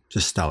writing,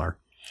 just stellar.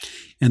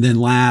 And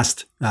then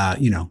last, I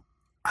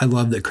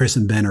love that Chris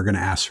and Ben are going to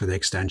ask for the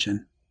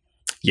extension.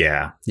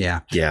 Yeah.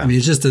 I mean,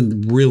 it's just a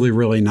really,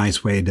 really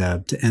nice way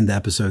to end the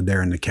episode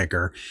there in the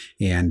kicker.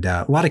 And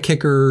a lot of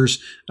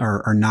kickers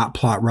are not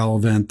plot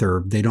relevant.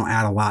 They don't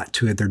add a lot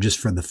to it. They're just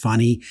for the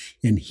funny.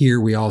 And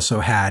here we also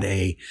had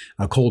a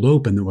cold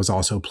open that was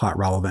also plot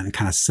relevant and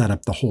kind of set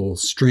up the whole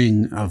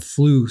string of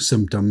flu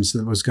symptoms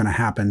that was going to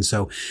happen.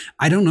 So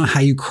I don't know how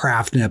you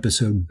craft an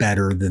episode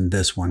better than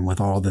this one with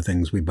all the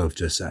things we both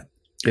just said.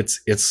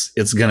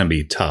 It's going to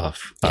be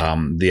tough.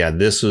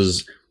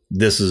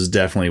 This is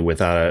definitely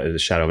without a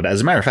shadow of it. As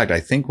a matter of fact,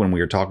 I think when we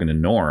were talking to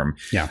Norm,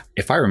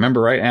 if I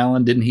remember right,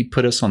 Alan, didn't he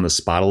put us on the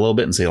spot a little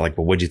bit and say like,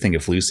 well, what'd you think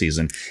of flu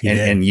season?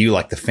 And you,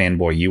 like the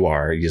fanboy you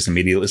are, you just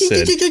immediately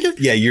said,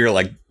 yeah, you're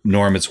like,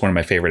 Norm, it's one of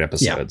my favorite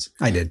episodes.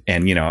 Yeah, I did.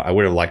 And, I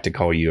would have liked to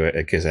call you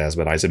a kiss ass,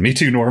 but I said, me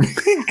too, Norm.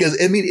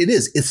 Because, I mean,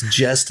 it's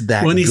just that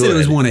good. Well, and he good. said it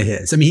was one of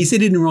his. I mean, he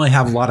said he didn't really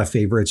have a lot of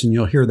favorites, and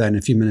you'll hear that in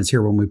a few minutes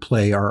here when we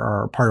play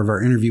our part of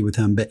our interview with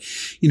him. But,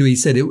 he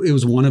said it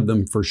was one of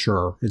them for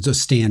sure. It's a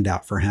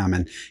standout for him.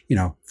 And,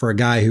 for a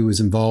guy who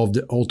was involved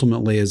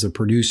ultimately as a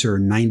producer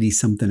in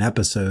 90-something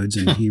episodes,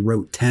 and he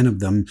wrote 10 of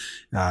them.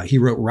 He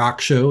wrote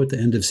Rock Show at the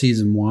end of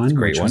season 1,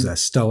 which was a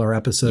stellar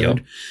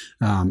episode.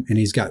 Yep. And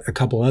he's got a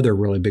couple other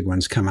really big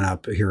ones coming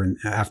up here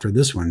after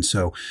this one.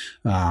 So,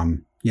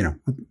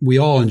 we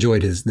all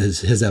enjoyed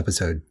his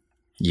episode.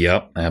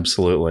 Yep,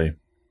 absolutely.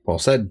 Well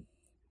said.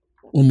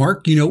 Well,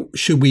 Mark,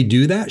 should we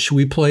do that? Should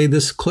we play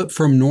this clip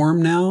from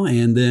Norm now?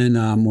 And then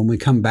when we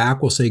come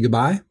back, we'll say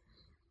goodbye?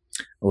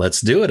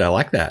 Let's do it. I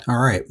like that. All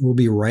right. We'll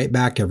be right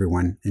back,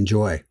 everyone.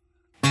 Enjoy.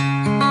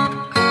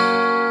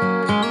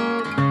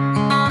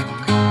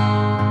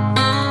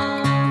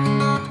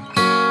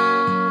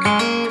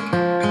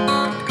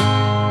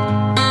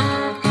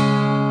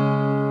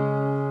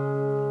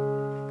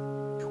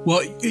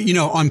 Well,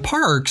 on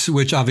Parks,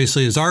 which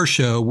obviously is our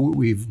show,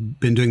 we've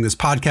been doing this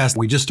podcast.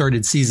 We just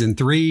started season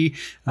 3.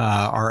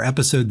 Our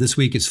episode this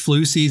week is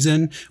Flu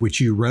Season,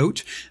 which you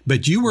wrote.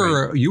 But you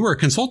were a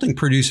consulting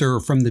producer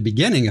from the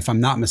beginning, if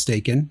I'm not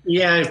mistaken.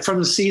 Yeah,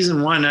 from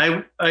season 1.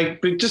 I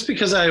just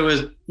because I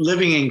was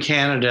living in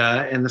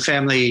Canada and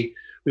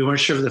we weren't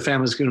sure if the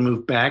family was going to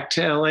move back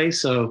to LA,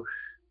 so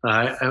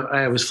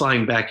I was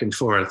flying back and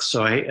forth.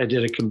 So I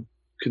did a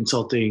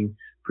consulting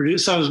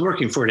producer. So I was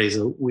working 4 days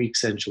a week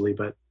essentially,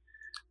 but.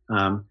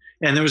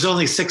 And there was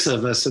only 6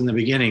 of us in the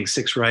beginning,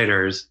 6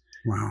 writers.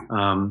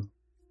 Wow.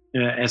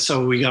 And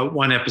so we got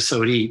 1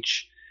 episode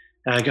each.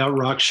 I got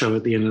Rock Show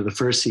at the end of the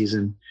first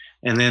season.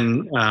 And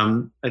then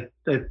I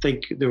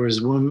think there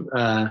was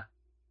Woman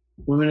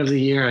of the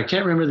Year. I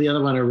can't remember the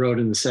other one I wrote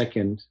in the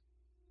second.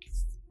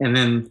 And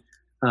then,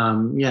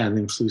 and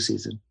then Flu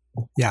Season.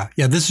 Yeah.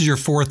 This is your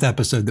 4th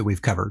episode that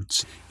we've covered.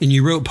 And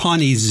you wrote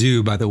Pawnee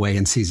Zoo, by the way,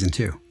 in season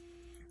 2.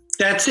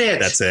 That's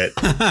it.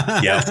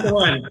 Yeah. That's the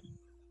one.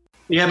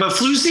 Yeah, but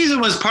Flu Season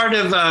was part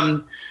of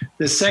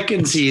the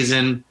second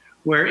season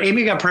where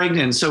Amy got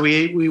pregnant. So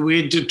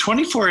we did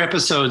 24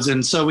 episodes,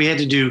 and so we had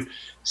to do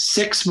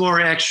 6 more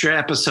extra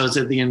episodes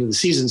at the end of the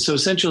season. So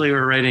essentially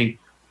we're writing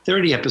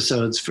 30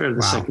 episodes for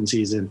the second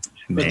season.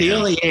 But they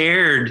only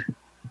aired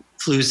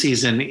Flu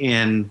Season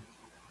in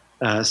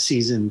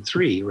season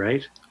 3,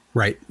 right?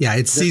 Right. Yeah.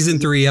 It's season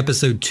 3,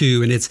 episode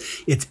 2. And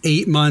it's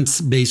 8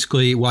 months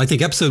basically. Well, I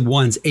think episode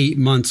 1's 8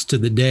 months to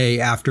the day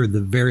after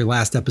the very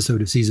last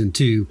episode of season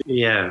 2.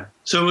 Yeah.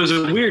 So it was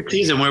a weird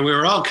season where we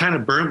were all kind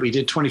of burnt. We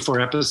did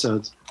 24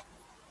 episodes.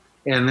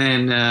 And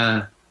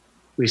then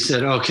we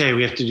said, okay,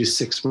 we have to do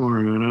 6 more.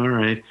 And we went, all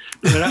right.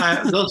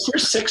 But those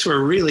first 6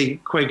 were really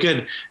quite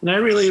good. And I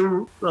really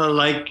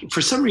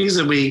for some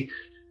reason, we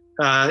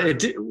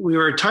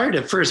were tired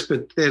at first,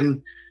 but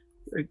then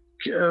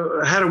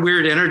had a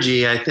weird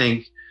energy, I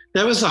think.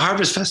 That was the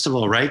Harvest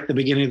Festival, right? The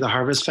beginning of the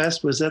Harvest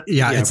Fest, was that?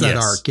 Yeah, it's that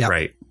arc. Yeah.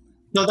 Right.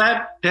 So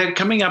that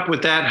coming up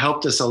with that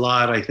helped us a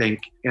lot, I think.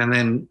 And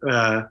then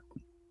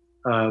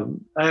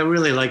I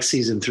really like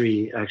season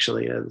 3,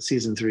 actually.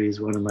 Season 3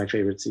 is one of my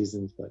favorite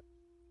seasons. But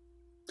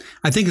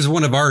I think it's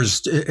one of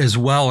ours as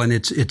well. And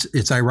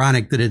it's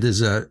ironic that it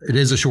is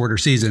a shorter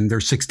season.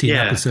 There's 16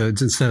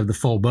 episodes instead of the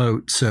full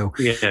boat. So,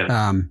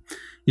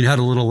 you had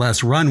a little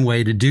less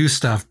runway to do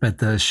stuff, but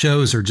the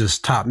shows are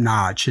just top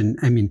notch. And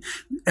I mean,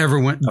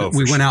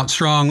 we went out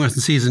strong with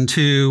season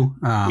 2.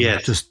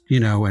 Yes. Just,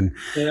 and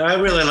yeah, I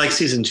really like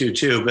season 2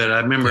 too, but I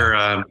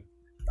remember,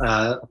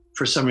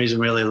 for some reason,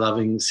 really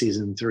loving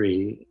season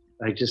 3.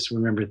 I just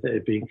remember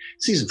it being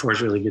season 4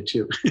 is really good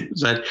too,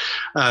 but,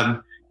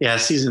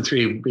 season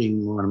 3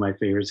 being one of my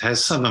favorites,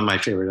 has some of my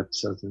favorite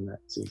episodes in that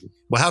season.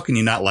 Well, how can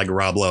you not like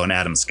Rob Lowe and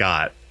Adam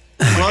Scott?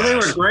 Well, they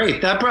were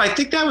great. I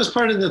think that was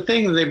part of the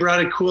thing. They brought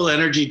a cool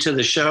energy to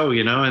the show,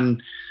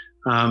 and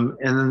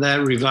then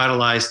that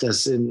revitalized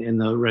us in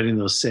the writing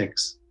those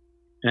 6.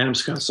 Adam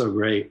Scott's so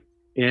great,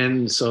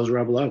 and so is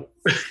Rob Lowe.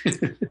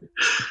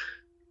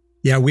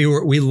 Yeah,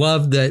 we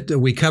loved that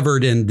we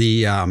covered in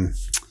the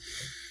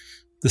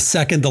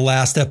second to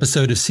last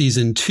episode of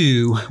season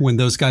 2, when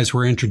those guys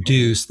were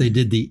introduced, they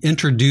did the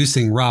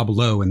introducing Rob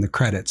Lowe in the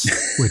credits,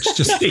 which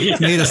just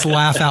made us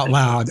laugh out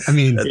loud. I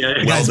mean,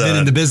 the guy's been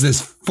in the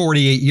business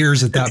 48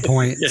 years at that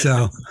point.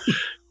 So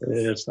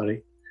that's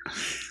funny.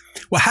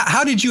 Well,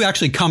 how did you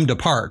actually come to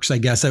Parks? I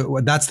guess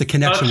that's the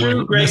connection.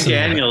 Through Greg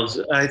Daniels,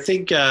 I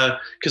think,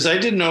 because I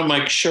didn't know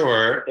Mike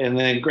Shore, and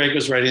then Greg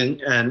was writing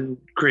and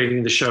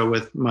creating the show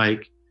with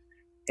Mike.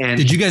 And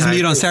did you guys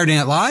meet on Saturday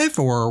Night Live,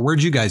 or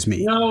where'd you guys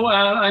meet? No,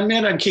 I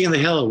met on King of the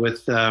Hill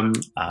with.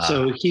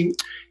 So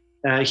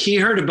he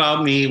heard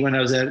about me when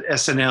I was at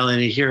SNL,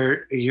 and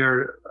he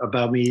heard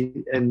about me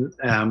and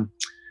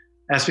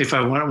asked me if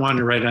I wanted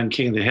to write on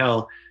King of the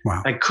Hill.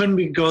 Wow. I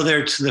couldn't go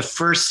there to the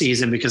first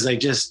season because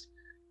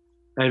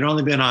I'd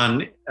only been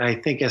on, I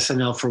think,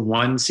 SNL for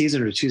 1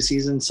 season or 2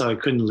 seasons, so I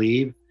couldn't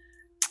leave.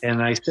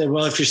 And I said,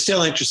 well, if you're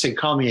still interested,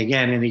 call me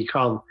again. And he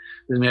called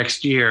the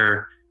next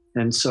year.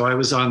 And so I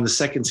was on the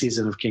 2nd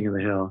season of King of the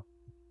Hill.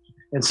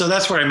 And so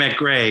that's where I met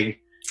Greg.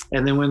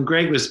 And then when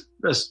Greg was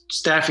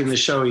staffing the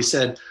show, he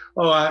said,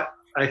 I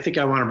think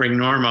I want to bring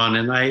Norm on.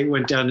 And I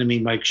went down to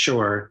meet Mike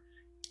Shore.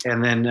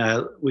 And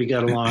then we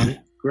got along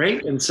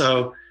great. And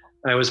so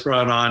I was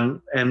brought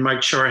on. And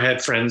Mike Shore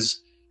had friends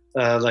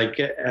like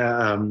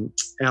Alan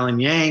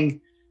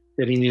Yang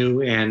that he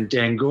knew and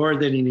Dan Gore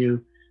that he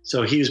knew.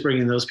 So he was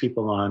bringing those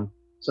people on.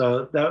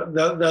 So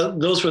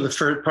those were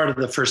the part of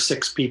the first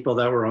 6 people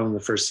that were on the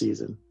first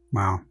season.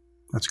 Wow.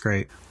 That's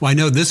great. Well, I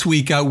know this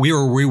week we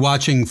were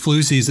rewatching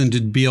flu season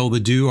to be able to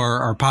do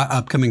our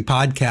upcoming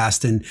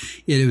podcast. And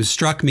it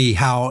struck me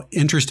how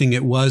interesting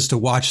it was to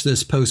watch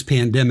this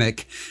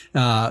post-pandemic,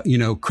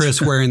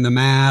 Chris wearing the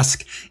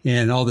mask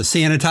and all the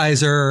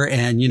sanitizer.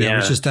 And,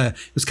 it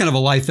was kind of a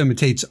life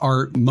imitates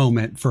art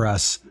moment for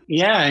us.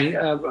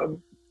 Yeah.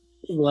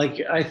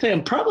 I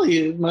think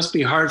probably it must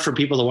be hard for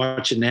people to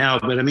watch it now,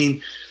 but I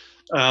mean,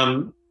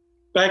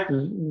 back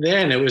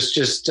then it was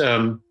just,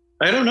 I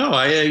don't know.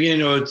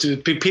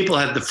 People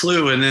had the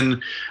flu, and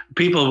then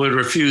people would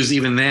refuse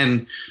even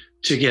then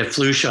to get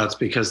flu shots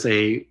because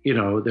there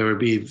would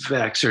be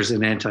vaxxers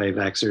and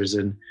anti-vaxxers.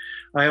 And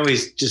I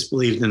always just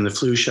believed in the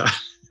flu shot.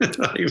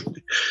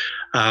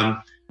 I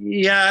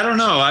don't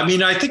know. I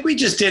mean, I think we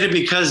just did it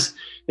because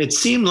it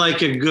seemed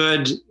like a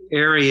good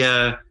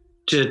area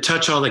to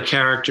touch all the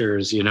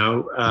characters,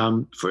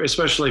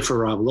 especially for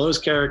Rob Lowe's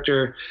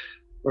character,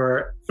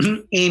 or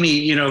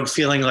Amy,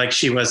 feeling like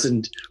she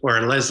wasn't, or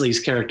Leslie's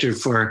character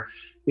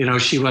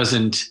she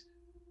wasn't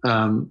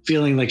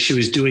feeling like she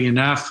was doing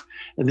enough.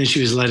 And then she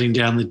was letting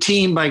down the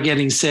team by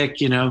getting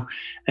sick, and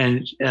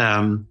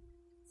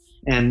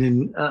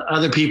then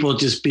other people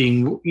just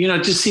being,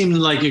 it just seemed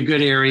like a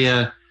good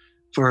area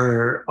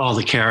for all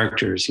the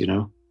characters,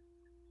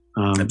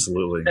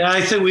 Absolutely.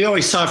 I think we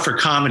always saw it for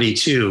comedy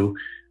too.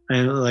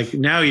 And like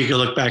now you can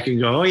look back and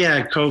go, oh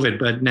yeah, COVID.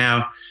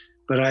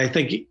 But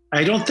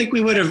I don't think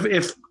we would have,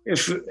 if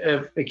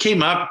it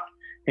came up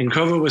and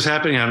COVID was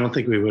happening, I don't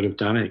think we would have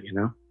done it,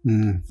 a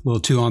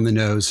little too on the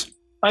nose.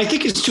 I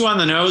think it's too on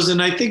the nose.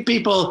 And I think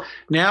people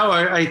now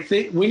I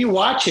think when you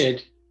watch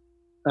it,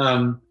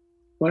 when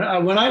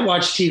I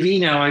watch TV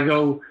now, I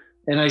go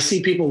and I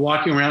see people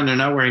walking around, they're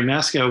not wearing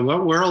masks. I go,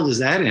 what world is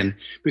that in?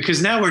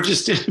 Because now we're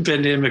just in a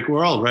pandemic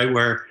world, right?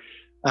 Where,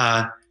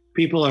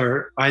 people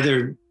are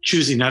either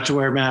choosing not to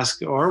wear a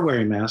mask or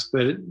wearing masks,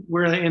 but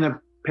we're in a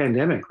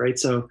pandemic, right?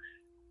 So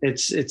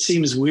it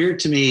seems weird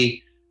to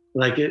me,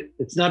 like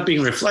it's not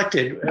being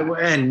reflected,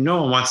 and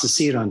no one wants to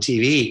see it on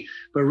TV,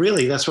 but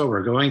really that's what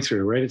we're going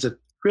through, right? It's a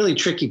really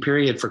tricky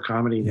period for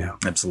comedy now.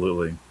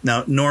 Absolutely.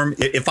 Now, Norm,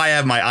 if I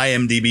have my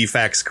IMDb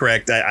facts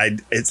correct,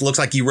 it looks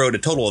like you wrote a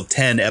total of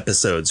 10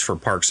 episodes for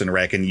Parks and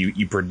Rec, and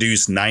you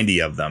produced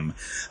 90 of them.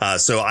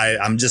 So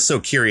I'm just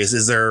so curious,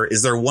 is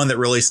there one that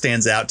really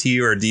stands out to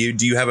you, or do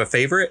you have a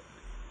favorite?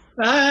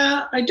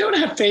 I don't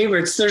have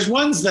favorites. There's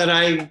ones that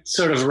I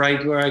sort of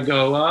write where I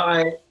go,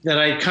 that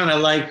I kind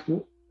of like,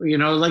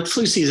 like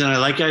flu season.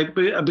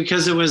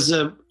 Because it was,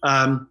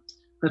 I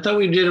thought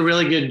we did a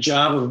really good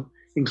job of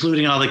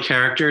including all the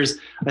characters.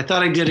 I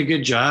thought I did a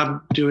good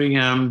job doing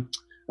a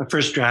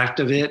first draft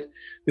of it.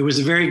 It was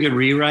a very good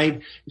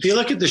rewrite. If you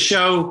look at the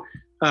show,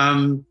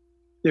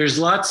 there's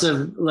lots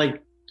of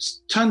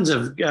tons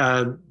of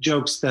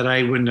jokes that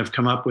I wouldn't have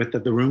come up with,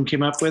 that the room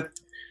came up with.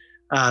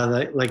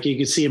 Like you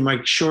could see a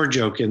Mike Shore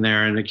joke in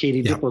there, and a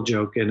Katie Dipple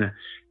joke, and a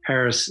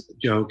Harris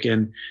joke,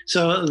 and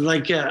so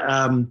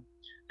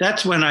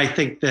that's when I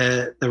think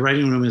the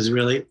writing room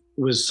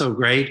was so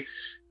great.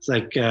 It's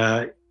like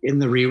in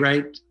the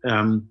rewrite,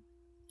 the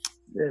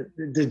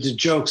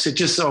jokes, it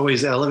just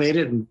always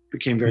elevated and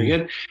became very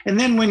good. And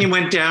then when you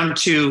went down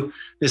to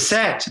the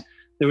set,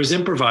 there was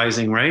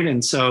improvising, right?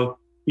 And so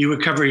you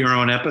would cover your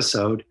own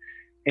episode,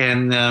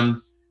 and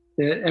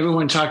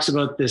everyone talks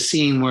about the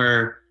scene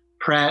where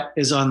Pratt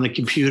is on the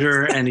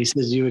computer and he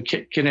says you have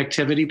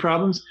connectivity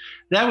problems.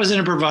 That was an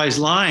improvised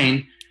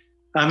line.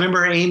 I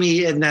remember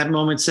Amy in that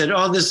moment said,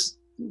 "Oh, this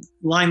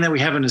line that we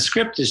have in the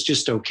script is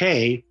just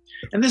okay."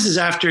 And this is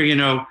after,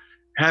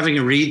 having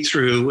a read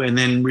through and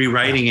then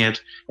rewriting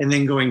it and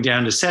then going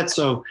down to set.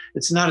 So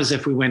it's not as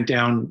if we went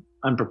down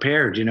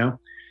unprepared,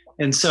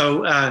 And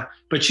so,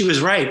 but she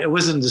was right. It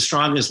wasn't the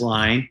strongest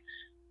line.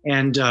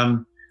 And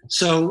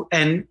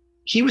and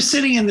he was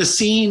sitting in the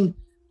scene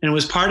and it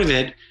was part of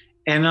it.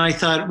 And I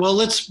thought, well,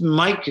 let's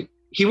mic.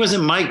 He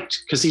wasn't mic'd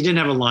because he didn't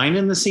have a line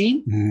in the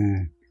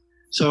scene.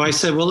 So I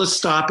said, well, let's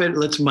stop it.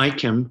 Let's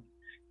mic him.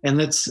 And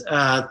let's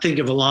think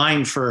of a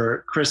line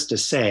for Chris to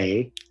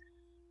say.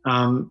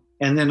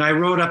 And then I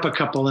wrote up a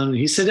couple and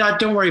he said,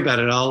 don't worry about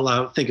it.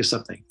 I'll think of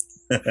something.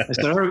 I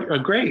said, oh,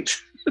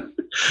 great.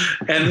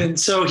 And then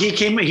so he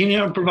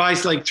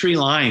improvised like 3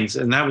 lines,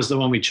 and that was the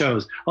one we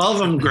chose. All of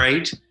them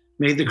great,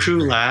 made the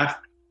crew laugh.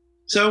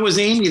 So it was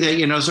Amy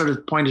that, sort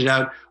of pointed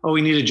out, oh,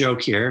 we need a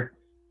joke here.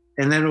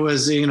 And then it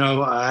was,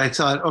 I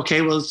thought,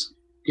 okay, well, let's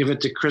give it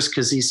to Chris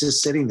because he's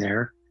just sitting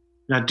there,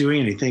 not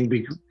doing anything.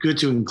 Be good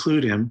to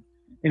include him.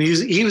 And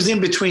he was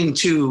in between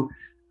 2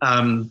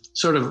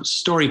 sort of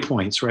story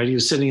points, right? He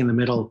was sitting in the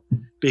middle,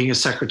 being a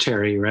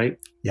secretary, right?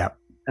 Yeah.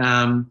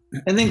 And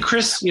then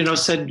Chris,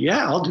 said,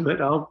 yeah, I'll do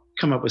it. I'll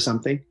come up with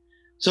something.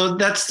 So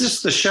that's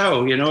just the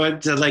show,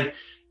 it's like,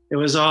 it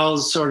was all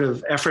sort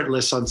of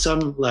effortless on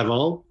some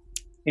level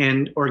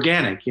and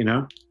organic,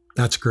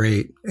 That's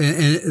great.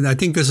 And I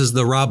think this is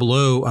the Rob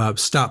Lowe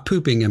Stop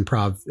Pooping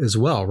improv as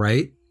well,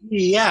 right?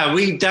 Yeah,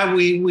 we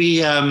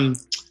came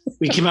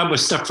up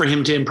with stuff for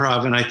him to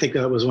improv, and I think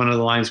that was one of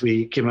the lines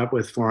we came up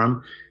with for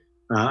him.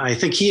 I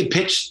think he had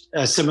pitched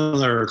a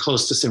similar or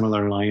close to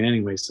similar line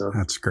anyway. So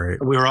that's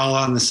great. We were all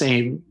on the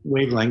same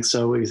wavelength.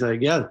 So we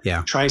said, yeah,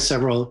 try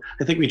several.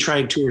 I think we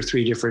tried 2 or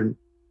 3 different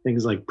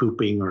things like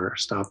pooping or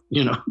stuff,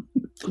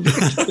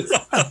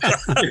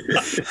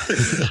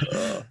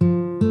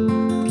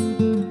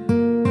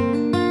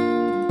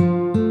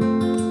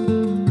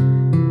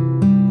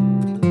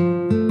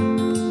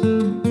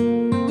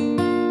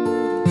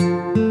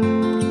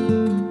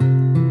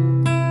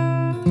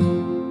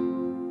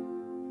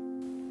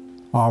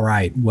 All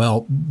right.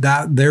 Well,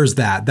 there's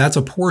that. That's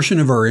a portion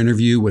of our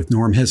interview with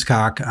Norm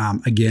Hiscock.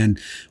 Again,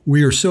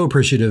 we are so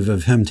appreciative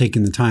of him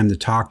taking the time to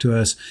talk to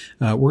us.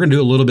 We're going to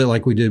do a little bit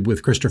like we did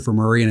with Christopher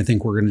Murray, and I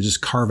think we're going to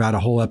just carve out a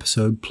whole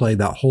episode, play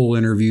that whole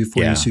interview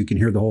for you so you can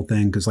hear the whole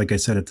thing. Because like I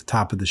said at the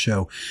top of the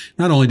show,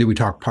 not only did we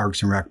talk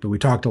Parks and Rec, but we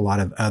talked a lot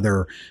of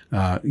other,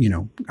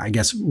 I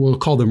guess we'll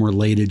call them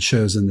related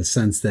shows in the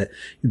sense that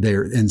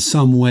they're in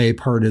some way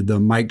part of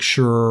the Mike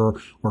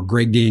Schur or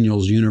Greg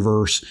Daniels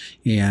universe.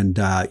 And,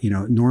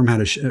 Norm had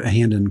a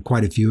hand in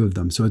quite a few of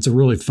them. So it's a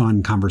really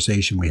fun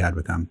conversation we had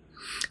with him.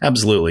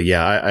 Absolutely.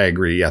 Yeah, I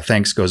agree. Yeah.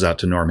 Thanks goes out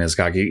to Norm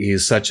Hiscock.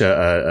 He's such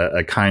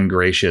a kind,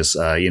 gracious,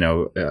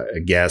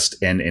 guest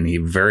and he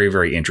very,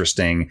 very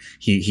interesting.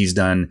 He's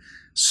done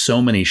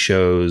so many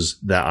shows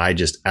that I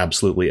just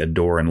absolutely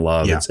adore and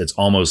love. Yeah. It's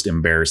almost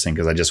embarrassing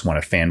because I just want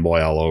to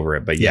fanboy all over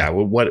it. But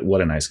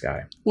what a nice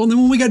guy. Well, then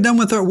when we got done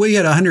with we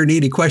had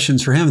 180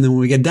 questions for him. And then when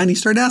we got done, he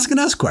started asking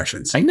us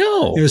questions. I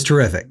know. It was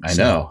terrific. I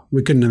know.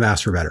 We couldn't have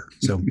asked for better.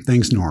 So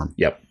thanks, Norm.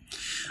 Yep.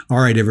 All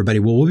right, everybody.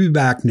 Well, we'll be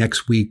back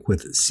next week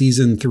with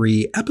season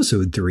 3,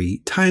 episode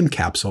 3, Time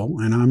Capsule.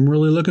 And I'm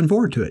really looking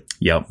forward to it.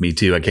 Yep. Me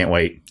too. I can't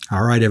wait.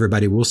 All right,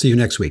 everybody. We'll see you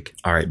next week.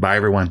 All right. Bye,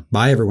 everyone.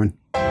 Bye, everyone.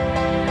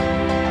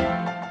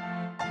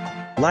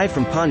 Live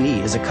from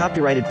Pawnee is a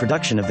copyrighted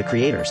production of the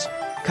creators.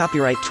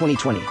 Copyright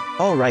 2020.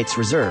 All rights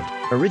reserved.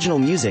 Original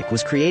music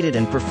was created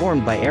and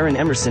performed by Aaron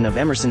Emerson of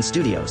Emerson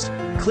Studios.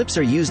 Clips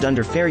are used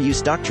under fair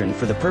use doctrine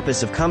for the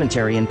purpose of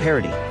commentary and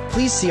parody.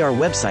 Please see our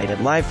website at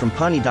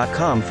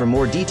livefrompawnee.com for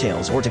more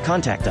details or to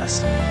contact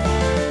us.